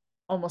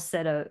 almost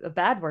said a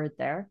bad word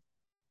there,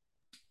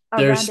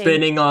 They're around a.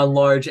 spinning on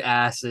large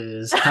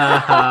asses.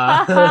 Ha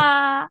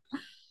ha.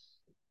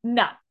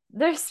 No,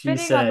 they're She spinning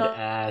on said the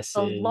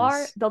asses.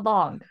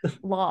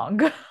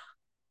 long,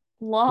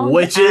 long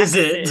Which is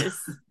it?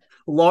 axis.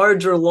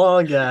 Large or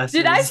long Did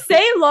I asses?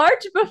 say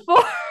large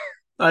before?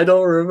 I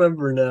don't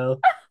remember now.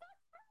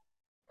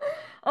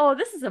 Oh,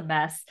 this is a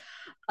mess.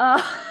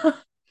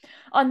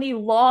 On the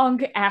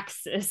long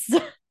axis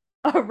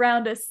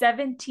around a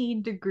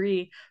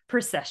 17-degree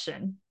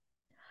precession.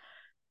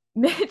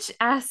 Mitch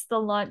asks the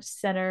launch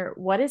center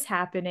what is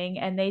happening,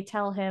 and they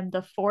tell him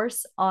the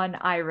force on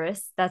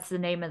Iris, that's the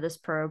name of this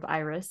probe,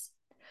 Iris,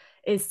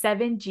 is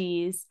 7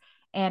 Gs,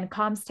 and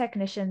comms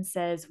technician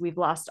says we've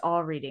lost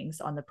all readings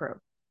on the probe.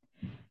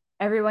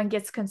 Everyone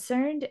gets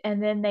concerned,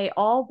 and then they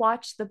all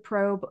watch the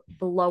probe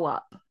blow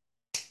up.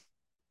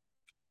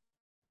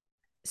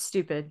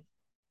 Stupid.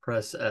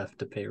 Press F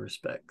to pay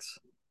respects.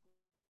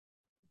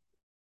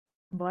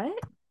 What?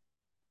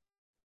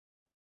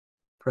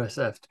 Press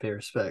F to pay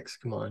respects.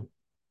 Come on.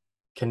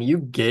 Can you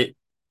get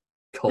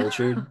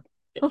cultured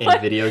in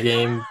What? video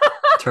game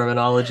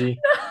terminology?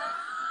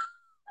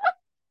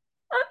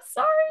 I'm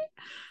sorry.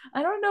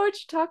 I don't know what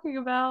you're talking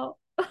about.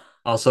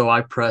 Also, I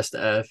pressed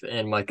F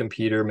and my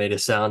computer made a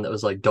sound that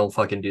was like, don't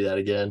fucking do that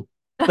again.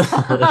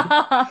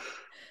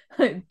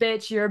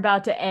 Bitch, you're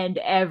about to end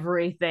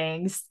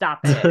everything.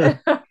 Stop it.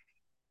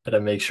 Gotta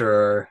make sure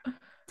our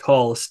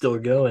call is still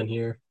going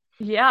here.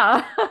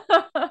 Yeah.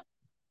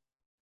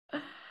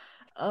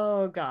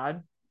 Oh,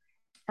 God.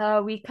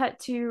 We cut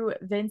to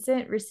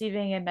Vincent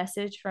receiving a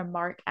message from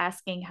Mark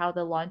asking how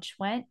the lunch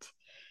went.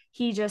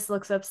 He just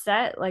looks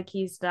upset, like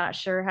he's not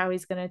sure how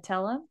he's going to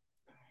tell him.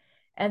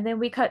 And then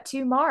we cut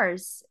to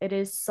Mars. It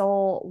is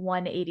Sol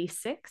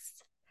 186.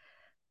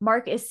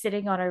 Mark is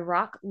sitting on a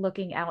rock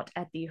looking out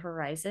at the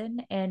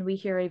horizon, and we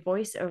hear a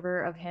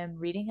voiceover of him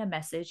reading a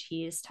message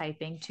he is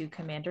typing to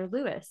Commander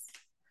Lewis.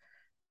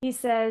 He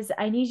says,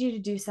 I need you to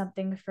do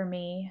something for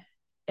me.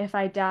 If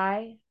I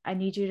die, I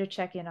need you to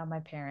check in on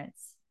my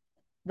parents.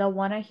 They'll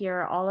want to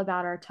hear all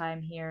about our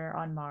time here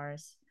on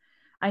Mars.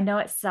 I know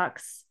it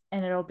sucks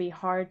and it'll be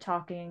hard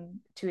talking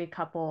to a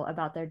couple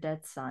about their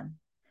dead son.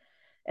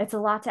 It's a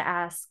lot to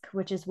ask,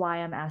 which is why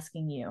I'm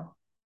asking you.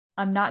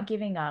 I'm not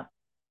giving up.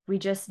 We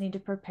just need to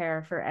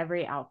prepare for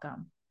every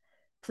outcome.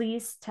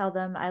 Please tell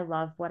them I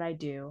love what I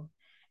do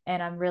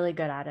and I'm really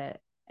good at it.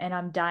 And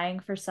I'm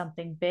dying for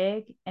something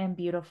big and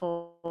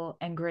beautiful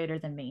and greater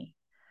than me.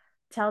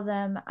 Tell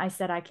them I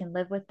said I can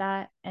live with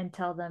that and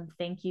tell them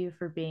thank you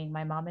for being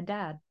my mom and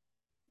dad.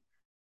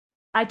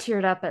 I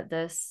teared up at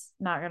this.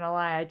 Not gonna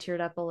lie, I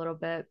teared up a little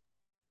bit.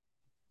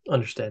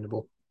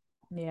 Understandable.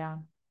 Yeah.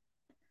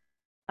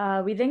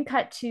 We then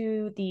cut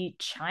to the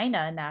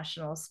China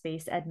National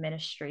Space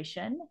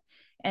Administration,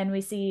 and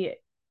we see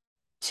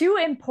two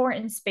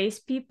important space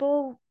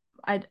people.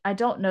 I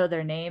don't know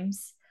their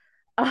names.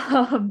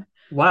 Um,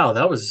 Wow,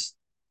 that was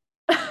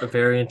a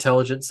very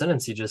intelligent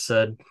sentence you just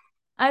said.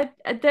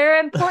 they're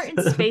important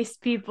space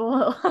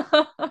people.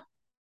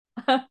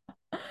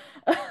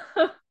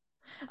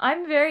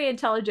 I'm a very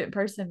intelligent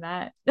person,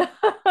 Matt.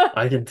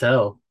 I can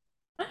tell.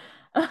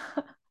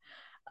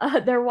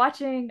 They're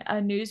watching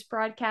a news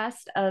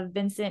broadcast of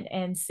Vincent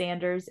and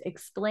Sanders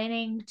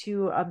explaining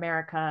to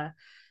America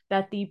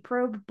that the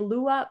probe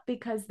blew up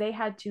because they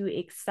had to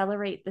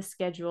accelerate the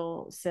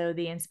schedule so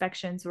the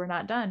inspections were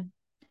not done.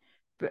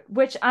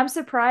 Which I'm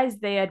surprised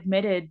they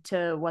admitted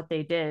to what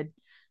they did.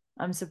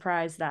 I'm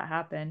surprised that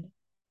happened.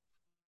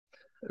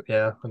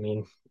 Yeah, I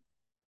mean,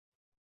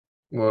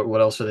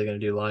 what else are they going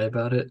to do? Lie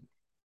about it?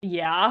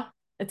 Yeah,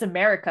 it's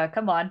America.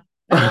 Come on.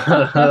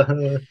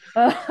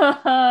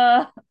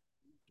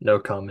 No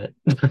comment.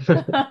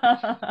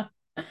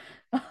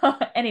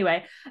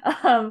 Anyway,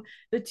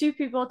 the two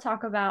people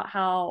talk about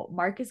how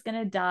Mark is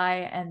going to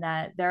die and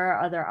that there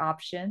are other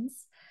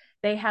options.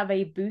 They have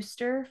a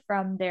booster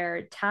from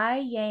their Tai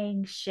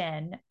Yang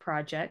Shen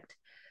project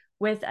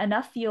with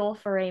enough fuel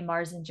for a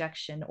Mars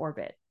injection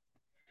orbit.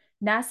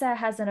 NASA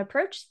hasn't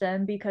approached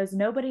them because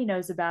nobody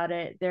knows about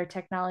it. Their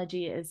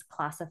technology is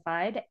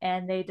classified,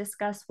 and they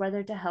discuss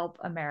whether to help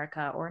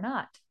America or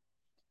not.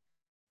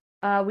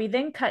 We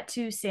then cut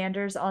to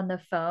Sanders on the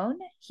phone.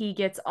 He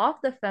gets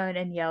off the phone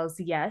and yells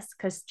yes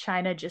because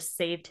China just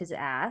saved his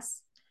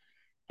ass.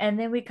 And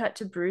then we cut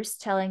to Bruce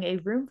telling a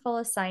room full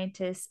of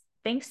scientists,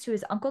 thanks to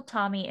his Uncle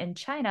Tommy in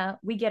China,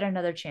 we get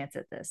another chance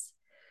at this.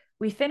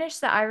 We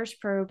finished the Irish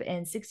probe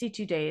in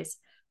 62 days.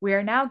 We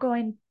are now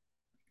going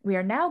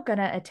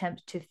to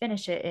attempt to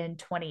finish it in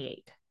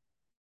 28.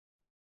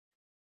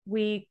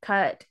 We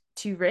cut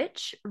to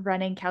Rich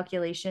running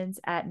calculations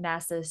at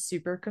NASA's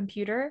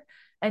supercomputer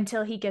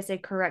until he gets a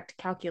correct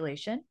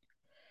calculation.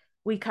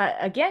 We cut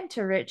again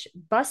to Rich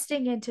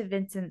busting into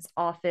Vincent's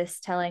office,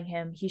 telling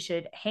him he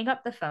should hang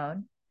up the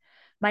phone.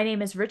 My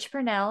name is Rich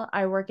Purnell.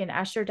 I work in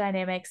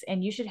astrodynamics,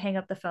 and you should hang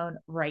up the phone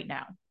right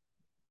now.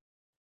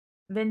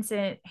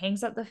 Vincent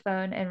hangs up the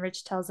phone, and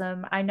Rich tells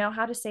him, I know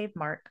how to save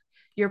Mark.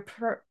 Your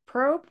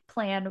probe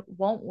plan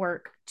won't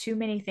work. Too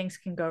many things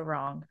can go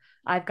wrong.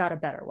 I've got a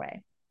better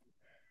way.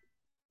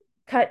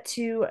 Cut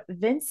to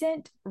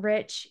Vincent,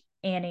 Rich,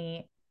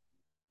 Annie.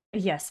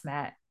 Yes,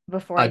 Matt,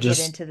 before I I get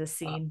just, into the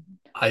scene.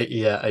 I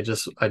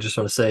just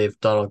want to say, if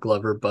Donald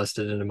Glover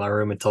busted into my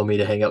room and told me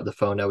to hang up the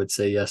phone, I would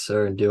say yes,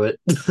 sir, and do it.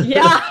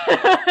 Yeah.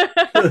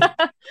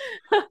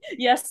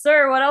 Yes,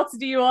 sir. What else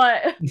do you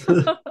want?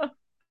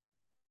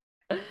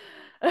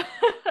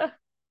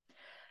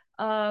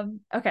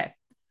 Okay.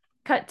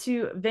 Cut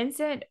to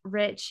Vincent,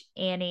 Rich,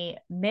 Annie,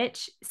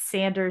 Mitch,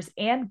 Sanders,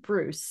 and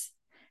Bruce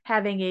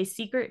having a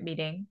secret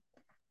meeting.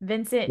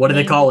 Vincent What do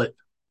they named, call it?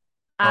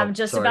 I'm Oh,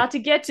 just sorry, about to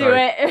get to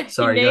sorry, it. He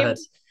sorry. Go named,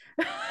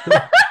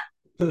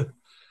 ahead.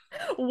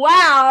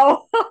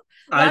 wow, a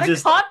I lot of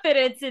just,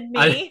 confidence in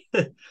I, me.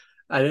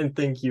 I didn't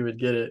think you would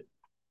get it.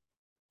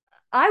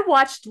 I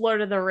watched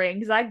Lord of the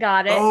Rings. I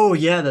got it. Oh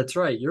yeah, that's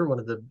right. You're one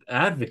of the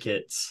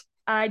advocates.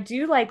 I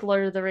do like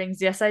Lord of the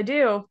Rings. Yes, I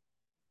do.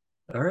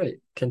 All right,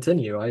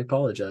 continue. I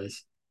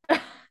apologize.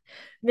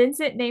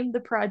 Vincent named the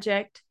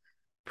project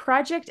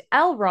Project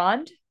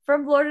Elrond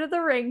from Lord of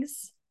the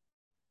Rings.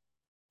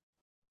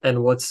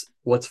 And what's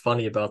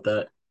funny about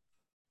that?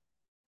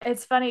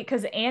 It's funny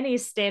because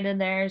Annie's standing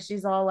there and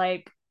she's all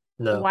like,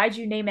 No. why'd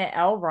you name it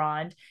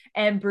Elrond?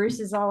 And Bruce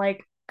is all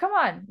like, come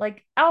on,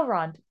 like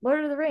Elrond,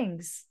 Lord of the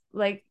Rings.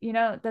 Like,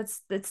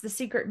 that's the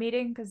secret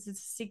meeting because it's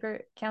a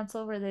secret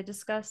council where they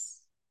discuss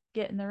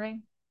get in the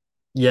ring.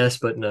 Yes,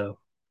 but no.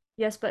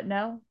 Yes, but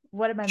no.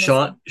 What am I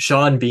Sean missing?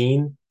 Sean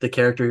Bean, the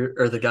character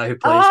or the guy who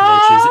plays Mitch,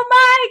 Oh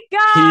my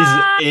he's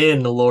God.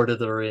 in Lord of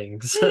the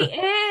Rings. He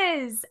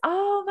is.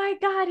 Oh my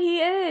God, he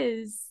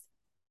is.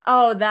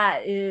 Oh,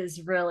 that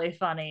is really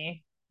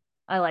funny.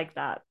 I like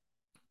that.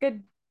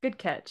 Good, good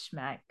catch,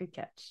 Matt. Good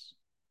catch.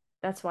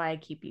 That's why I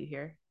keep you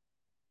here.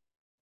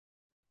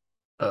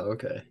 Oh,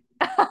 okay.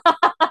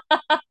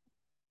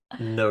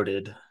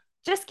 Noted.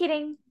 Just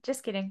kidding.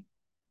 Just kidding.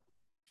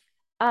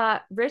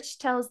 Rich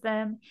tells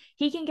them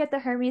he can get the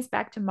Hermes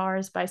back to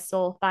Mars by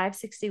Sol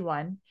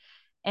 561.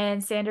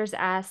 And Sanders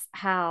asks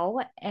how,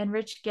 and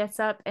Rich gets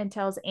up and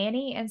tells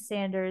Annie and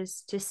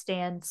Sanders to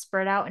stand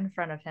spread out in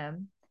front of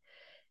him,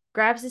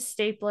 grabs a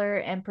stapler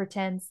and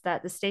pretends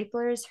that the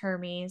stapler is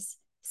Hermes,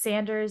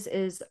 Sanders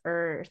is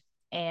Earth,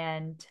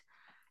 and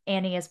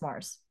Annie is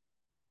Mars.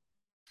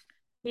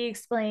 He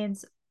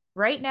explains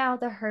right now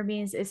the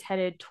Hermes is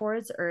headed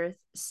towards Earth,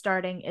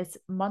 starting its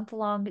month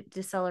long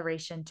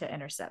deceleration to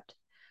intercept.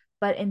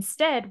 But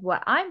instead,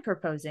 what I'm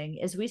proposing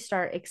is we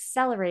start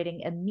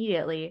accelerating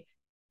immediately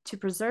to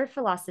preserve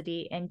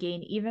velocity and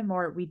gain even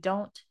more. We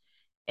don't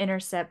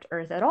intercept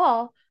Earth at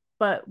all,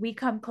 but we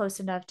come close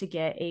enough to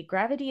get a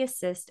gravity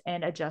assist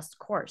and adjust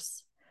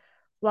course.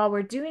 While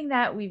we're doing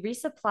that, we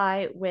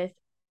resupply with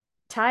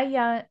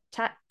Taiyang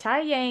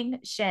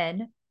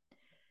Shen,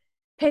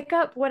 pick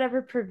up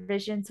whatever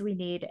provisions we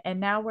need,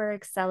 and now we're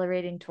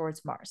accelerating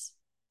towards Mars.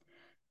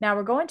 Now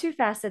we're going too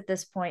fast at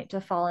this point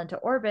to fall into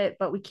orbit,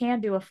 but we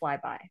can do a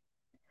flyby.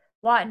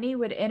 Watney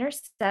would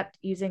intercept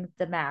using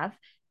the math,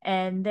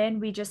 and then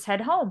we just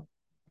head home.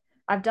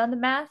 I've done the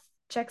math,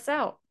 checks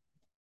out.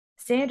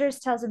 Sanders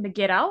tells him to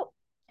get out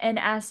and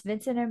asks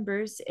Vincent and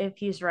Bruce if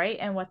he's right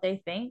and what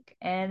they think,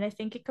 and they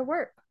think it could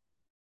work.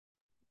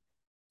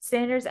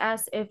 Sanders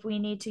asks if we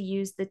need to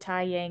use the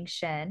Taiyang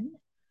Shen.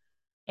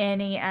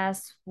 Annie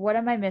asks, what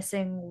am I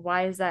missing?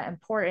 Why is that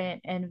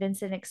important? And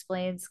Vincent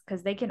explains,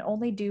 because they can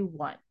only do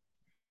one.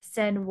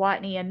 Send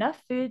Watney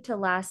enough food to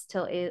last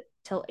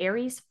till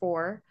Aries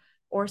 4,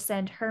 or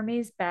send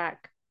Hermes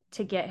back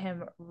to get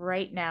him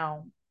right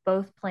now.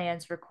 Both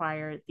plans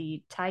require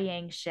the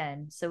Taiyang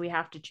Shen, so we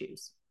have to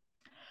choose.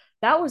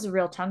 That was a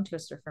real tongue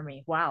twister for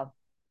me. Wow,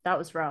 that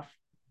was rough.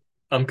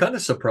 I'm kind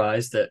of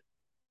surprised that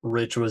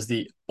Rich was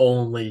the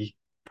only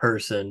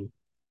person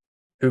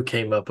who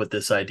came up with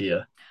this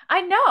idea.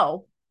 I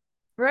know,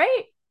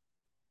 right?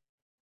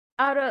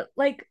 Out of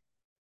like,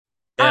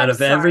 Out I'm of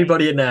sorry.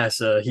 everybody at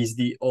NASA, he's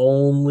the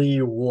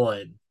only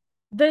one.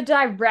 The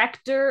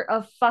director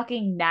of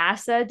fucking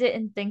NASA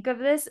didn't think of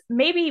this.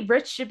 Maybe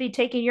Rich should be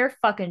taking your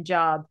fucking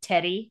job,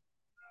 Teddy.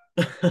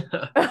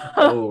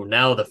 Oh,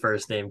 now the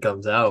first name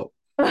comes out.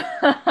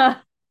 Call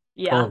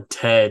Yeah, him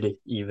Ted,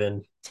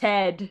 even.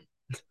 Ted.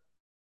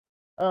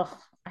 Ugh,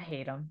 I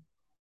hate him.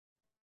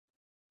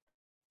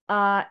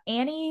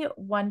 Annie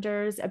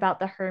wonders about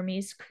the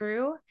Hermes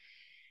crew.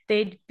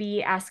 They'd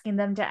be asking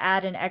them to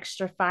add an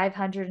extra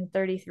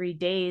 533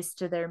 days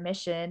to their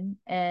mission,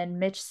 and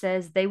Mitch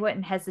says they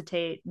wouldn't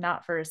hesitate,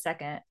 not for a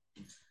second.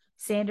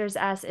 Sanders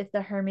asks if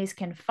the Hermes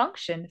can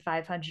function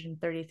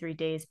 533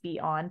 days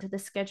beyond the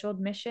scheduled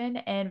mission,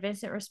 and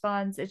Vincent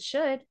responds, it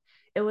should.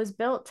 It was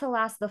built to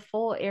last the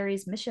full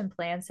Ares mission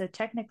plan, so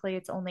technically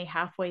it's only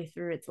halfway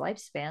through its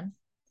lifespan.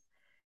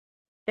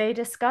 They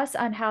discuss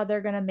on how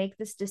they're going to make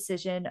this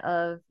decision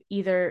of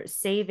either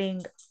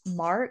saving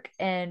Mark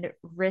and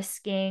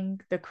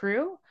risking the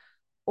crew,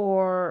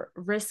 or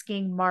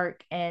risking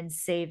Mark and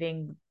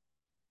saving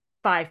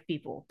 5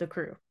 people, the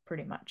crew,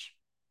 pretty much.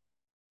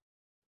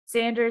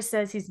 Sanders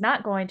says he's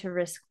not going to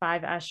risk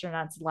 5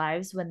 astronauts'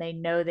 lives when they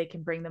know they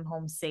can bring them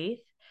home safe.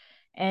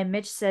 And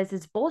Mitch says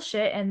it's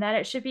bullshit and that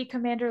it should be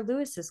Commander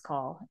Lewis's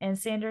call. And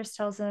Sanders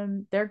tells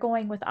him they're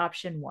going with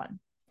option 1.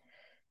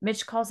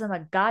 Mitch calls him a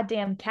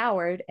goddamn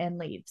coward and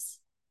leaves.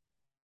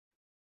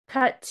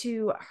 Cut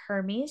to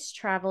Hermes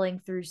traveling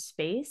through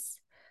space.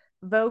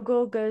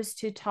 Vogel goes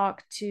to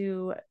talk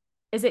to,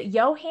 is it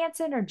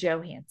Johansson or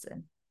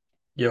Johansson?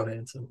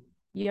 Johansson.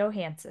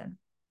 Johansson.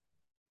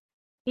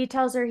 He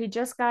tells her he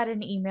just got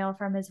an email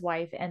from his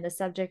wife and the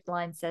subject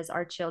line says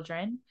our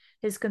children.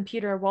 His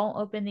computer won't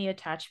open the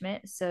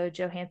attachment, so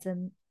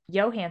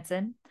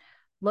Johansson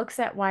looks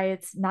at why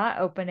it's not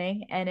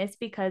opening, and it's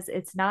because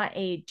it's not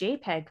a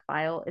JPEG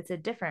file, it's a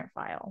different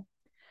file.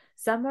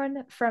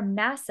 Someone from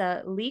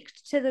NASA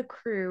leaked to the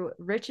crew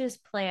Rich's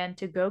plan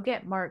to go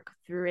get Mark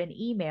through an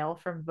email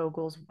from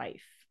Vogel's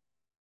wife.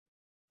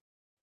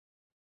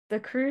 The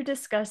crew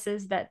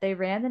discusses that they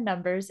ran the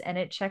numbers and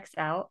it checks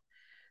out.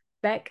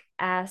 Beck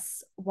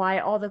asks why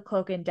all the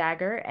cloak and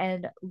dagger,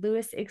 and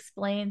Lewis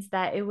explains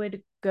that it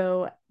would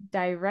go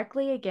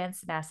directly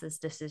against NASA's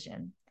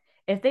decision.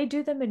 If they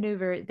do the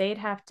maneuver, they'd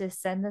have to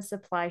send the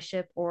supply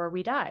ship or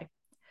we die.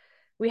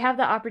 We have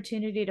the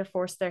opportunity to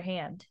force their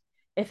hand.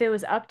 If it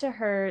was up to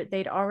her,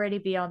 they'd already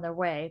be on their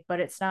way, but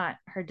it's not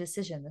her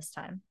decision this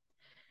time.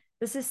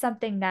 This is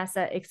something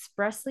NASA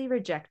expressly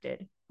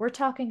rejected. We're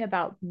talking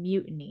about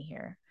mutiny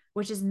here,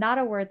 which is not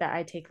a word that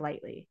I take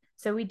lightly.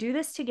 So we do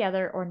this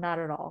together or not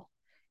at all.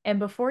 And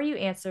before you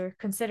answer,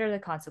 consider the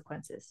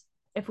consequences.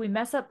 If we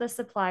mess up the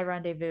supply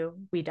rendezvous,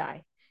 we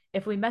die.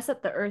 If we mess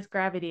up the Earth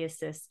gravity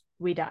assist,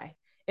 we die.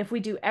 If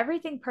we do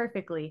everything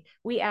perfectly,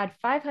 we add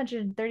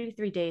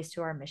 533 days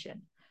to our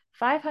mission.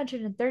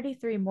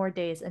 533 more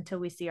days until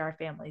we see our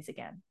families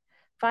again.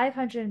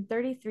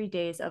 533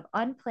 days of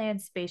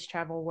unplanned space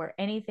travel where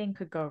anything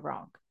could go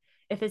wrong.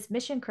 If it's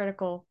mission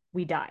critical,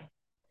 we die.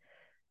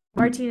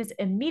 Martinez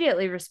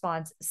immediately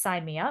responds,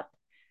 sign me up.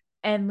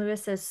 And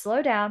Lewis says,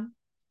 slow down.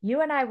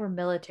 You and I were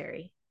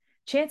military.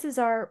 Chances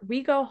are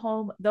we go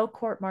home, they'll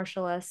court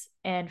martial us.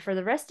 And for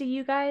the rest of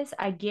you guys,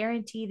 I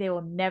guarantee they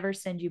will never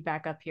send you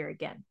back up here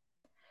again.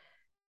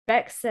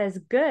 Beck says,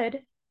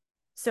 good.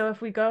 So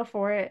if we go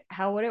for it,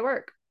 how would it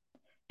work?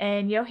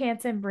 And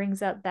Johansson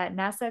brings up that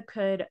NASA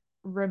could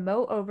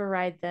remote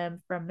override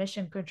them from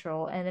mission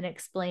control and then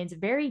explains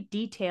very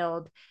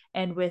detailed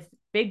and with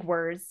big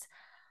words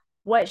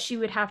what she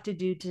would have to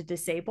do to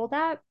disable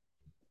that.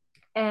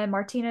 And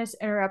Martinez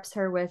interrupts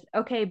her with,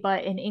 okay,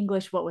 but in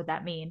English, what would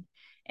that mean?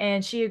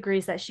 And she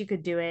agrees that she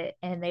could do it.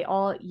 And they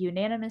all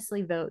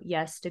unanimously vote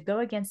yes to go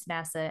against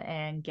NASA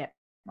and get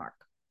Mark.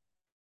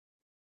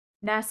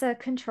 NASA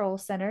Control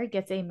Center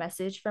gets a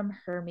message from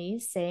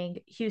Hermes saying,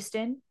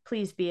 Houston,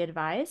 please be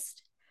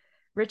advised.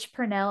 Rich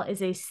Purnell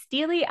is a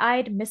steely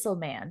eyed missile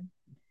man.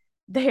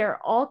 They are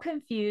all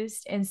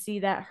confused and see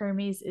that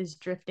Hermes is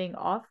drifting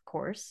off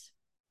course.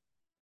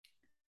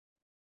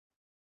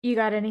 You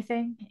got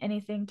anything?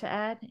 Anything to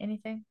add?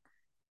 Anything?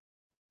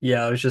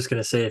 Yeah, I was just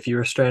gonna say if you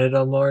were stranded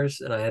on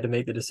Mars and I had to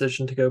make the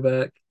decision to go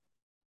back,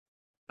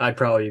 I'd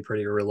probably be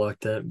pretty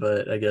reluctant,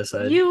 but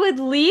You would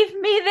leave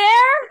me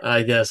there?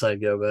 I guess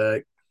I'd go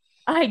back.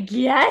 I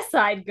guess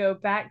I'd go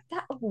back.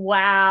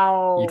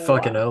 You'd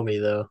fucking Wow. owe me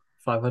though.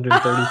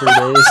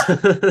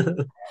 533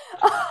 days.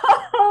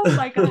 Oh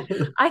my God.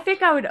 I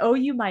think I would owe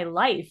you my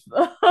life.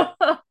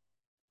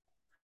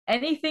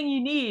 Anything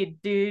you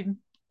need, dude.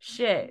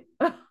 Shit.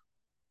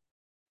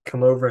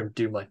 Come over and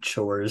do my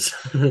chores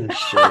and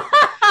shit.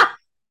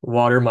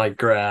 Water my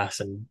grass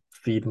and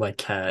feed my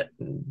cat.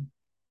 And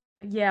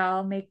Yeah,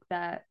 I'll make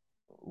that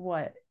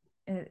what?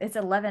 It's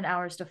 11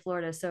 hours to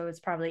Florida, so it's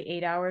probably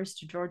 8 hours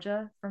to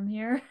Georgia from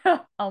here.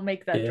 I'll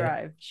make that yeah,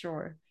 drive,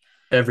 sure.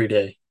 every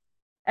day.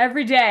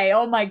 Every day.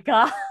 Oh my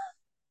God.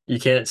 You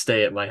can't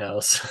stay at my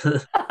house.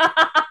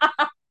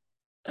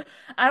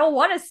 I don't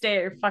want to stay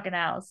at your fucking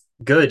house.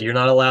 Good, you're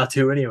not allowed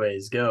to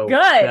anyways. Go Good.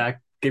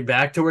 back, get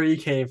back to where you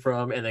came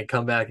from, and then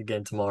come back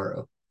again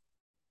tomorrow.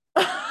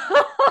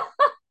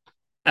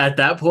 At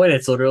that point,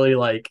 it's literally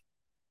like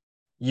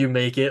you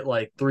make it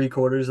like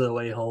three-quarters of the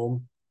way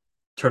home,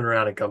 turn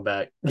around and come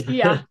back.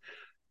 Yeah,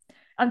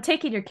 I'm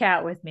taking your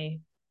cat with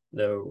me.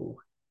 No,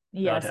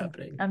 not Yes,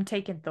 happening. I'm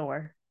taking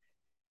Thor.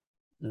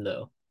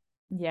 No.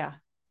 Yeah,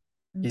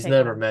 I'm He's taking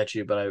never him. met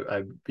you, but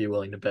I'd be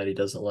willing to bet he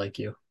doesn't like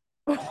you.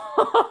 Oh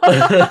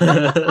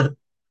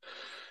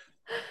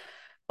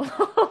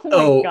my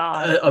Oh,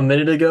 God. a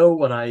minute ago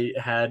when I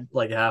had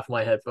like half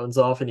my headphones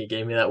off and he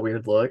gave me that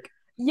weird look,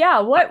 Yeah,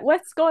 I,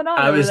 what's going on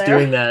I over was there?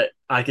 doing that.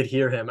 I could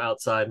hear him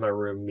outside my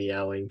room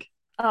meowing.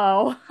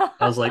 Oh,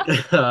 I was like,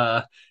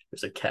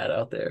 there's a cat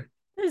out there.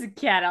 there's a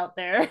cat out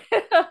there.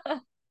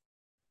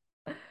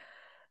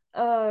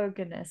 Oh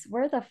goodness,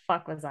 where the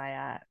fuck was I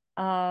at?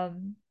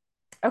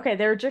 Okay,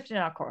 they were drifting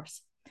off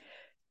course.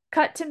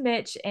 Cut to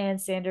Mitch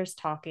and Sanders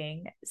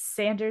talking.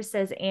 Sanders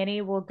says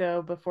Annie will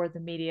go before the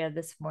media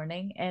this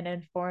morning and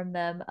inform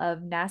them of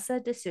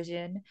NASA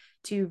decision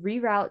to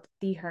reroute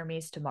the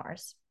Hermes to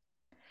Mars.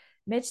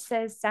 Mitch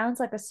says sounds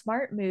like a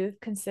smart move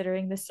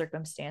considering the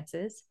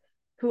circumstances.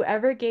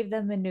 Whoever gave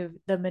them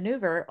the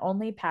maneuver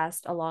only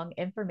passed along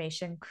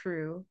information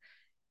crew.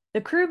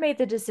 The crew made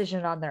the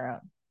decision on their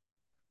own.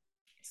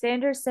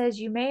 Sanders says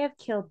you may have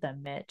killed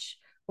them, Mitch.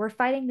 We're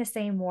fighting the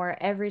same war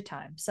every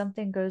time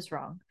something goes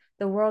wrong.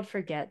 The world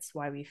forgets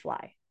why we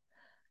fly.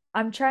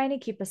 I'm trying to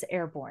keep us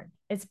airborne.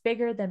 It's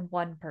bigger than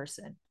one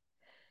person.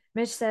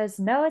 Mitch says,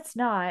 no, it's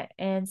not.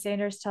 And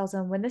Sanders tells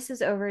him when this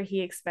is over,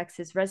 he expects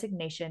his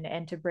resignation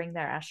and to bring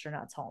their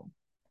astronauts home.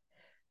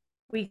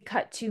 We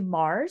cut to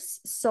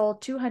Mars, Sol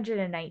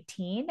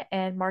 219,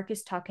 and Mark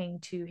is talking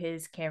to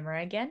his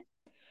camera again.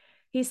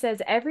 He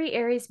says every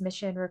Ares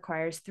mission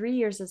requires 3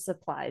 years of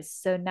supplies,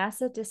 so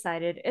NASA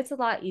decided it's a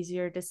lot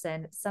easier to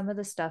send some of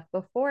the stuff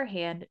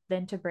beforehand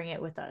than to bring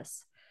it with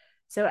us.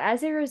 So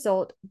as a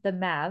result, the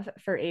MAV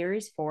for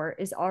Ares 4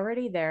 is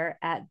already there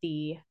at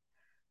the,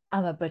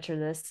 I'm gonna butcher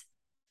this,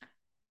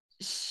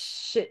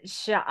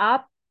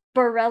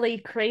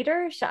 Schiaparelli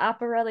crater.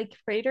 Schiaparelli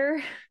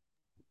crater.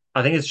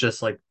 I think it's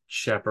just like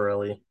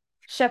Chaparelli. Hold on.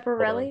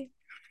 Schiaparelli.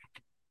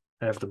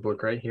 I have the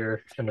book right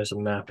here, and there's a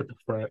map at the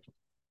front.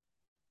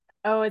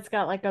 Oh, it's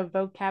got like a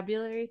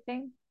vocabulary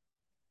thing.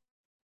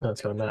 No,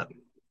 it's got a map.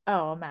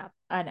 Oh, a map.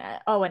 An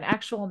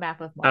actual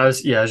map of I was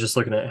Mars. yeah, I was just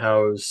looking at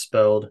how it was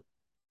spelled.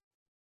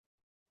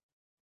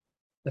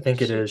 I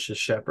think it Sh- is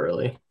just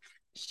Chaparelli.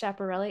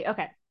 Schiaparelli.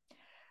 Okay.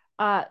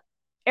 Uh,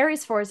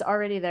 Ares 4 is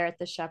already there at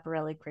the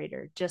Schiaparelli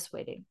crater, just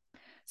waiting.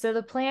 So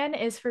the plan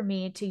is for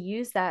me to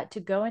use that to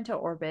go into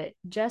orbit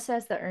just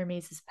as the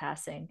Hermes is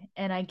passing,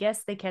 and I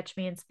guess they catch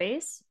me in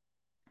space.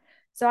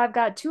 So I've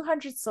got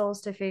 200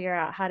 souls to figure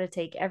out how to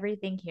take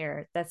everything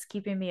here that's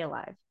keeping me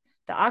alive.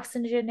 The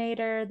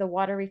oxygenator, the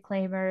water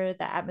reclaimer,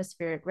 the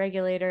atmospheric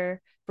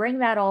regulator, bring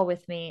that all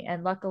with me.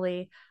 And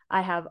luckily,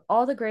 I have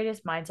all the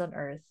greatest minds on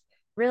Earth,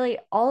 really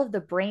all of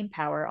the brain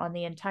power on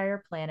the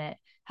entire planet,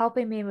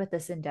 helping me with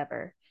this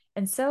endeavor.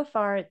 And so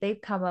far,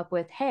 they've come up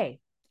with hey,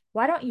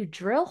 why don't you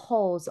drill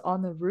holes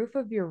on the roof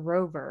of your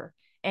rover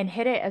and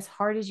hit it as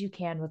hard as you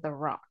can with a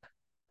rock?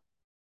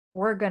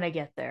 We're gonna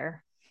get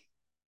there.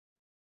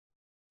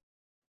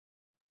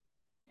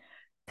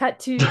 Cut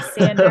to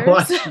Sanders.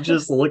 Why'd you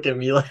just look at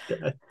me like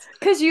that?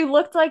 Because you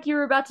looked like you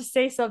were about to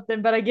say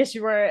something, but I guess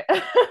you weren't.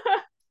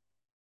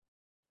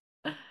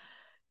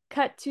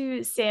 Cut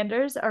to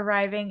Sanders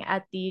arriving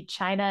at the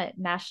China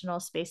National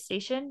Space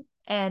Station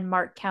and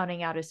Mark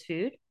counting out his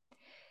food.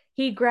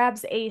 He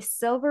grabs a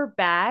silver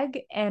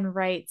bag and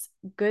writes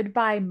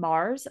 "Goodbye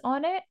Mars"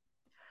 on it.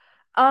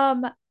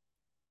 Um,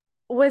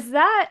 was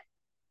that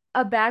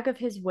a bag of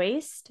his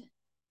waste?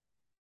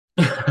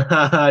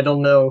 I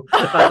don't know.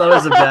 I thought it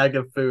was a bag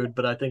of food,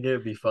 but I think it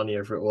would be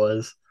funnier if it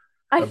was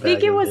I a think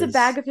bag it of was a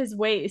bag his. of his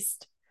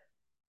waste.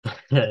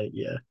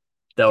 Yeah,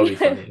 that would be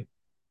funny.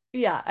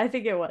 Yeah, I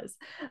think it was.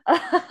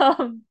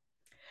 Um,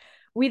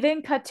 we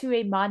then cut to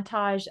a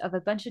montage of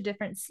a bunch of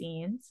different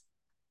scenes.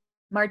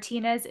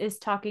 Martinez is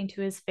talking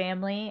to his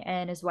family,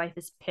 and his wife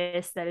is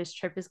pissed that his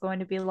trip is going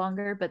to be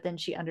longer, but then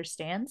she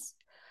understands.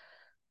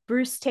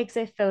 Bruce takes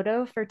a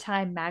photo for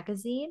Time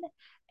magazine,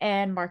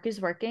 and Mark is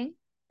working.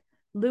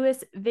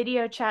 Lewis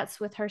video chats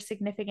with her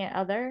significant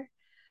other.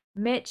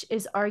 Mitch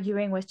is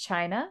arguing with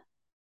China.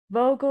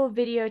 Vogel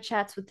video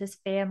chats with his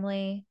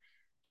family.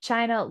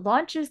 China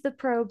launches the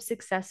probe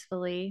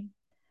successfully.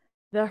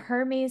 The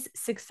Hermes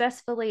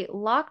successfully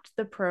locked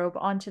the probe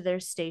onto their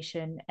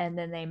station, and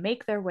then they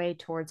make their way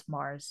towards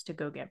Mars to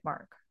go get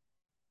Mark.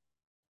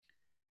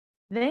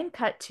 Then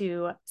cut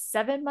to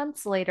 7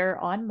 months later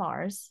on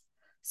Mars,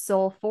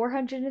 Sol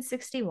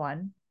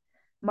 461.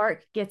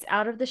 Mark gets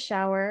out of the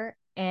shower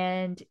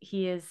and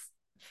he is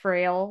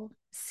frail,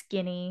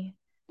 skinny,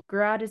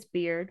 grew out his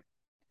beard.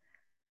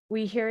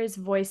 We hear his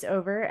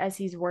voiceover as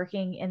he's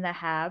working in the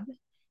hab,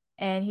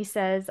 and he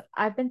says,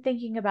 "I've been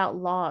thinking about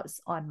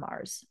laws on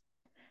Mars.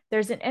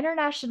 There's an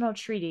international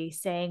treaty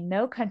saying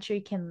no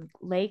country can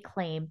lay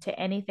claim to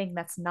anything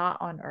that's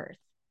not on Earth.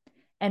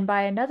 And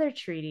by another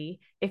treaty,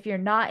 if you're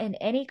not in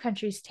any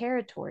country's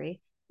territory,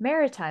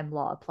 maritime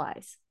law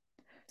applies.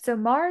 So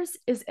Mars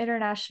is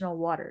international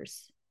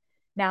waters.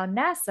 Now,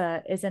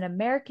 NASA is an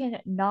American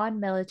non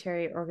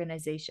military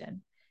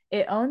organization.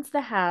 It owns the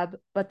HAB,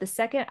 but the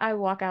second I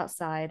walk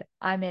outside,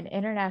 I'm in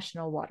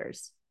international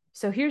waters.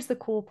 So here's the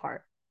cool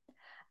part: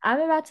 I'm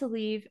about to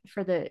leave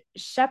for the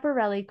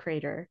Schiaparelli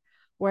crater,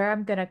 where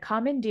I'm going to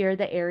commandeer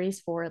the Ares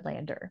 4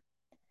 lander.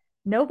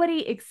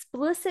 Nobody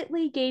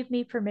explicitly gave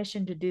me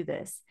permission to do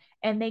this,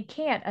 and they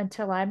can't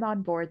until I'm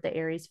on board the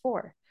Ares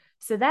 4.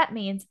 So that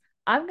means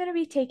I'm going to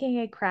be taking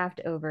a craft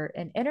over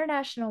in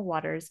international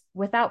waters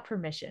without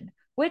permission,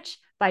 which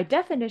by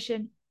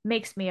definition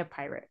makes me a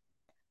pirate.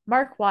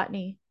 Mark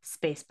Watney,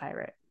 space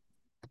pirate.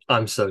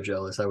 I'm so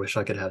jealous. I wish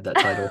I could have that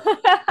title.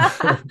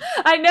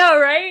 I know,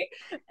 right?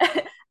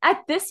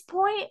 At this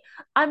point,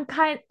 I'm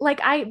kind like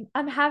I'm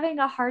having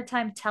a hard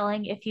time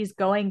telling if he's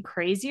going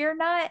crazy or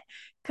not,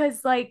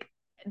 cuz like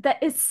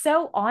that is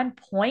so on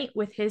point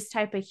with his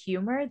type of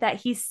humor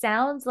that he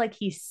sounds like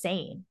he's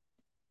sane.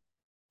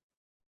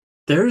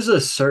 There's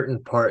a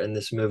certain part in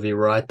this movie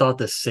where I thought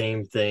the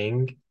same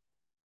thing,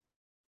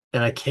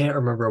 and I can't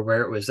remember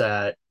where it was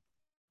at,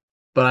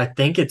 but I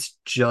think it's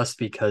just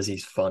because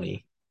he's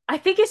funny. I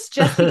think it's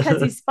just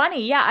because he's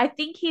funny. Yeah, I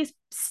think he's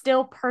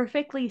still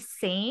perfectly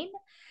sane,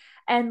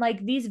 and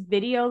like these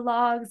video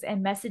logs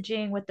and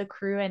messaging with the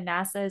crew and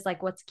NASA is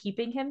like what's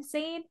keeping him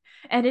sane,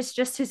 and it's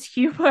just his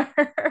humor.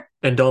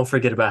 And don't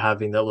forget about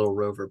having that little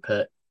rover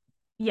pet.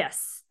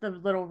 Yes, the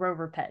little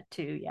rover pet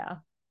too. Yeah.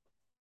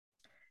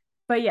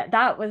 But yeah,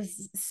 that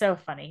was so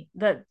funny.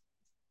 That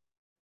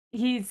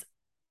he's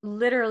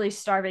literally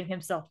starving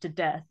himself to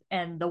death.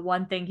 And the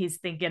one thing he's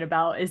thinking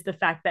about is the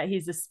fact that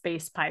he's a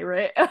space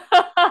pirate.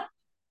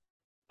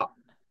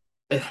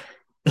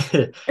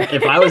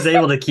 If I was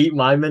able to keep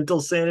my mental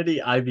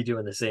sanity, I'd be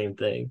doing the same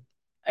thing.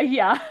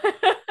 Yeah.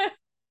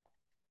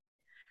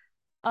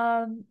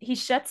 He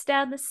shuts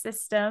down the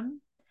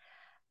system,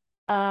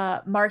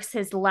 marks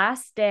his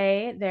last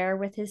day there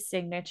with his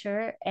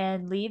signature,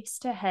 and leaves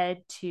to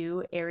head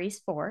to Ares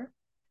 4.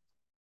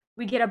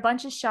 We get a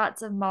bunch of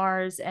shots of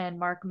Mars and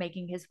Mark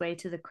making his way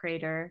to the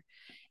crater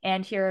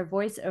and hear a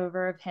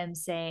voiceover of him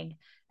saying,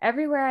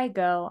 "Everywhere I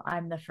go,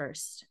 I'm the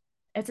first."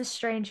 It's a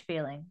strange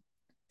feeling.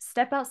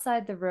 Step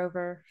outside the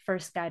rover,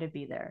 first guy to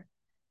be there.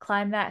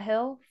 Climb that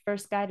hill,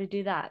 first guy to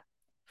do that.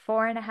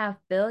 4.5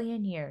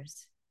 billion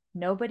years.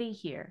 Nobody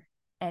here.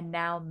 And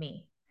now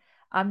me.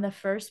 I'm the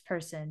first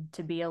person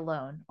to be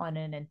alone on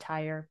an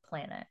entire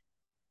planet.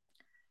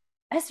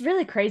 That's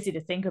really crazy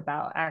to think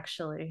about,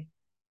 actually.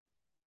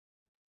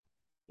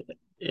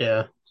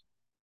 Yeah,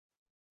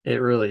 it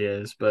really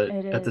is. But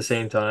It at the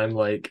same is. time,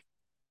 like,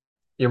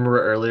 you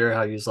remember earlier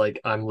how he was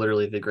like, I'm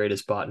literally the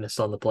greatest botanist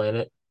on the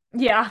planet?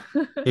 Yeah,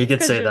 He could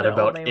because say you're that the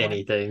about only one.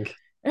 anything.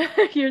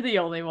 You're the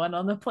only one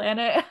on the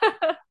planet.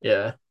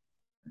 Yeah.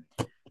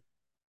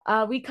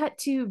 We cut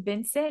to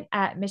Vincent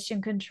at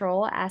Mission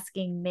Control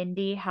asking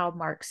Mindy how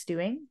Mark's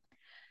doing.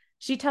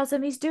 She tells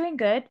him he's doing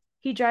good.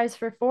 He drives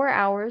for 4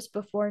 hours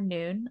before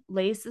noon,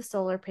 lays the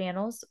solar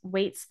panels,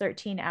 waits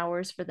 13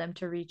 hours for them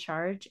to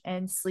recharge,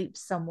 and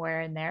sleeps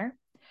somewhere in there,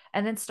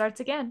 and then starts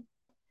again.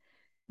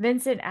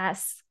 Vincent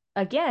asks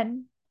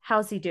again,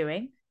 how's he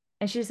doing?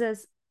 And she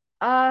says,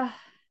 uh,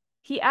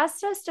 he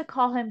asked us to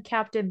call him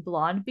Captain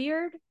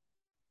Blondebeard.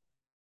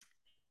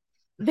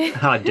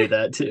 I'd do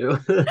that too.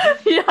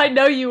 Yeah, I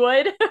know you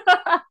would.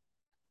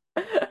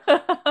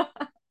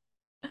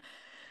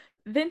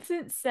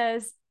 Vincent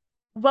says,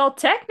 well,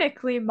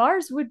 technically,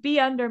 Mars would be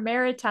under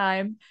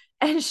maritime.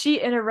 And she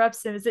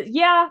interrupts him and says,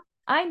 yeah,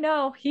 I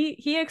know.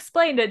 He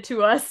explained it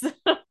to us.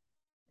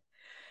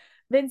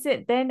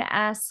 Vincent then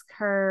asks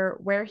her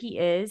where he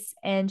is,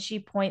 and she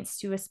points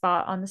to a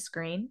spot on the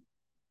screen.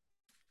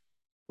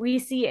 We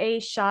see a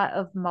shot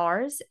of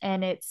Mars,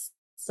 and it's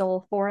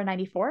Sol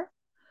 494.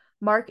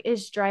 Mark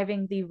is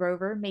driving the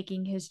rover,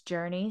 making his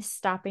journey,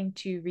 stopping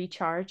to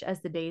recharge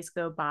as the days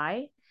go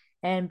by.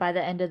 And by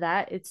the end of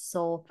that, it's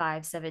Sol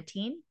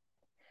 517.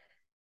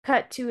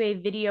 Cut to a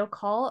video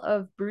call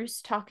of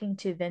Bruce talking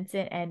to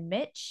Vincent and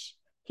Mitch.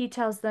 He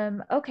tells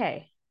them,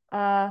 okay,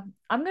 I'm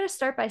going to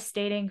start by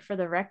stating for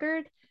the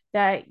record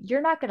that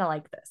you're not going to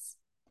like this.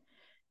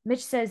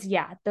 Mitch says,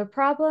 yeah, the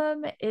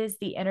problem is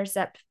the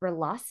intercept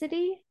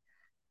velocity.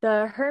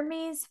 The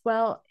Hermes,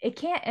 well, it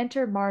can't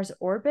enter Mars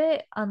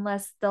orbit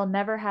unless they'll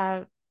never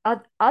have,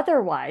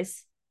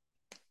 otherwise,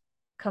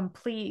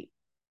 complete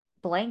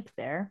blank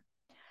there.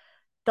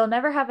 They'll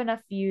never have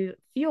enough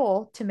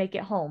fuel to make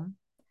it home.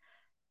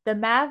 The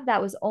MAV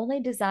that was only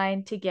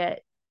designed to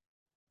get.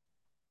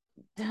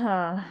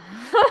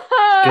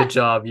 Good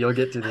job. You'll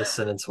get through this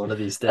sentence one of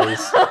these days.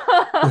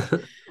 Oh,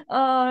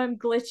 I'm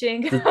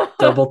glitching. The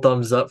double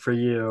thumbs up for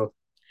you.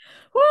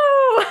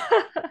 Woo!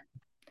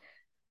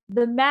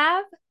 The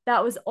MAV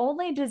that was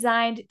only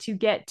designed to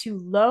get to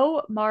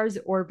low Mars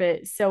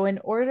orbit. So, in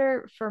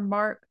order for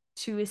Mark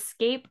to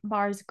escape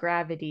Mars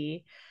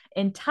gravity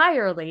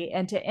entirely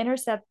and to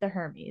intercept the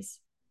Hermes,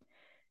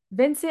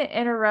 Vincent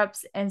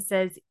interrupts and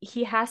says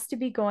he has to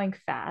be going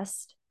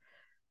fast.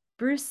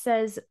 Bruce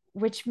says,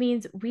 which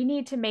means we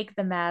need to make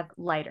the MAV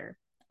lighter,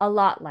 a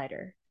lot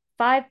lighter,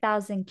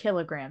 5,000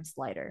 kilograms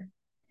lighter.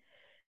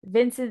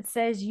 Vincent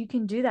says, you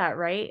can do that,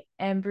 right?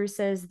 And Bruce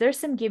says, there's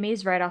some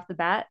gimmies right off the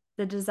bat.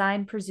 The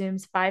design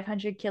presumes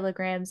 500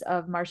 kilograms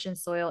of Martian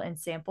soil in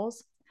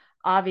samples.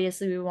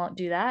 Obviously, we won't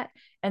do that.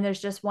 And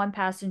there's just one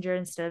passenger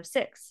instead of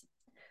six.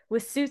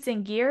 With suits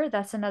and gear,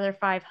 that's another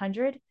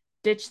 500.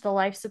 Ditch the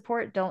life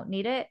support, don't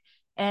need it.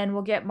 And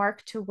we'll get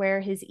Mark to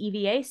wear his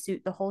EVA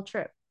suit the whole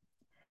trip.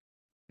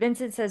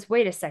 Vincent says,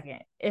 wait a second.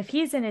 If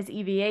he's in his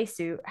EVA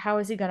suit, how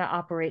is he going to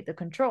operate the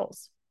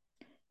controls?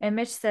 And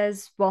Mitch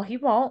says, well, he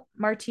won't.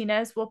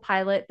 Martinez will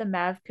pilot the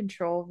MAV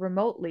control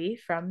remotely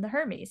from the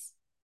Hermes.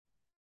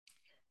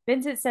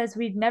 Vincent says,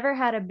 we've never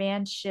had a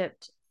manned ship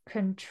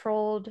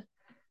controlled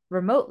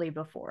remotely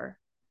before,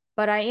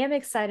 but I am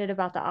excited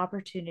about the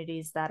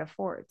opportunities that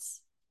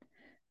affords.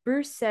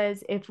 Bruce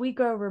says, if we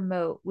go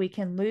remote, we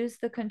can lose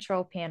the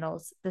control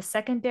panels, the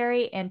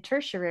secondary and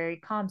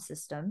tertiary comm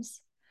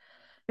systems.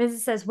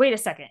 Vincent says, wait a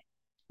second.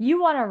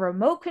 You want a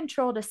remote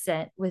control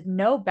descent with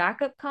no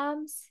backup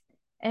comms?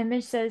 And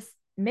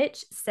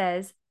Mitch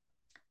says,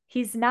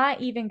 he's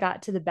not even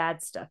got to the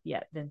bad stuff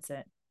yet,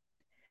 Vincent.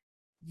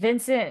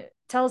 Vincent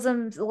tells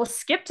him, well,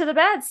 skip to the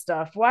bad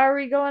stuff. Why are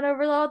we going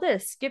over all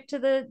this? Skip to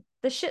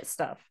the shit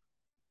stuff.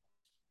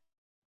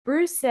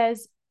 Bruce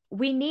says,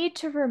 we need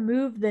to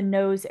remove the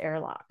nose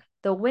airlock,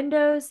 the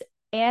windows,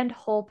 and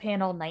hull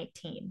panel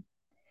 19.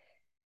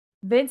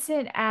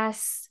 Vincent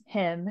asks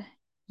him,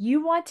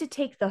 you want to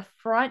take the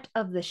front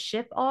of the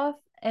ship off?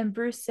 And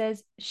Bruce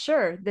says,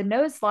 sure, the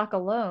nose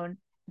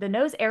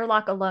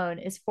airlock alone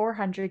is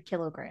 400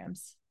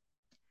 kilograms.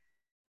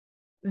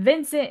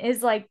 Vincent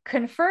is like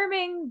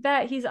confirming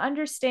that he's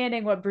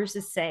understanding what Bruce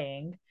is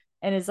saying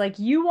and is like,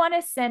 you want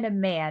to send a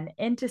man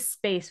into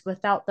space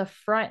without the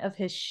front of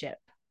his ship.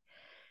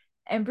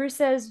 And Bruce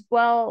says,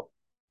 well,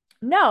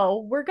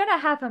 no, we're going to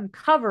have him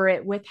cover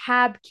it with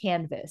HAB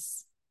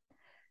canvas.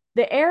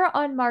 The air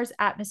on Mars'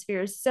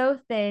 atmosphere is so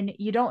thin,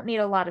 you don't need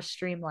a lot of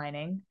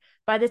streamlining.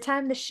 By the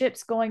time the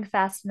ship's going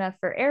fast enough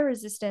for air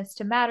resistance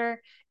to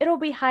matter, it'll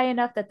be high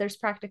enough that there's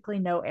practically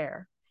no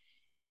air.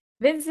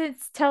 Vincent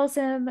tells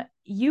him,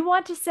 you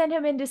want to send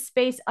him into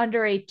space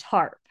under a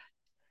tarp.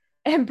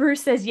 And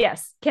Bruce says,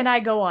 yes, can I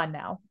go on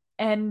now?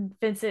 And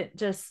Vincent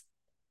just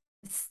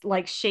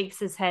like shakes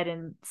his head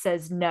and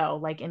says no,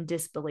 like in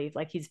disbelief,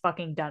 like he's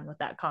fucking done with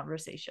that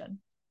conversation.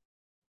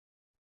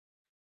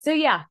 So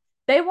yeah,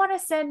 they want to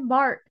send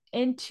Mark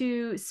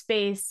into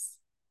space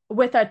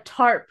with a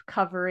tarp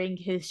covering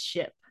his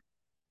ship.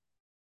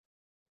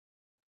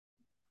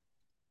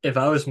 If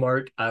I was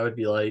Mark, I would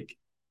be like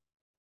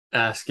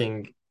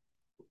asking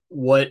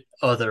what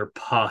other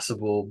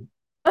possible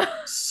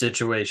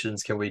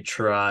situations can we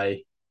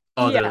try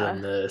other than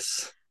Yeah.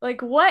 this?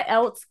 Like, what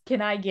else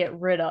can I get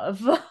rid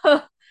of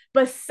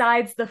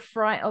besides the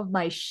front of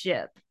my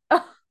ship?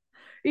 Are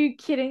you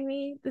kidding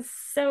me? This is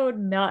so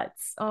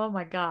nuts. Oh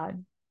my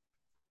God.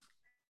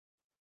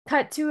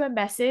 Cut to a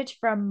message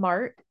from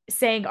Mark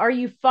saying, are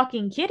you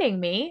fucking kidding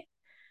me?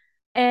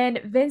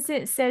 And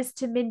Vincent says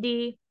to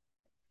Mindy,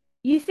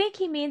 you think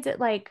he means it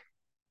like,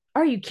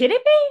 are you kidding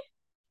me?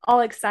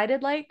 All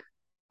excited, like.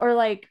 Or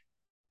like,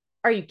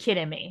 are you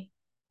kidding me?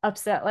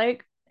 Upset,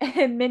 like,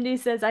 and Mindy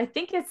says, I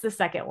think it's the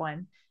second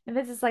one. And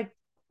Vince is like,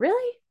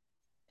 really?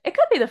 It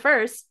could be the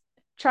first,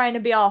 trying to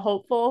be all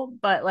hopeful,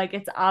 but like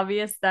it's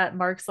obvious that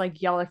Mark's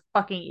like, y'all are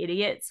fucking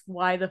idiots.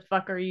 Why the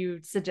fuck are you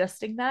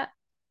suggesting that?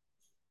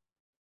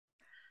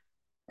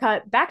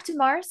 Cut back to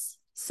Mars,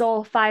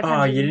 Sol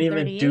Oh, you didn't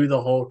even do 538.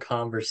 the whole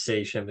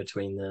conversation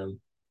between them.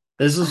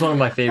 This is one of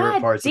my favorite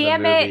God parts of the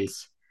damn it. movie.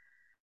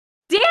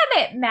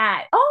 Damn it,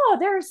 Matt. Oh,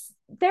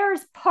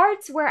 there's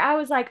parts where I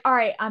was like, all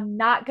right, I'm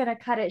not gonna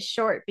cut it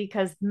short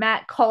because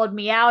Matt called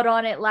me out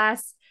on it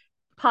last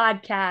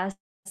podcast.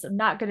 I'm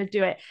not gonna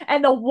do it.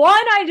 And the one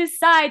I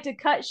decide to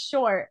cut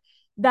short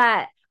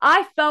that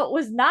I felt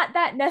was not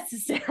that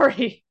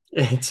necessary.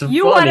 It's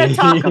You want to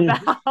funny.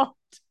 talk about?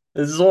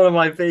 This is one of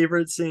my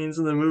favorite scenes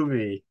in the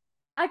movie.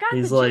 I got the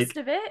He's gist like,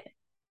 of it.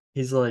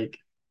 he's like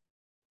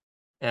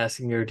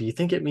asking her, "Do you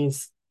think it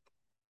means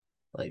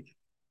like,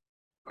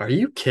 are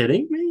you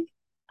kidding me?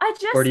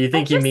 Or do you I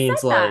think he just said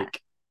means that.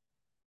 like,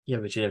 yeah,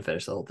 but you didn't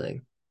finish the whole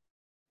thing."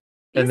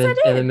 Yes, I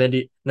And then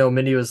did.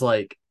 Mindy was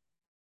like,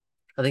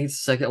 I think it's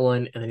the second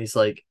one, and then he's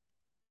like,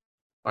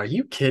 "Are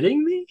you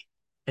kidding me?"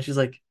 And she's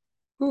like,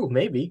 "Ooh,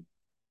 maybe."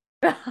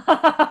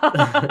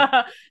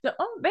 Oh,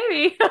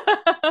 maybe.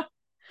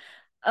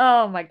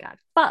 Oh my god.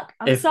 Fuck.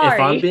 I'm If I'm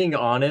sorry. being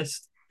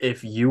honest,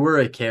 if you were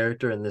a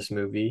character in this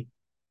movie,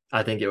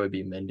 I think it would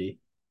be Mindy.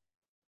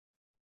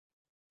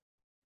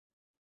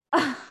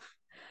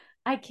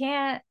 I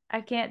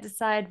can't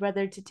decide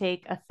whether to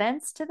take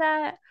offense to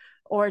that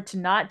or to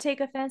not take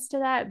offense to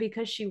that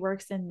because she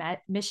works in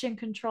mission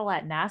control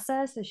at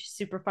NASA, so she's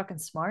super fucking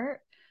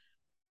smart.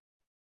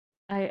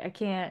 I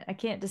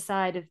can't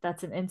decide if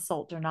that's an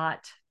insult or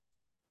not.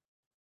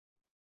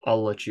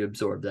 I'll let you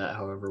absorb that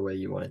however way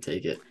you want to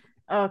take it.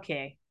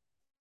 Okay.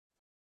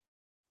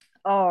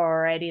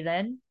 Alrighty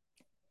then.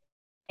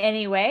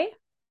 Anyway,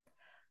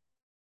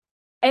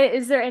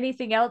 is there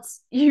anything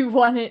else you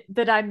wanted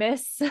that I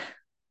miss?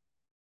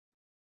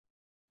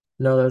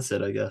 No, that's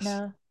it, I guess.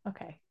 No.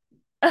 Okay.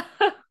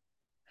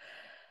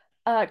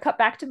 Cut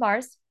back to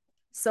Mars.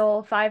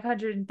 Sol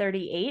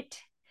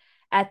 538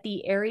 at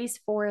the Ares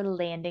 4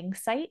 landing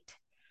site.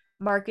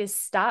 Marcus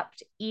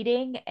stopped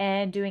eating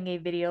and doing a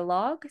video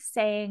log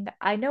saying,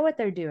 I know what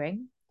they're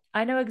doing.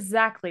 I know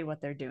exactly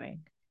what they're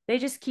doing. They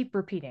just keep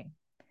repeating.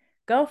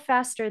 Go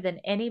faster than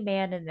any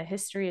man in the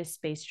history of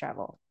space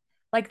travel.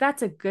 Like,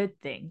 that's a good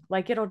thing.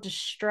 Like, it'll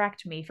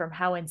distract me from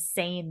how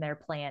insane their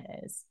plan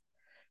is.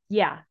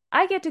 Yeah,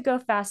 I get to go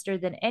faster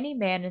than any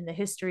man in the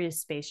history of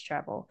space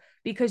travel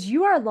because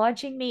you are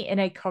launching me in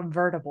a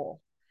convertible.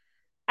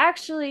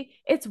 Actually,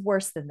 it's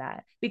worse than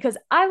that because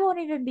I won't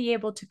even be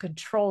able to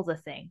control the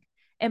thing.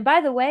 And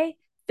by the way,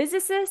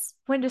 physicists,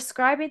 when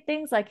describing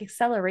things like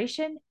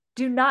acceleration,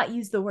 do not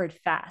use the word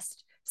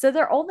fast. So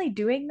they're only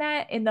doing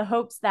that in the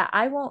hopes that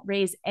I won't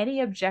raise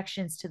any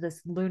objections to this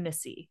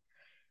lunacy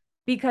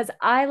because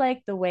I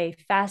like the way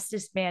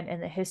fastest man in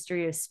the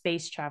history of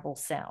space travel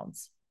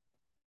sounds.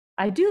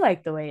 I do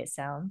like the way it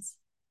sounds.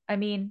 I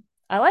mean,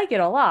 I like it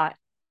a lot.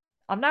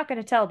 I'm not going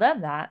to tell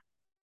them that.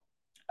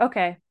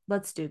 Okay,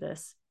 let's do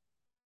this.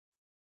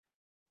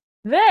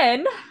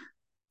 Then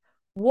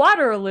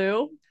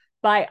Waterloo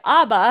by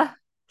ABBA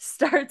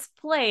starts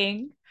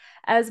playing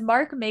as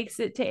Mark makes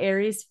it to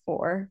Ares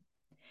 4.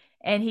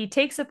 And he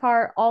takes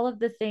apart all of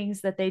the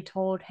things that they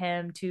told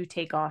him to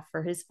take off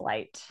for his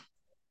flight.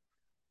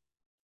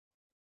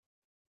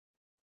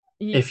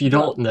 If you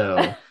don't Well,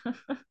 know,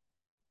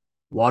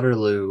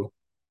 Waterloo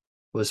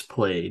was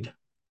played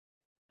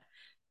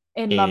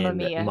in Mamma in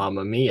Mia.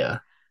 Mamma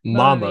Mia.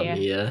 Mamma Mamma Mia.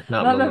 Mia,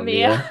 not Mamma Mamma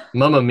Mia. Mia.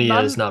 Mamma Mia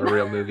is Mum. not a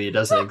real movie. It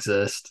doesn't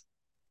exist.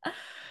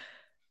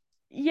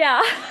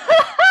 Yeah.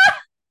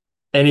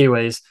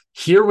 Anyways,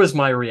 here was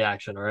my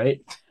reaction, all right?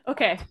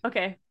 Okay.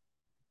 Okay.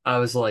 I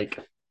was like,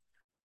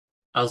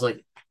 I was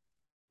like,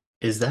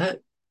 is that?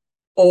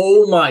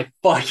 Oh my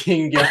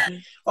fucking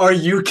god. Are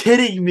you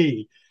kidding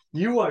me?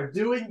 You are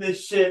doing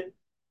this shit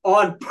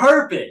on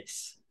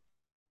purpose.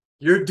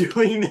 You're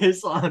doing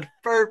this on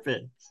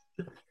purpose.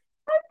 Not.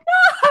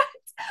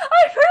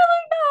 I'm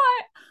really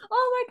not.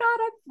 Oh my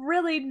God, I'm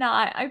really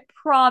not. I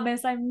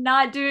promise I'm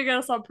not doing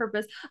this on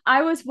purpose.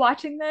 I was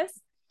watching this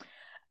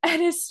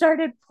and it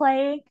started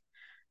playing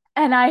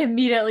and I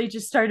immediately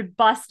just started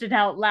busting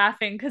out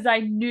laughing because I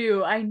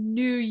knew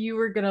you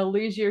were gonna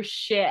lose your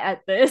shit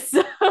at this.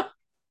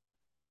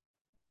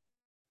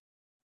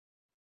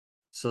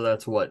 So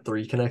that's what,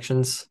 three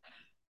connections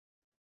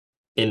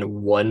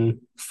in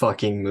one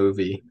fucking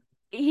movie.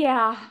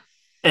 Yeah,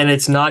 And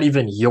it's not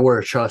even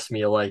your trust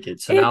me, I like it.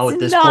 So now it's at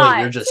this point,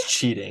 you're not. just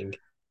cheating.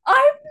 I'm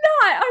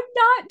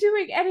not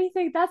doing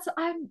anything.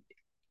 I'm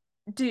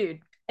dude,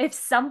 if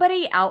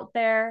somebody out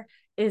there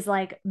is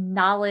like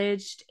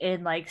knowledged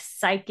in like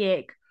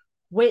psychic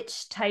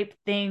witch type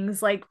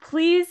things, like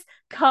please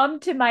come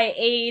to my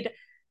aid.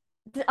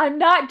 I'm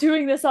not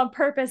doing this on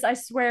purpose. I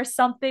swear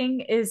something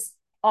is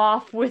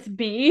off with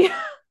me.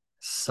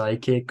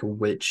 Psychic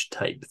witch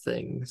type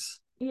things.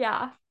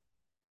 Yeah.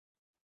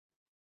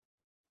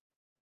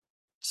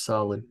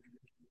 Solid.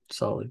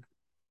 Solid.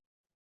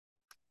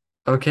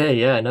 Okay,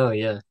 yeah, no,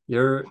 yeah.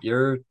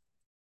 You're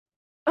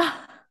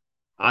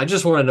I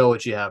just want to know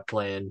what you have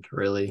planned,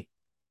 really.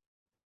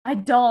 I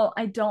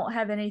don't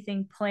have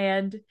anything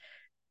planned.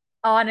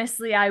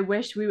 Honestly, I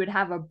wish we would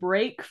have a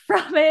break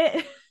from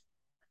it.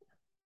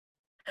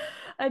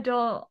 I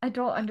don't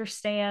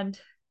understand.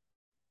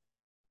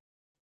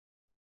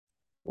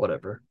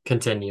 Whatever.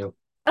 Continue.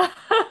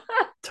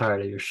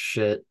 Tired of your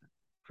shit.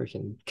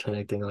 Freaking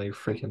connecting all your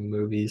freaking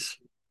movies.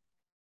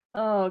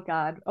 Oh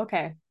God.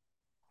 Okay.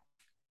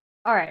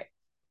 All right.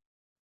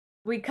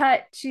 We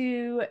cut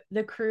to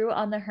the crew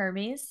on the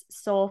Hermes,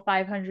 Sol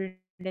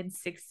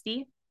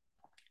 560.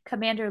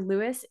 Commander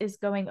Lewis is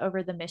going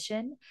over the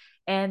mission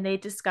and they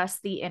discuss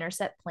the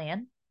intercept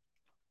plan.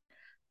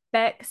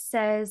 Beck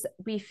says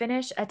we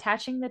finish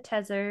attaching the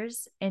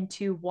tethers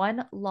into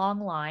one long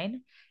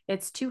line.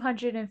 It's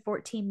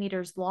 214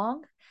 meters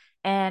long,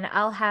 and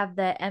I'll have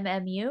the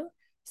MMU,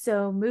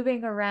 so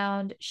moving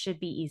around should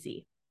be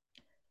easy.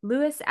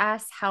 Lewis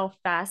asks how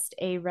fast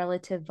a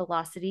relative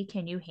velocity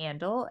can you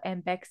handle,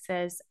 and Beck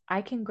says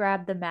I can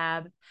grab the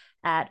mab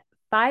at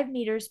 5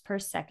 meters per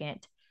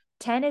second.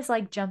 10 is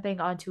like jumping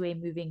onto a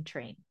moving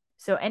train.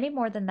 So any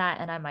more than that,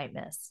 and I might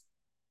miss.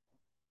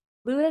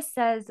 Lewis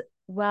says,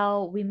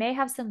 well, we may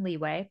have some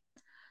leeway.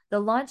 The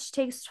launch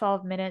takes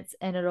 12 minutes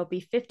and it'll be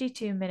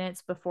 52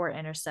 minutes before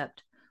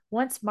intercept.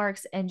 Once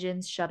Mark's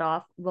engines shut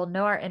off, we'll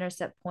know our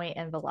intercept point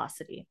and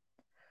velocity.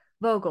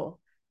 Vogel,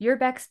 you're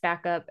Beck's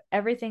backup.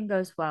 Everything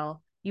goes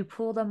well. You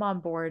pull them on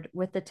board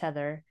with the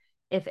tether.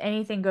 If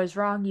anything goes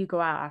wrong, you go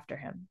out after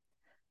him.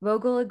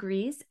 Vogel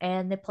agrees,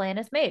 and the plan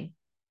is made.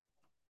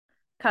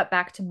 Cut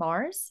back to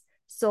Mars,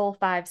 Sol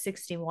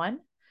 561.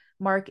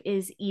 Mark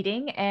is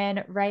eating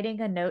and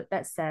writing a note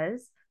that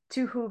says,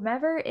 to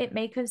whomever it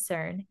may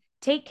concern,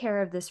 take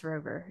care of this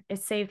rover.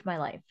 It saved my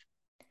life.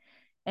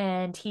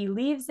 And he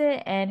leaves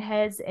it and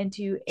heads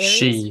into Ares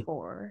She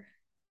 4.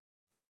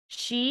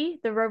 She,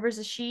 the rover's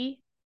a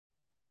she.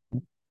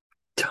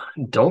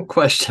 don't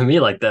question me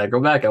like that. Go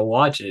back and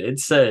watch it. It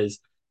says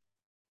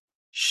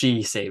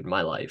she saved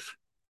my life.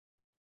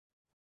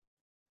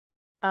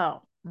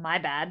 Oh, my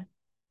bad.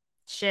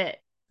 Shit.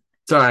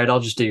 It's all right, I'll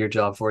just do your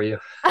job for you.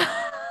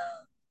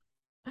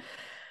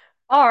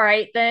 All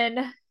right,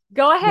 then.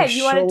 Go My ahead.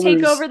 You want to take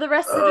shoulders. over the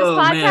rest of this Oh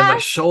man, my podcast?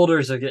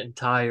 shoulders are getting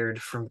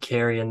tired from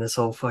carrying this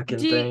whole fucking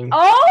thing.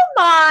 Oh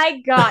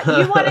my God.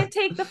 You want to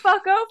take the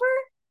fuck over?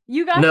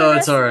 You got the No,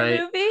 it's rest all of the right.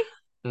 movie?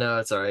 No,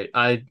 it's all right.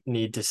 I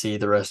need to see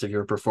the rest of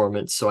your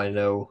performance so I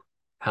know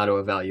how to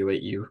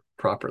evaluate you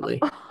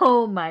properly.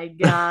 Oh my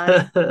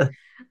God.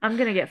 I'm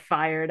going to get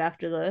fired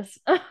after this.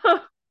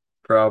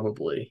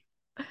 Probably.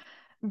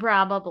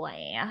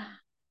 Probably.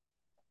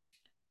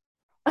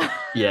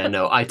 Yeah,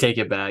 no, I take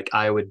it back.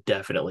 I would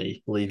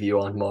definitely leave you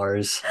on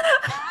Mars.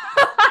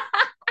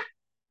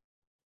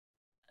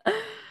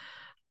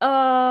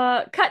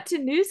 Cut to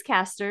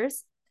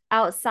newscasters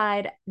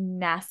outside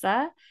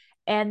NASA,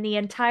 and the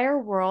entire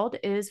world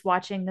is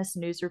watching this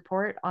news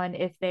report on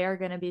if they are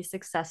going to be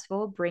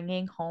successful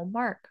bringing home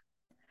Mark.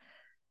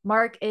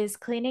 Mark is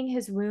cleaning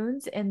his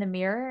wounds in the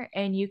mirror,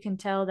 and you can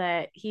tell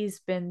that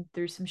he's been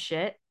through some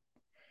shit.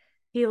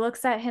 He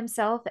looks at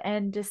himself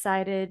and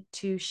decided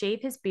to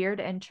shave his beard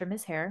and trim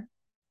his hair,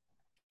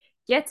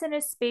 gets in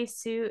his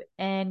spacesuit,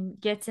 and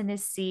gets in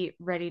his seat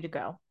ready to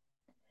go.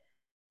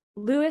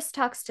 Lewis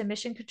talks to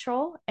Mission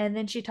Control, and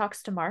then she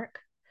talks to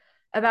Mark.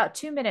 About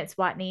 2 minutes,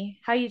 Watney.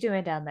 How you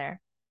doing down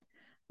there?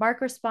 Mark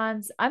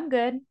responds, I'm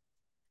good.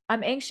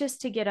 I'm anxious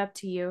to get up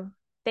to you.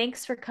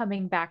 Thanks for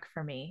coming back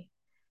for me.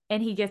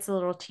 And he gets a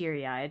little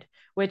teary eyed,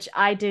 which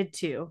I did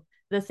too.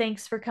 The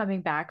thanks for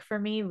coming back for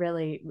me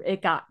really,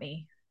 it got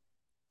me,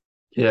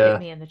 hit Yeah,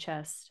 me in the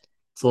chest.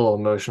 it's a little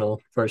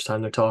emotional. First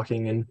time they're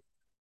talking and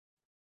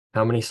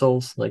how many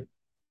souls? Like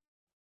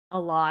A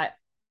lot,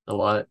 a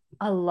lot.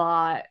 a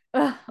lot.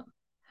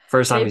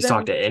 First time they've he's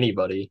talked been to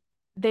anybody.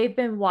 they've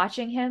been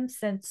watching him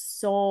since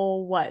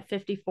Soul what,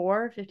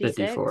 54, 56,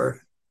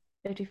 54.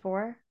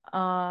 54.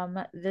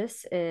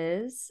 This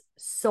is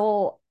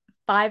Soul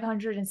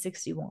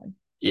 561.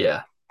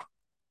 Yeah.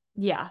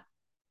 Yeah,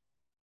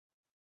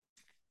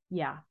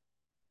 yeah,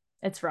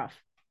 it's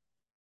rough.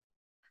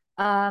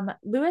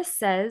 Lewis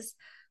says,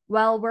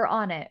 well, we're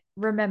on it.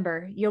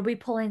 Remember, you'll be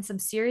pulling some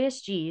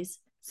serious G's,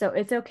 so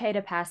it's okay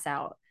to pass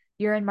out.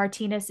 You're in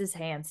Martinez's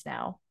hands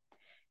now.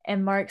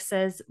 And Mark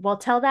says, well,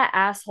 tell that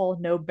asshole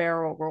no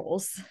barrel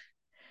rolls.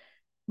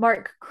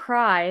 Mark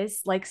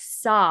cries, like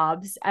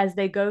sobs, as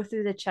they go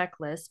through the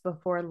checklist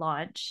before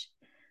launch.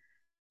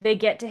 They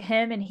get to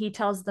him and he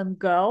tells them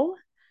go.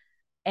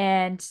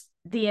 And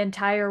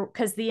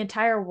because the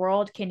entire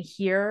world can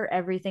hear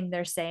everything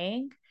they're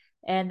saying,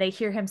 and they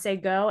hear him say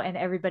go, and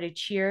everybody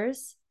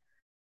cheers.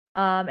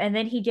 And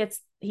then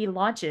he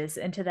launches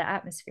into the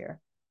atmosphere.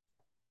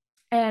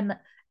 And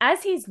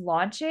as he's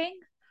launching,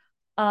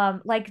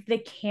 like the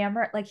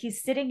camera, like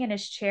he's sitting in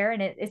his chair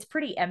and it's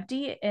pretty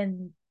empty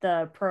in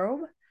the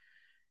probe,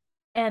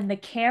 and the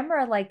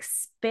camera like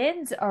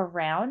spins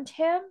around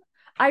him.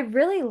 I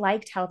really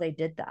liked how they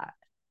did that.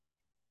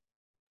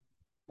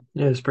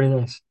 Yeah, it's pretty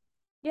nice.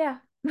 Yeah.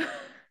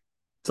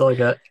 That's all I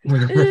got.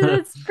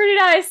 It's pretty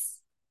nice.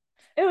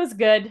 It was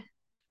good.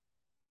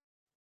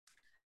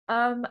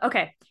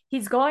 Okay.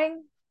 He's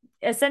going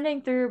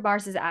ascending through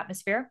Mars's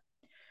atmosphere.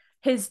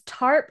 His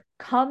tarp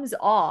comes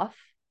off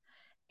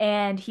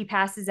and he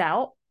passes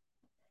out.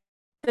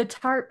 The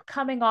tarp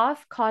coming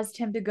off caused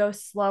him to go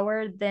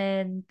slower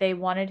than they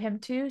wanted him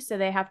to, so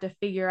they have to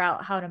figure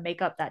out how to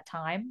make up that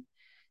time.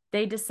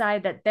 They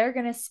decide that they're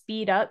going to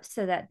speed up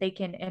so that they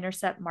can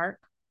intercept Mark.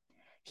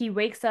 He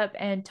wakes up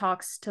and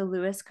talks to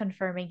Lewis,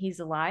 confirming he's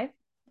alive.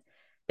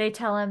 They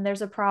tell him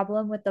there's a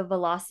problem with the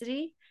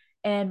velocity,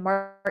 and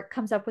Mark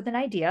comes up with an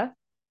idea.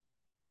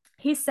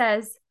 He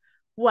says,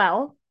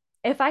 well,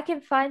 if I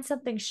can find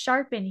something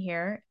sharp in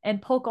here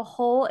and poke a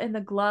hole in the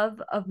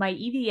glove of my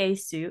EVA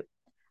suit,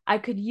 I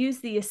could use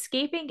the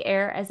escaping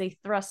air as a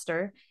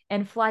thruster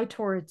and fly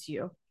towards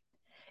you.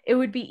 It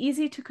would be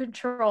easy to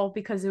control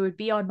because it would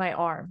be on my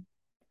arm.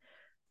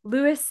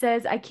 Lewis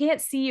says, I can't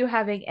see you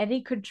having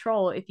any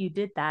control if you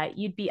did that.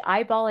 You'd be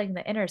eyeballing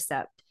the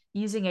intercept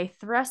using a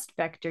thrust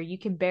vector you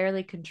can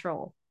barely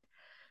control.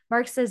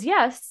 Mark says,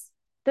 yes,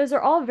 those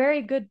are all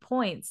very good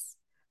points.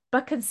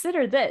 But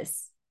consider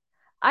this,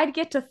 I'd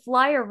get to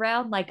fly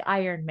around like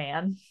Iron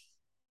Man.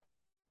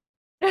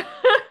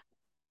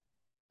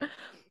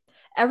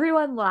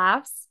 Everyone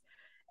laughs,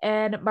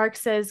 and Mark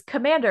says,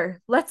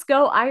 Commander, let's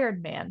go,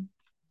 Iron Man.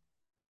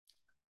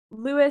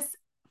 Lewis,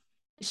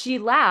 she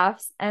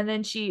laughs, and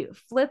then she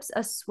flips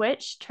a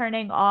switch,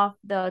 turning off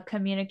the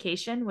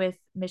communication with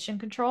mission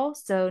control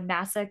so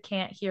NASA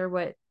can't hear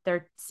what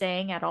they're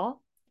saying at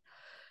all.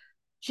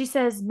 She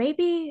says,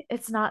 maybe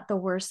it's not the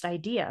worst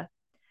idea.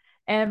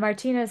 And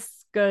Martinez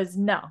goes,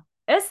 no,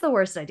 it's the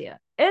worst idea.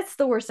 It's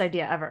the worst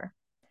idea ever.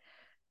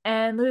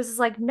 And Lewis is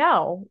like,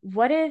 no,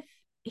 what if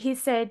he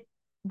said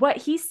what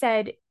he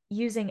said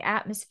using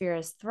atmosphere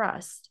as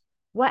thrust?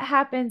 What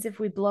happens if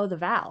we blow the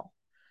valve?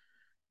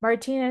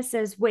 Martinez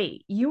says,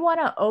 wait, you want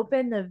to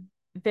open the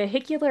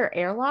vehicular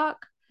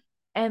airlock?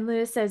 And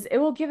Lewis says, it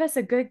will give us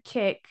a good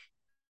kick.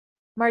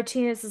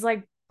 Martinez is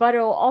like, but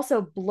it'll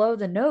also blow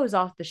the nose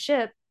off the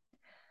ship.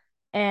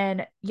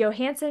 And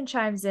Johansson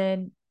chimes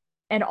in,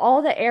 and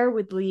all the air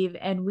would leave,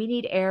 and we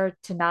need air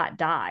to not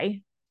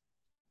die.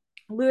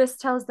 Lewis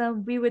tells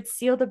them we would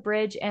seal the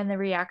bridge and the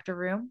reactor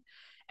room.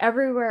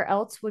 Everywhere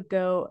else would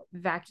go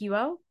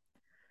vacuo.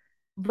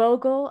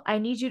 Vogel, I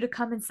need you to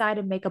come inside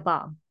and make a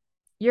bomb.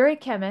 You're a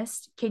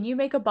chemist. Can you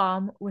make a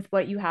bomb with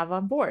what you have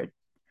on board?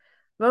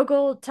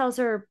 Vogel tells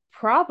her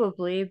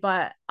probably,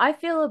 but I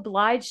feel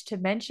obliged to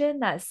mention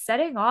that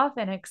setting off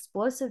an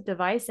explosive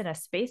device in a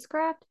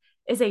spacecraft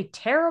is a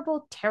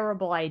terrible,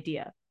 terrible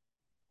idea.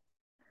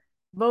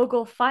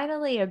 Vogel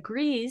finally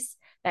agrees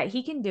that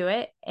he can do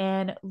it,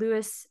 and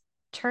Lewis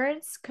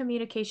turns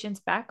communications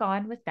back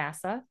on with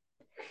NASA.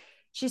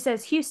 She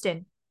says,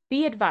 Houston,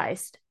 be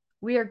advised.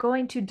 We are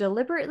going to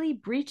deliberately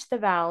breach the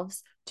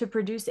valves to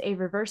produce a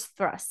reverse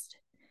thrust.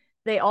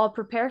 They all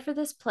prepare for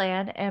this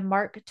plan, and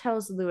Mark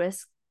tells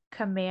Lewis,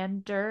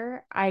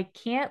 Commander, I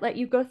can't let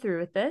you go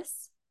through with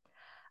this.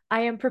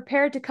 I am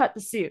prepared to cut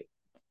the suit.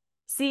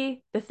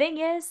 See, the thing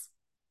is,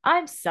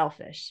 I'm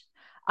selfish.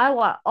 I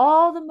want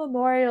all the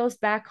memorials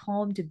back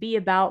home to be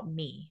about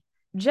me,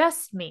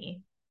 just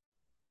me.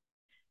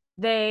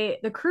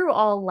 The crew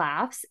all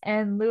laughs,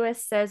 and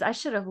Lewis says, I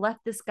should have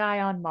left this guy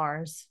on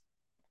Mars.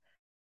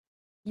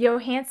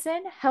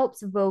 Johansson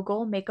helps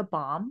Vogel make a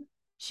bomb.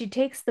 She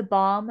takes the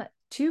bomb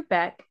to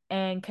Beck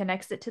and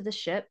connects it to the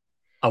ship.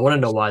 I want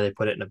to know why they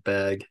put it in a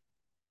bag.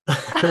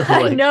 I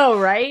Like, know,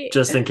 right?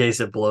 just in case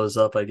it blows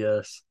up, I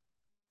guess.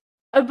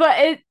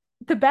 But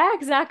the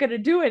bag's not going to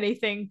do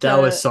anything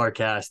That was to.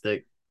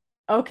 sarcastic.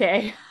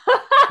 Okay.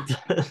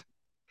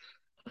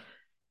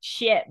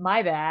 Shit,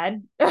 my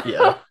bad.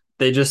 Yeah.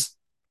 They just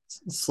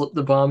slipped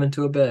the bomb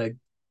into a bag.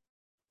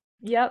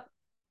 Yep.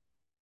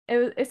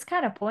 It's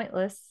kind of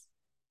pointless,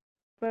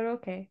 but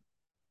okay.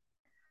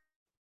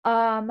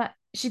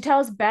 She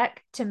tells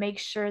Beck to make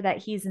sure that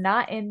he's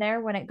not in there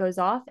when it goes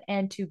off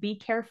and to be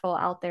careful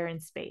out there in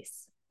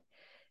space.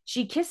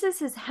 She kisses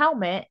his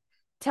helmet,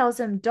 tells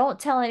him, Don't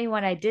tell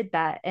anyone I did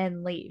that,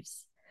 and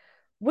leaves.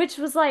 Which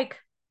was like,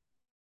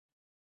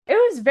 it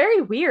was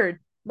very weird.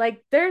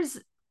 Like, there's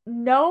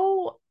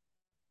no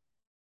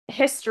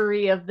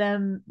history of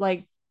them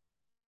like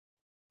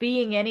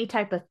being any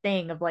type of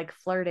thing of like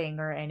flirting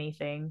or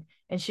anything.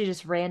 And she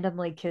just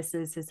randomly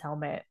kisses his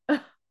helmet.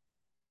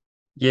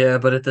 Yeah,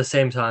 but at the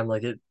same time,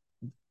 like it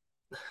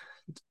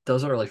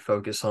doesn't really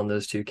focus on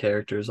those two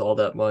characters all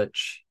that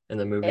much in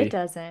the It movie.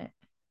 doesn't.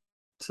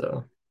 So It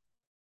doesn't.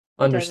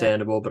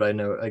 understandable, but I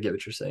get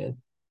what you're saying.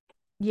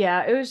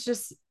 Yeah, it was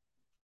just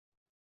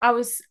I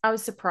was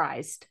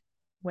surprised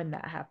when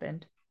that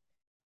happened.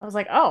 I was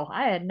like, "Oh,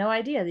 I had no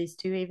idea these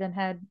two even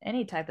had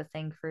any type of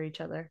thing for each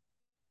other."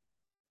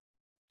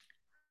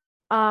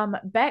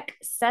 Beck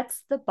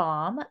sets the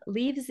bomb,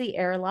 leaves the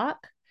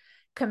airlock.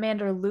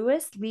 Commander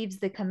Lewis leaves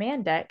the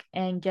command deck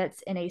and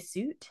gets in a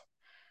suit.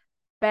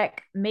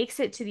 Beck makes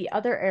it to the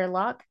other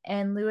airlock,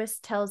 and Lewis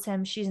tells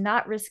him she's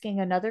not risking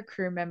another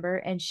crew member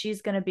and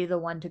she's going to be the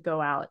one to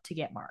go out to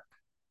get Mark.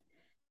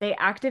 They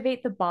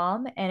activate the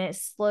bomb and it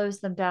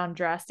slows them down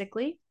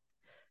drastically.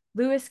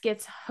 Lewis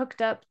gets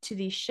hooked up to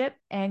the ship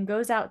and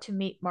goes out to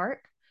meet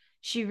Mark.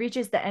 She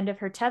reaches the end of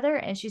her tether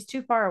and she's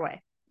too far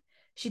away.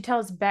 She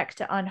tells Beck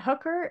to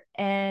unhook her,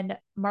 and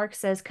Mark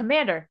says,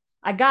 Commander,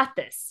 I got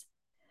this.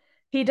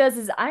 He does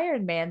his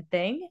Iron Man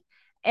thing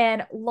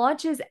and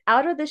launches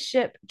out of the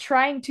ship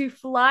trying to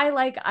fly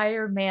like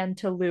Iron Man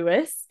to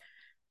Lewis,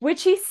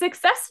 which he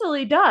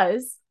successfully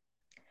does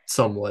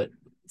Somewhat.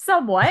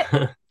 somewhat.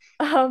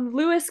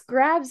 Lewis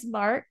grabs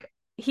Mark.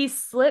 He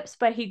slips,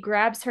 but he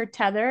grabs her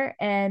tether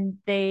and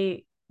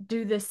they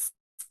do this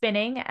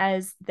spinning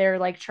as they're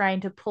like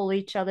trying to pull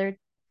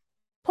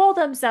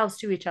themselves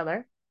to each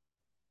other.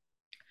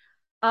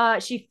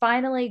 She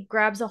finally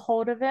grabs a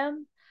hold of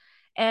him,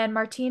 and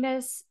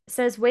Martinez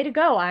says, Way to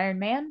go, Iron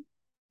Man.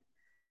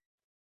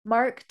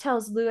 Mark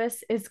tells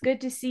Lewis, It's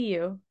good to see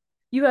you.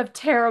 You have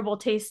terrible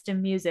taste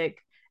in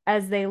music,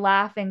 as they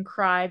laugh and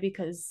cry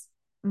because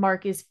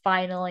Mark is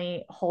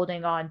finally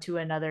holding on to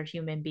another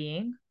human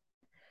being.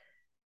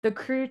 The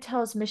crew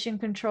tells Mission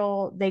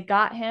Control they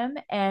got him,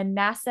 and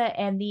NASA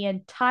and the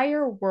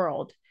entire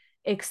world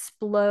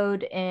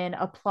explode in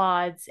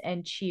applause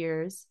and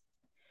cheers.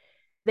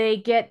 They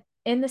get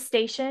in the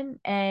station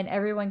and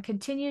everyone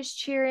continues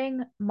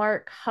cheering.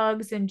 Mark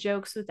hugs and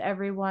jokes with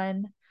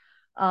everyone.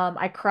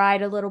 I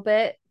cried a little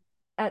bit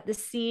at the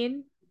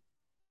scene.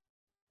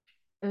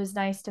 It was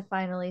nice to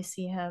finally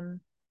see him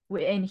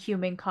in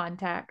human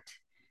contact.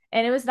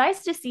 And it was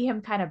nice to see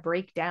him kind of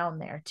break down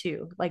there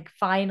too, like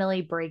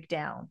finally break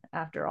down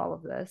after all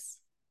of this.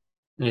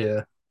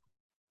 Yeah.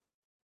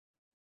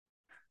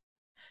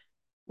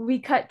 We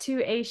cut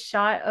to a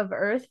shot of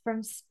Earth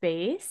from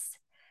space,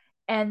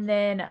 and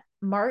then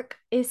Mark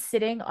is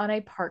sitting on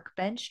a park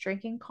bench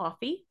drinking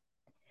coffee.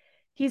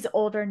 He's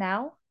older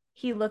now.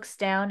 He looks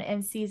down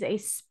and sees a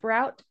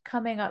sprout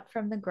coming up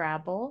from the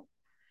gravel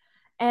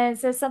and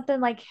says something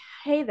like,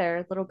 Hey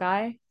there, little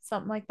guy,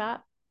 something like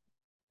that.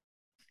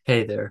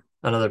 Hey there.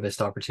 Another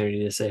missed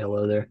opportunity to say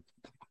hello there.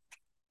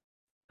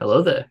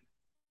 Hello there.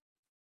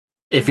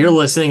 If you're And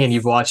listening and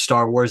you've watched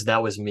Star Wars,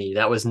 that was me.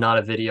 That was not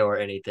a video or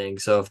anything.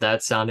 So if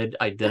that sounded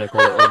identical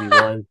to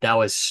Obi-Wan, that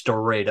was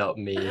straight up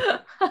me.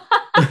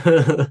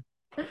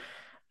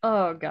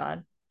 oh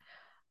god.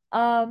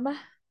 Um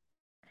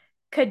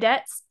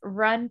Cadets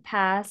run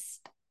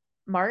past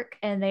Mark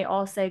and they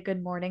all say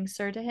good morning,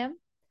 sir, to him.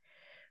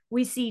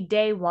 We see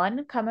day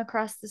one come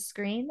across the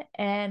screen,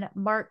 and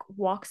Mark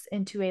walks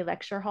into a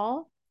lecture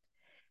hall.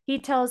 He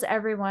tells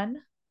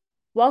everyone,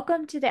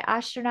 Welcome to the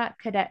astronaut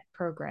cadet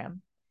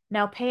program.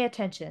 Now pay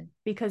attention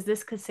because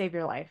this could save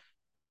your life.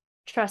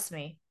 Trust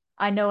me,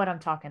 I know what I'm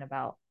talking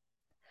about.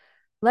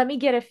 Let me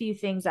get a few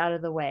things out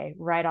of the way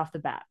right off the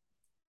bat.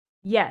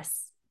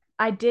 Yes,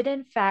 I did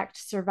in fact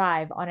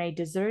survive on a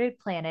deserted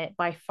planet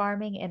by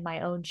farming in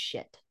my own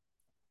shit.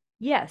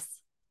 Yes,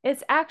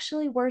 it's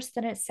actually worse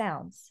than it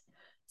sounds.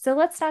 So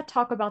let's not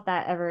talk about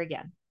that ever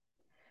again.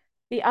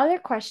 The other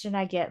question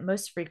I get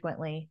most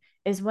frequently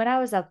is when I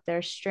was up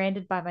there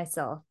stranded by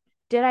myself,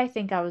 did I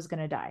think I was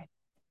going to die?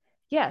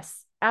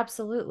 Yes,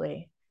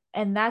 absolutely.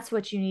 And that's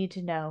what you need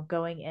to know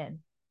going in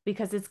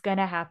because it's going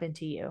to happen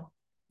to you.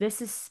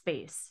 This is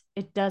space,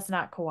 it does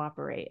not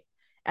cooperate.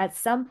 At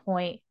some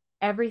point,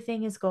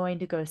 everything is going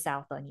to go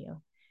south on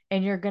you.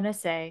 And you're going to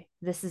say,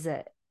 This is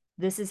it.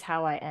 This is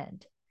how I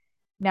end.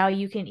 Now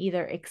you can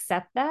either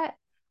accept that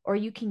or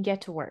you can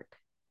get to work.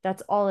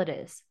 That's all it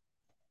is.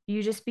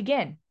 You just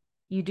begin.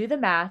 You do the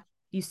math,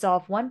 you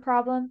solve one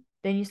problem,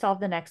 then you solve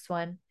the next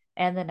one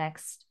and the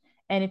next.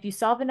 And if you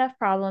solve enough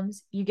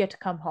problems, you get to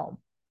come home.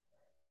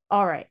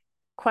 All right.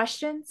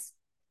 Questions?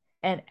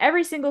 And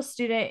every single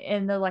student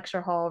in the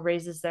lecture hall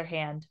raises their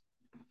hand.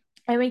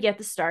 And we get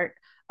the start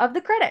of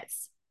the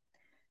credits.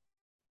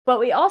 But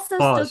we also still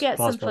Pause, get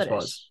pause, some pause, pause.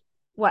 footage.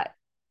 What?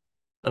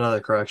 Another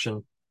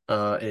correction.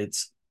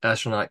 It's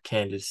astronaut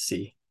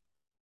candidacy,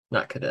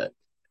 not cadet.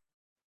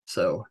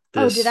 So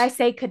Oh, did I this,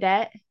 say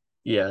cadet?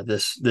 yeah,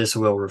 this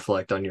will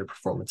reflect on your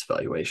performance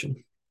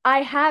evaluation.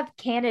 I have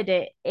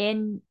candidate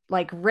in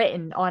like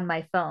written on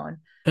my phone.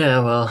 Yeah,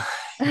 well,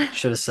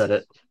 should have said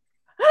it.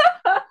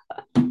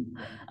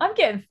 I'm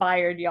getting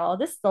fired, y'all.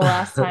 This is the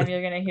last time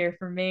you're gonna hear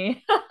from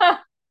me.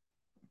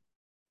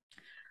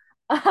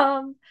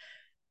 um,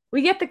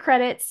 we get the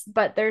credits,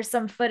 but there's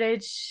some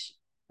footage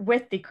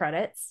with the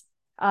credits.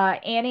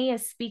 Annie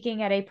is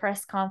speaking at a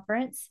press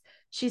conference.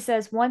 She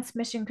says once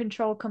Mission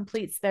Control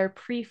completes their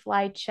pre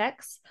flight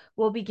checks,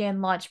 we'll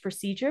begin launch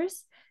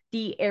procedures.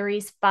 The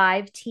Ares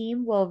 5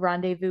 team will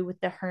rendezvous with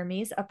the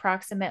Hermes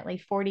approximately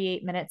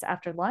 48 minutes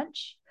after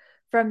lunch.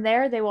 From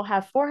there, they will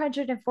have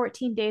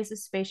 414 days of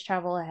space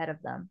travel ahead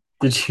of them.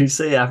 Did you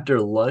say after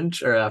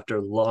lunch or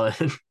after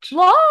lunch?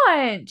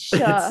 Launch!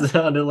 It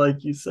sounded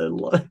like you said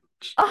lunch.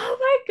 Oh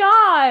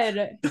my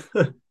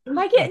God. Am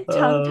I getting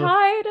tongue uh,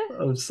 tied?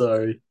 I'm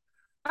sorry.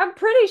 I'm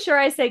pretty sure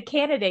I said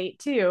candidate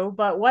too,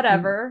 but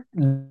whatever.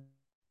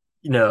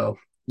 No,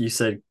 You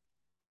said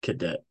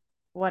cadet.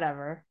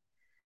 Whatever.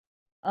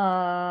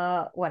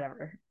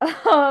 Whatever.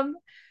 Um,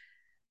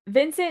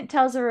 Vincent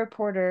tells a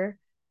reporter,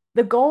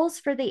 the goals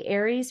for the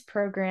Ares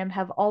program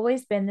have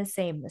always been the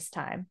same this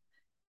time.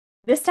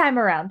 This time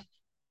around,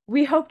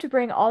 we hope to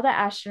bring all the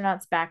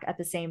astronauts back at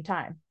the same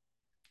time.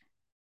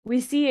 We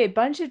see a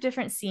bunch of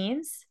different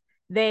scenes.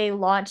 They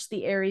launch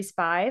the Ares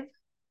 5.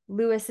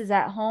 Lewis is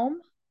at home.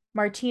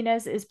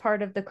 Martinez is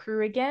part of the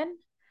crew again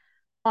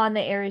on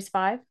the Ares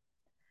 5.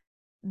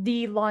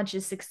 The launch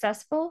is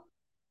successful.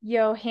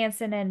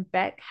 Johansson and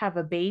Beck have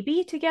a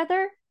baby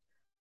together.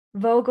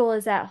 Vogel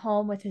is at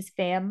home with his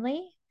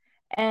family.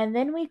 And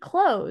then we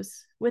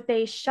close with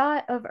a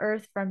shot of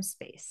Earth from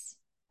space.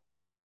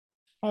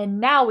 And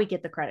now we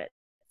get the credits.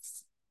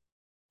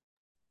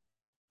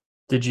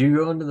 Did you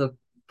go into the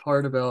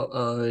part about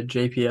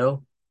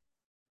JPL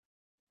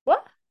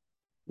What?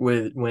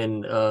 with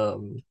when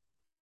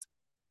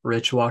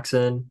Rich walks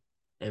in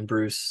and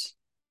Bruce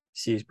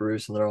sees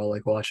Bruce and they're all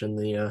like watching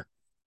the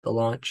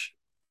launch?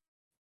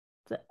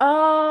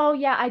 Oh,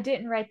 yeah, I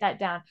didn't write that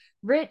down.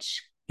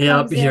 Rich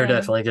Yep, comes you're in.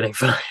 definitely getting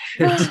fired.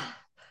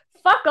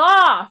 Fuck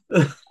off.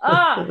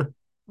 Ah,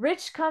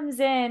 Rich comes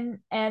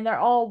in and they're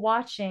all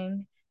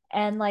watching,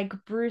 and like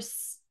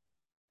Bruce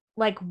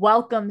like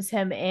welcomes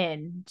him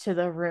in to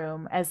the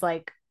room as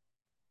like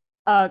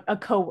a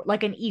co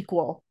like an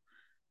equal.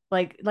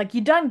 Like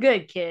you done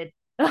good, kid.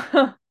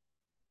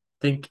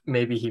 Think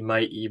maybe he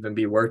might even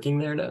be working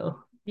there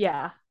now.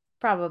 Yeah,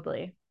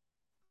 probably.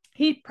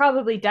 He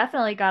probably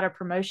definitely got a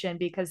promotion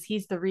because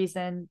he's the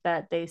reason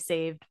that they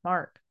saved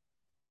Mark.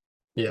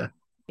 Yeah,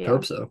 Yeah.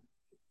 hope so.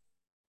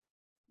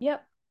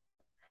 Yep.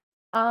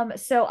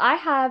 So I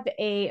have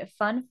a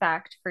fun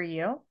fact for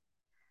you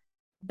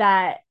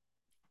that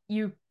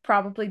you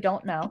probably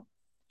don't know.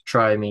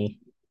 Try me.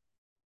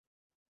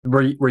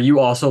 Were you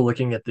also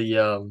looking at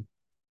the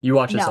you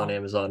watch this on No,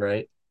 Amazon,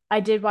 right? I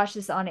did watch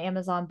this on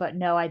Amazon, but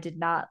no, I did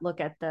not look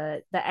at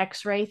the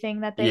X-ray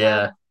thing that they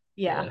have. Yeah.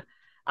 Yeah. Yeah.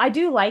 I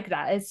do like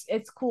that.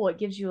 It's cool. It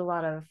gives you a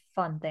lot of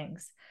fun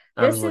things.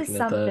 I was This is looking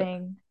at that.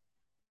 something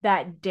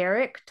that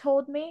Derek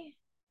told me.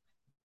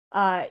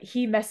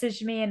 He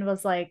messaged me and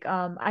was like,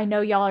 I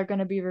know y'all are going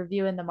to be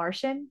reviewing The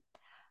Martian,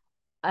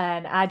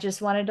 and I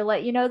just wanted to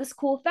let you know this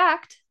cool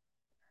fact.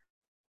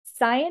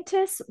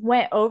 Scientists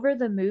went over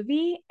the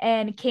movie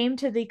and came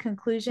to the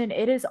conclusion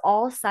it is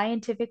all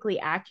scientifically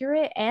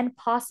accurate and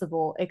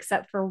possible,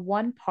 except for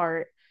one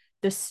part,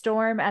 the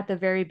storm at the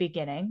very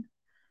beginning.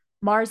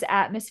 Mars'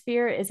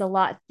 atmosphere is a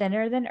lot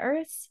thinner than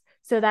Earth's,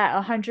 so that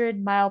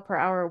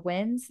 100-mile-per-hour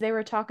winds they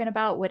were talking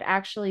about would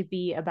actually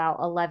be about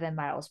 11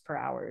 miles per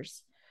hour.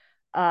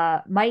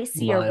 Might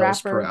see a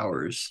Miles per rapper.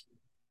 hours.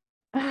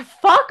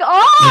 Fuck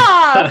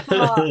off!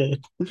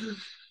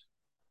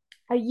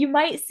 You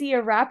might see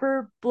a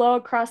rapper blow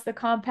across the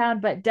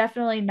compound, but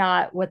definitely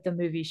not what the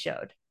movie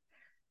showed.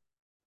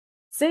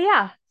 So,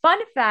 yeah, fun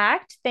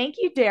fact. Thank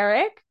you,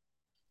 Derek.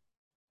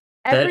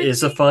 That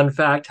is a Everything. fun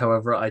fact.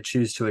 However, I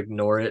choose to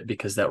ignore it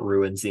because that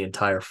ruins the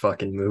entire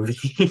fucking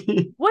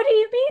movie. What do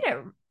you mean it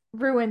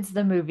ruins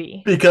the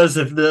movie? Because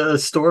if the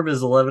storm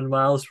is 11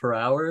 miles per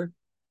hour,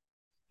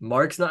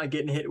 Mark's not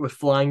getting hit with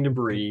flying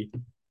debris.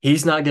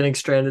 He's not getting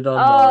stranded on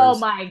Oh Mars.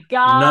 my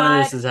None of God.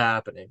 this is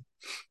happening.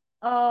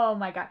 Oh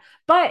my God.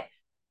 But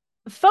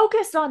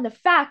focused on the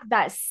fact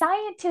that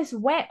scientists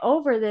went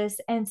over this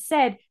and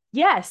said,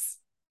 yes,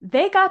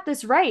 they got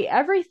this right.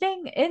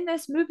 Everything in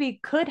this movie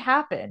could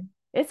happen.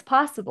 It's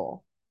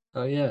possible.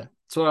 Oh yeah.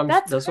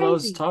 That's That's what I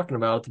was crazy. talking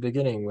about at the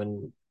beginning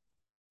when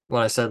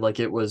I said like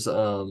it was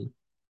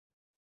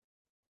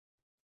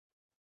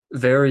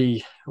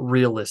very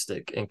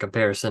realistic in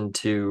comparison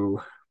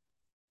to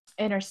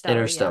Interstellar,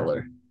 yeah.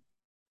 Interstellar.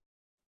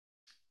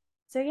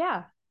 So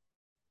yeah.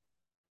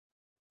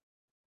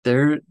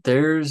 There's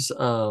there's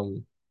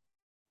also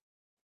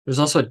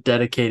a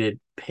dedicated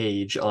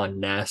page on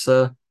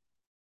NASA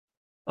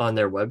on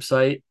their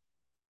website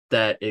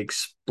that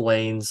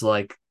explains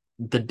like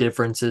the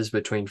differences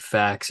between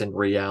facts and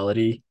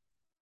reality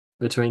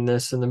between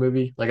this and the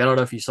movie. Like I don't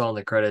know if you saw in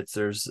the credits,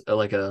 there's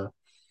like a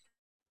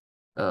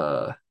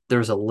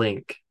there's a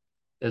link.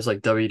 It's like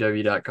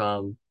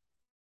www.com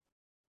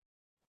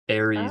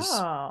Aries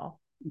Oh,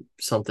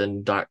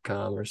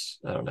 something.com or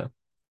I don't know.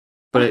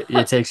 But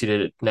it takes you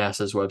to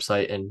NASA's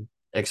website and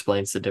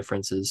explains the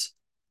differences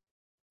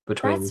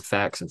between that's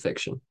facts and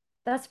fiction.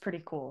 that's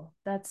pretty cool.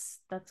 That's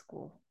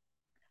cool.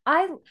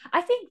 I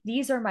I think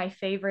these are my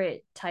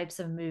favorite types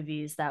of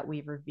movies that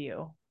we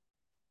review.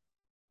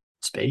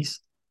 Space?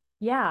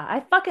 Yeah,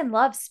 I fucking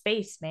love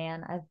space,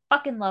 man. I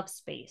fucking love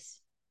space.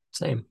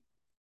 Same.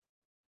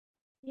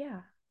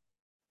 Yeah.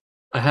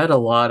 I had a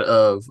lot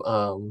of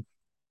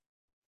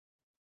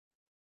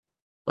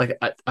like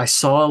I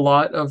saw a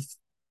lot of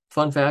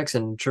fun facts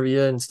and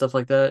trivia and stuff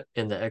like that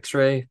in the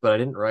X-ray, but I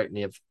didn't write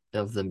any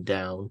of them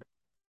down.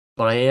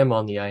 But I am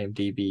on the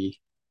IMDb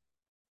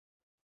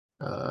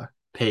uh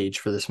page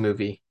for this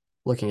movie,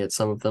 looking at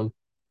some of them.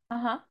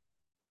 Uh-huh.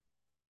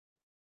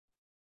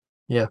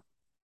 Yeah,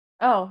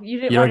 Oh, you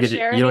didn't want to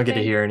share you don't get to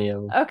anything? hear any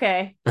of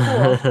Okay,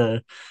 cool.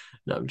 them.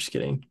 No, I'm just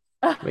kidding.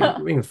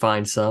 We can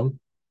find some.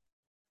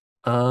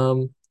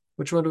 Um,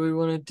 which one do we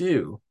want to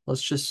do?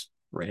 Let's just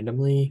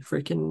randomly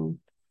freaking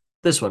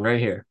this one right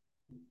here.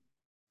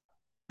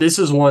 This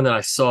is one that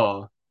I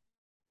saw,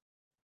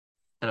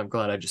 and I'm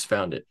glad I just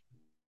found it.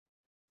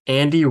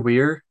 Andy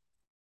Weir,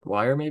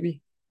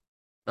 maybe,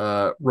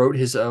 wrote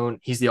his own.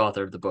 He's the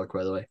author of the book,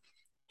 by the way.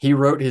 He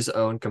wrote his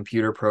own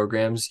computer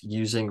programs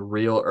using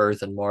real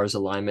Earth and Mars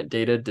alignment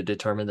data to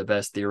determine the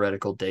best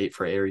theoretical date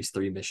for Ares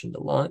 3 mission to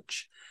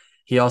launch.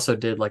 He also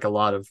did like a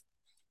lot of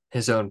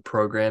his own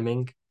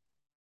programming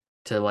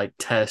to like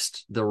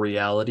test the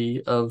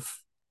reality of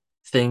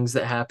things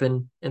that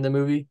happen in the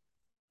movie.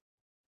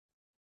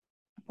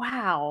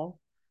 Wow.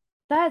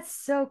 That's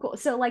so cool.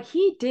 So like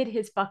he did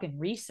his fucking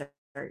research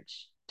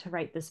to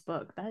write this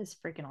book. That is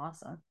freaking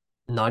awesome.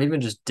 Not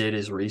even just did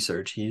his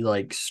research, he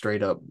like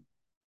straight up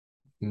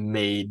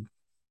made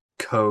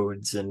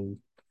codes and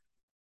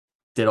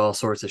did all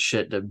sorts of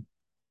shit to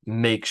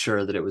make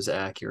sure that it was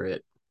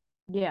accurate.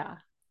 Yeah,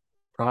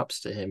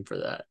 Props to him for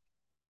that.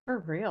 for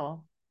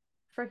real.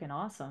 Freaking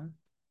awesome.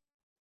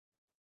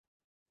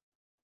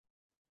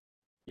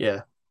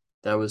 Yeah,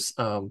 that was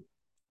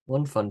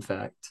one fun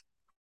fact.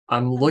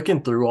 I'm Fun looking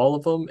fact. through all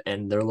of them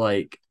and they're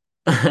like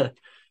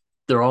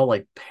they're all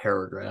like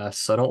paragraphs,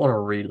 so I don't want to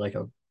read like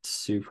a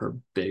super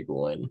big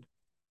one.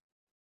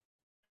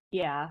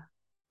 Yeah.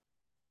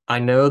 I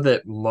know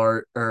that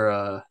Mark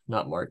or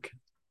not Mark,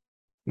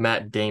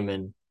 Matt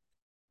Damon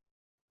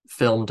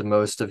filmed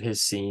most of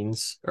his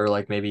scenes or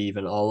like maybe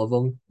even all of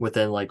them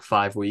within like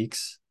 5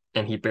 weeks,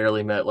 and he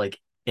barely met like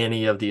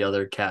any of the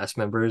other cast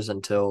members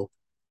until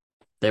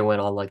they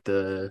went on like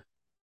the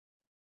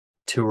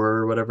tour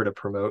or whatever to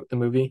promote the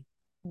movie.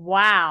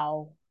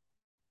 Wow.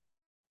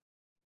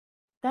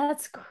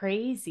 That's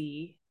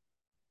crazy.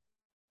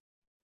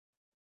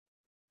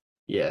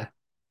 Yeah.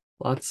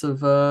 Lots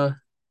of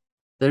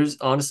there's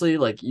honestly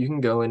like you can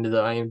go into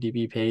the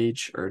IMDb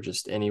page or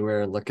just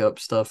anywhere and look up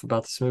stuff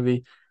about this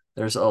movie.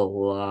 There's a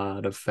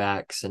lot of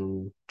facts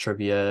and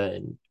trivia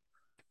and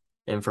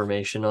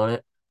information on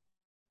it.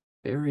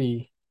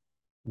 Very,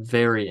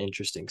 very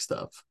interesting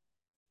stuff.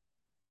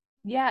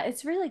 Yeah,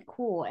 it's really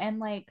cool. And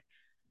like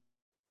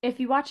if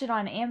you watch it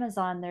on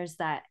Amazon, there's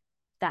that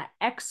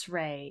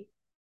X-ray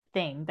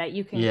thing that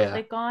you can Yeah,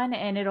 click on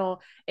and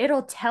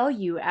it'll tell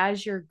you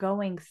as you're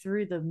going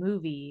through the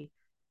movie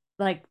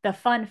like the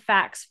fun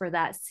facts for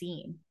that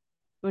scene,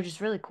 which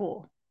is really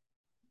cool.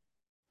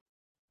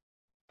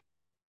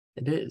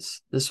 it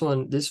is. This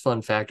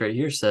fun fact right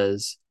here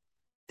says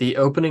the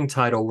opening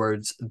title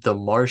words, The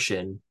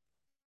Martian,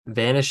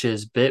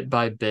 vanishes bit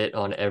by bit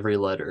on every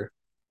letter.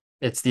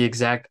 It's the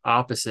exact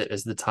opposite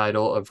as the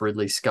title of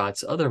Ridley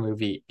Scott's other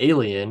movie,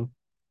 Alien,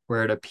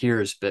 where it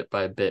appears bit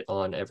by bit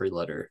on every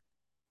letter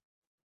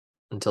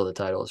until the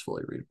title is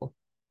fully readable.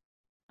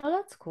 Oh,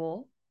 that's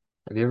cool.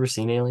 Have you ever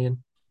seen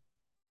Alien?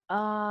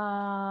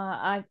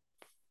 I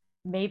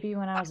maybe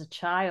when I was a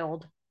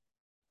child, Of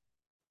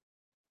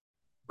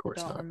I course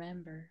don't not.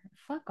 remember.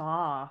 Fuck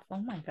off. Oh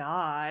my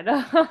God.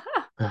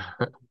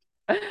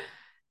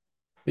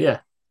 Yeah,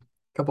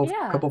 couple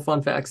Yeah.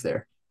 fun facts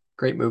there.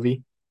 Great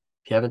movie.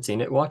 If you haven't seen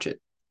it, watch it.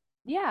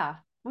 Yeah.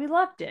 We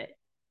loved it.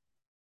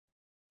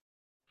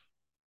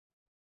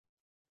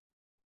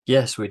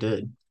 Yes, we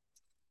did.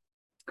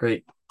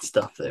 Great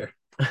stuff there.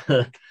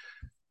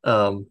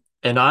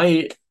 And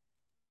I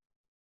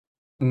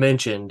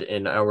mentioned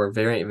in our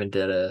variant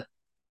vendetta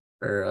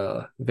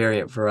or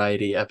variant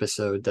variety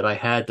episode that I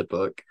had the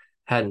book,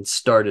 hadn't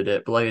started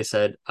it, but like I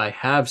said, I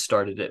have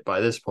started it by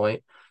this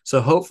point.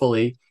 So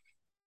hopefully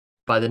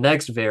by the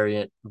next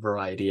variant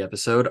variety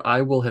episode,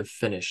 I will have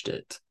finished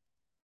it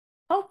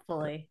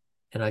Hopefully.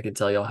 and I can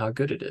tell y'all how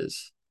good it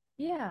is.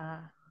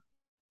 Yeah.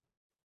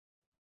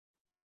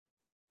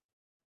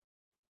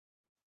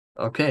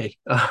 Okay.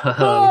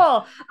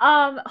 Cool.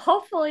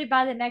 Hopefully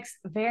by the next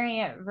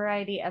variant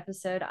variety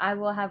episode, I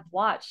will have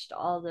watched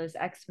all those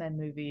X-Men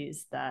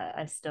movies that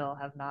I still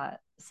have not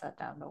sat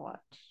down to watch.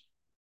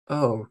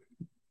 Oh,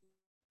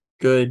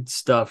 good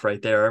stuff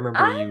right there. I remember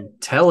I'm you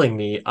telling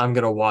me I'm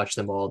gonna watch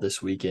them all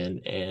this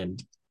weekend,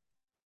 and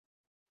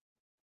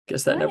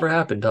guess that what? never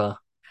happened, huh?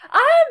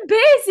 I'm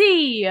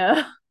busy.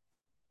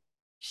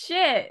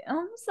 Shit.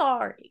 I'm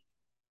sorry.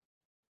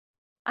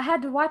 I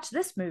had to watch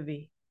this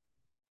movie.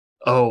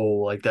 Oh,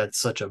 like that's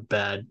such a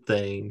bad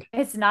thing.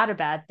 It's not a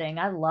bad thing.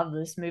 I love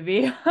this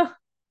movie.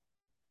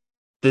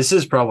 This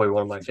is probably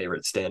one of my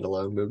favorite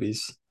standalone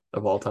movies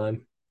of all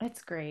time.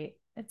 It's great.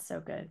 It's so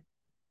good.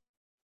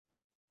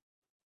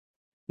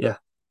 Yeah.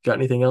 Got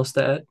anything else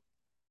to add?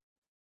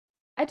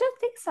 I don't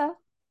think so.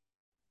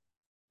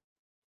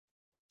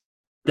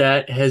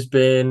 That has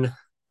been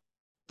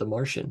The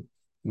Martian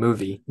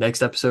movie.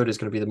 Next episode is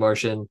going to be The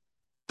Martian,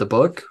 the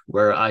book,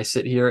 where I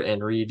sit here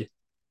and read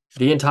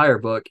the entire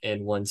book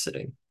in one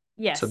sitting.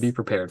 So be Yes.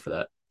 prepared for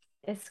that.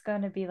 It's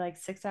going to be like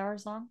 6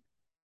 hours long.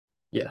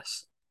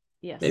 Yes.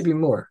 Yes. Maybe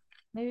more.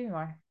 Maybe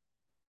more.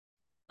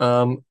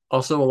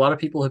 Also, a lot of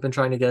people have been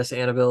trying to guess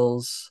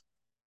Annabelle's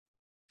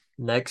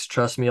next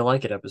Trust Me I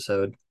Like It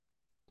episode.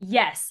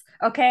 Yes.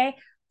 Okay.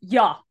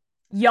 y'all,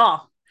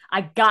 y'all,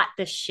 I got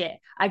this shit.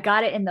 I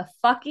got it in the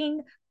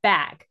fucking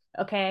bag.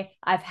 Okay.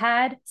 I've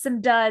had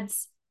some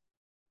duds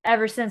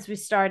ever since we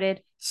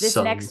started. This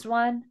Some next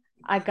one,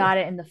 I got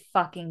it in the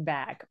fucking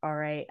bag. All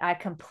right. I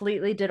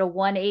completely did a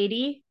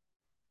 180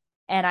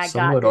 and I some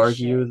got would this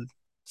shit. argue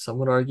some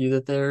would argue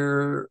that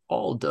they're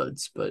all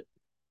duds, but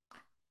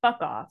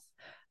Fuck off.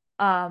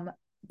 Um,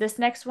 this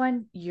next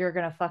one, you're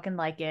gonna fucking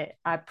like it.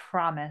 I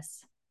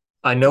promise.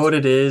 I know It's what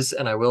it is,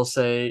 and I will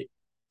say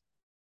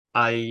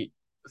I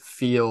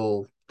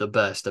feel the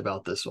best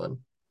about this one.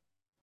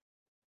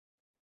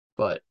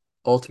 But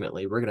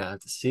ultimately, we're gonna have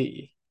to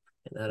see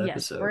in that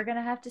yes, we're episode.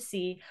 gonna have to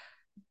see.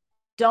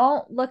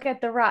 Don't look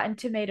at the Rotten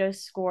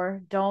Tomatoes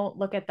score. Don't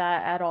look at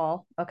that at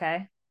all.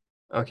 Okay.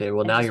 Okay,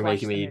 well And now just you're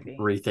making watch the me movie.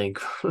 rethink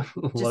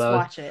what Just I was.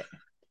 watch it.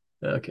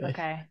 Okay,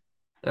 Okay.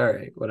 all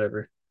right,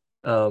 whatever.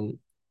 Um,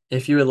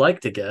 if you would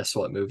like to guess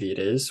what movie it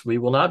is, we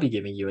will not be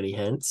giving you any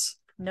hints,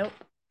 Nope.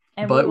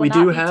 And we but will we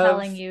do not be have.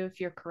 telling you if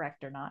you're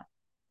correct or not.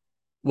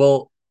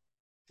 Well,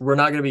 we're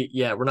not gonna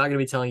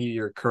be telling you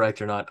you're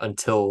correct or not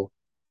until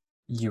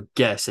you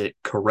guess it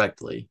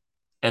correctly.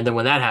 And then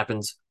when that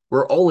happens,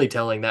 we're only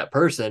telling that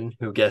person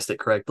who guessed it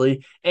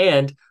correctly.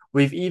 And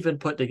we've even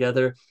put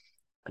together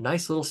a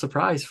nice little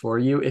surprise for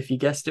you if you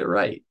guessed it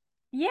right.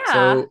 Yeah,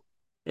 So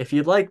if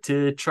you'd like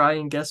to try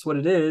and guess what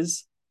it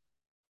is,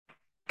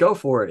 go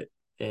for it.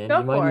 And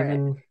go for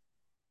it.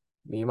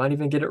 you might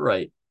even get it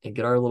right and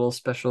get our little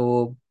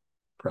special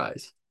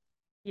prize.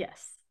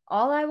 Yes.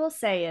 All I will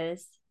say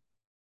is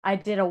I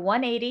did a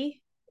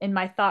 180 in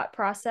my thought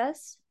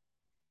process.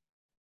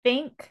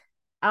 Think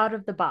out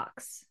of the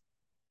box.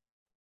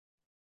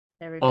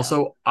 There we go.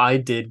 Also, I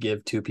did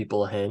give two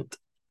people a hint,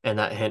 and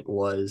that hint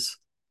was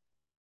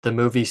the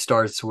movie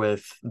starts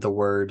with the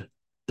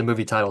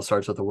movie title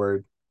starts with the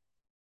word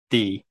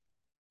the.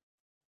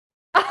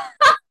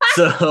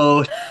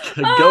 So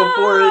go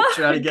for it,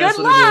 try to Good guess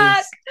what it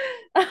is.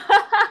 luck.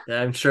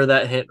 Yeah, I'm sure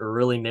that hint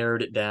really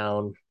narrowed it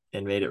down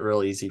and made it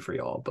real easy for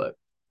y'all, but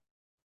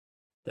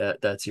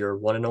that's your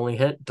one and only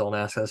hint. Don't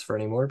ask us for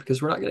any more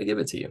because we're not going to give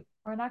it to you.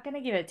 We're not going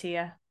to give it to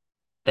you.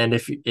 And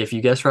if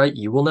you guess right,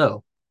 you will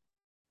know.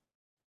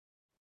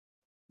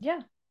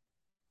 Yeah.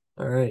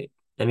 All right.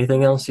 All Anything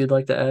right. else you'd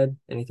like to add?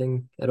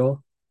 Anything at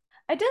all?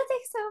 I don't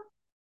think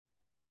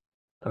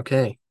so.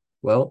 Okay.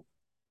 Well,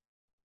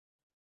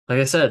 like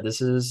I said, this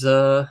has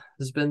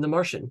been The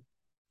Martian.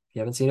 If you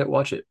haven't seen it,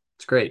 watch it.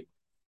 It's great.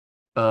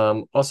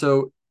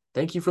 Also,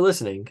 thank you for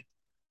listening.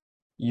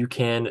 You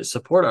can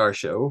support our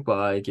show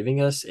by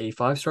giving us a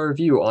 5-star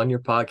review on your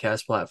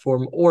podcast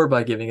platform or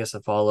by giving us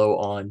a follow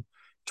on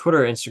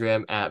Twitter or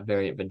Instagram at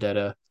Variant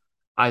Vendetta.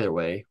 Either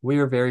way, we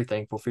are very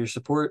thankful for your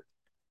support,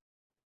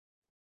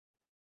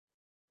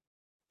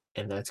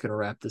 and that's going to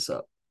wrap this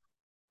up.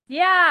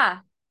 Yeah.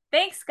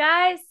 Thanks,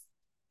 guys.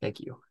 Thank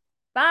you.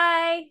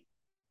 Bye.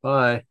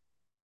 Bye.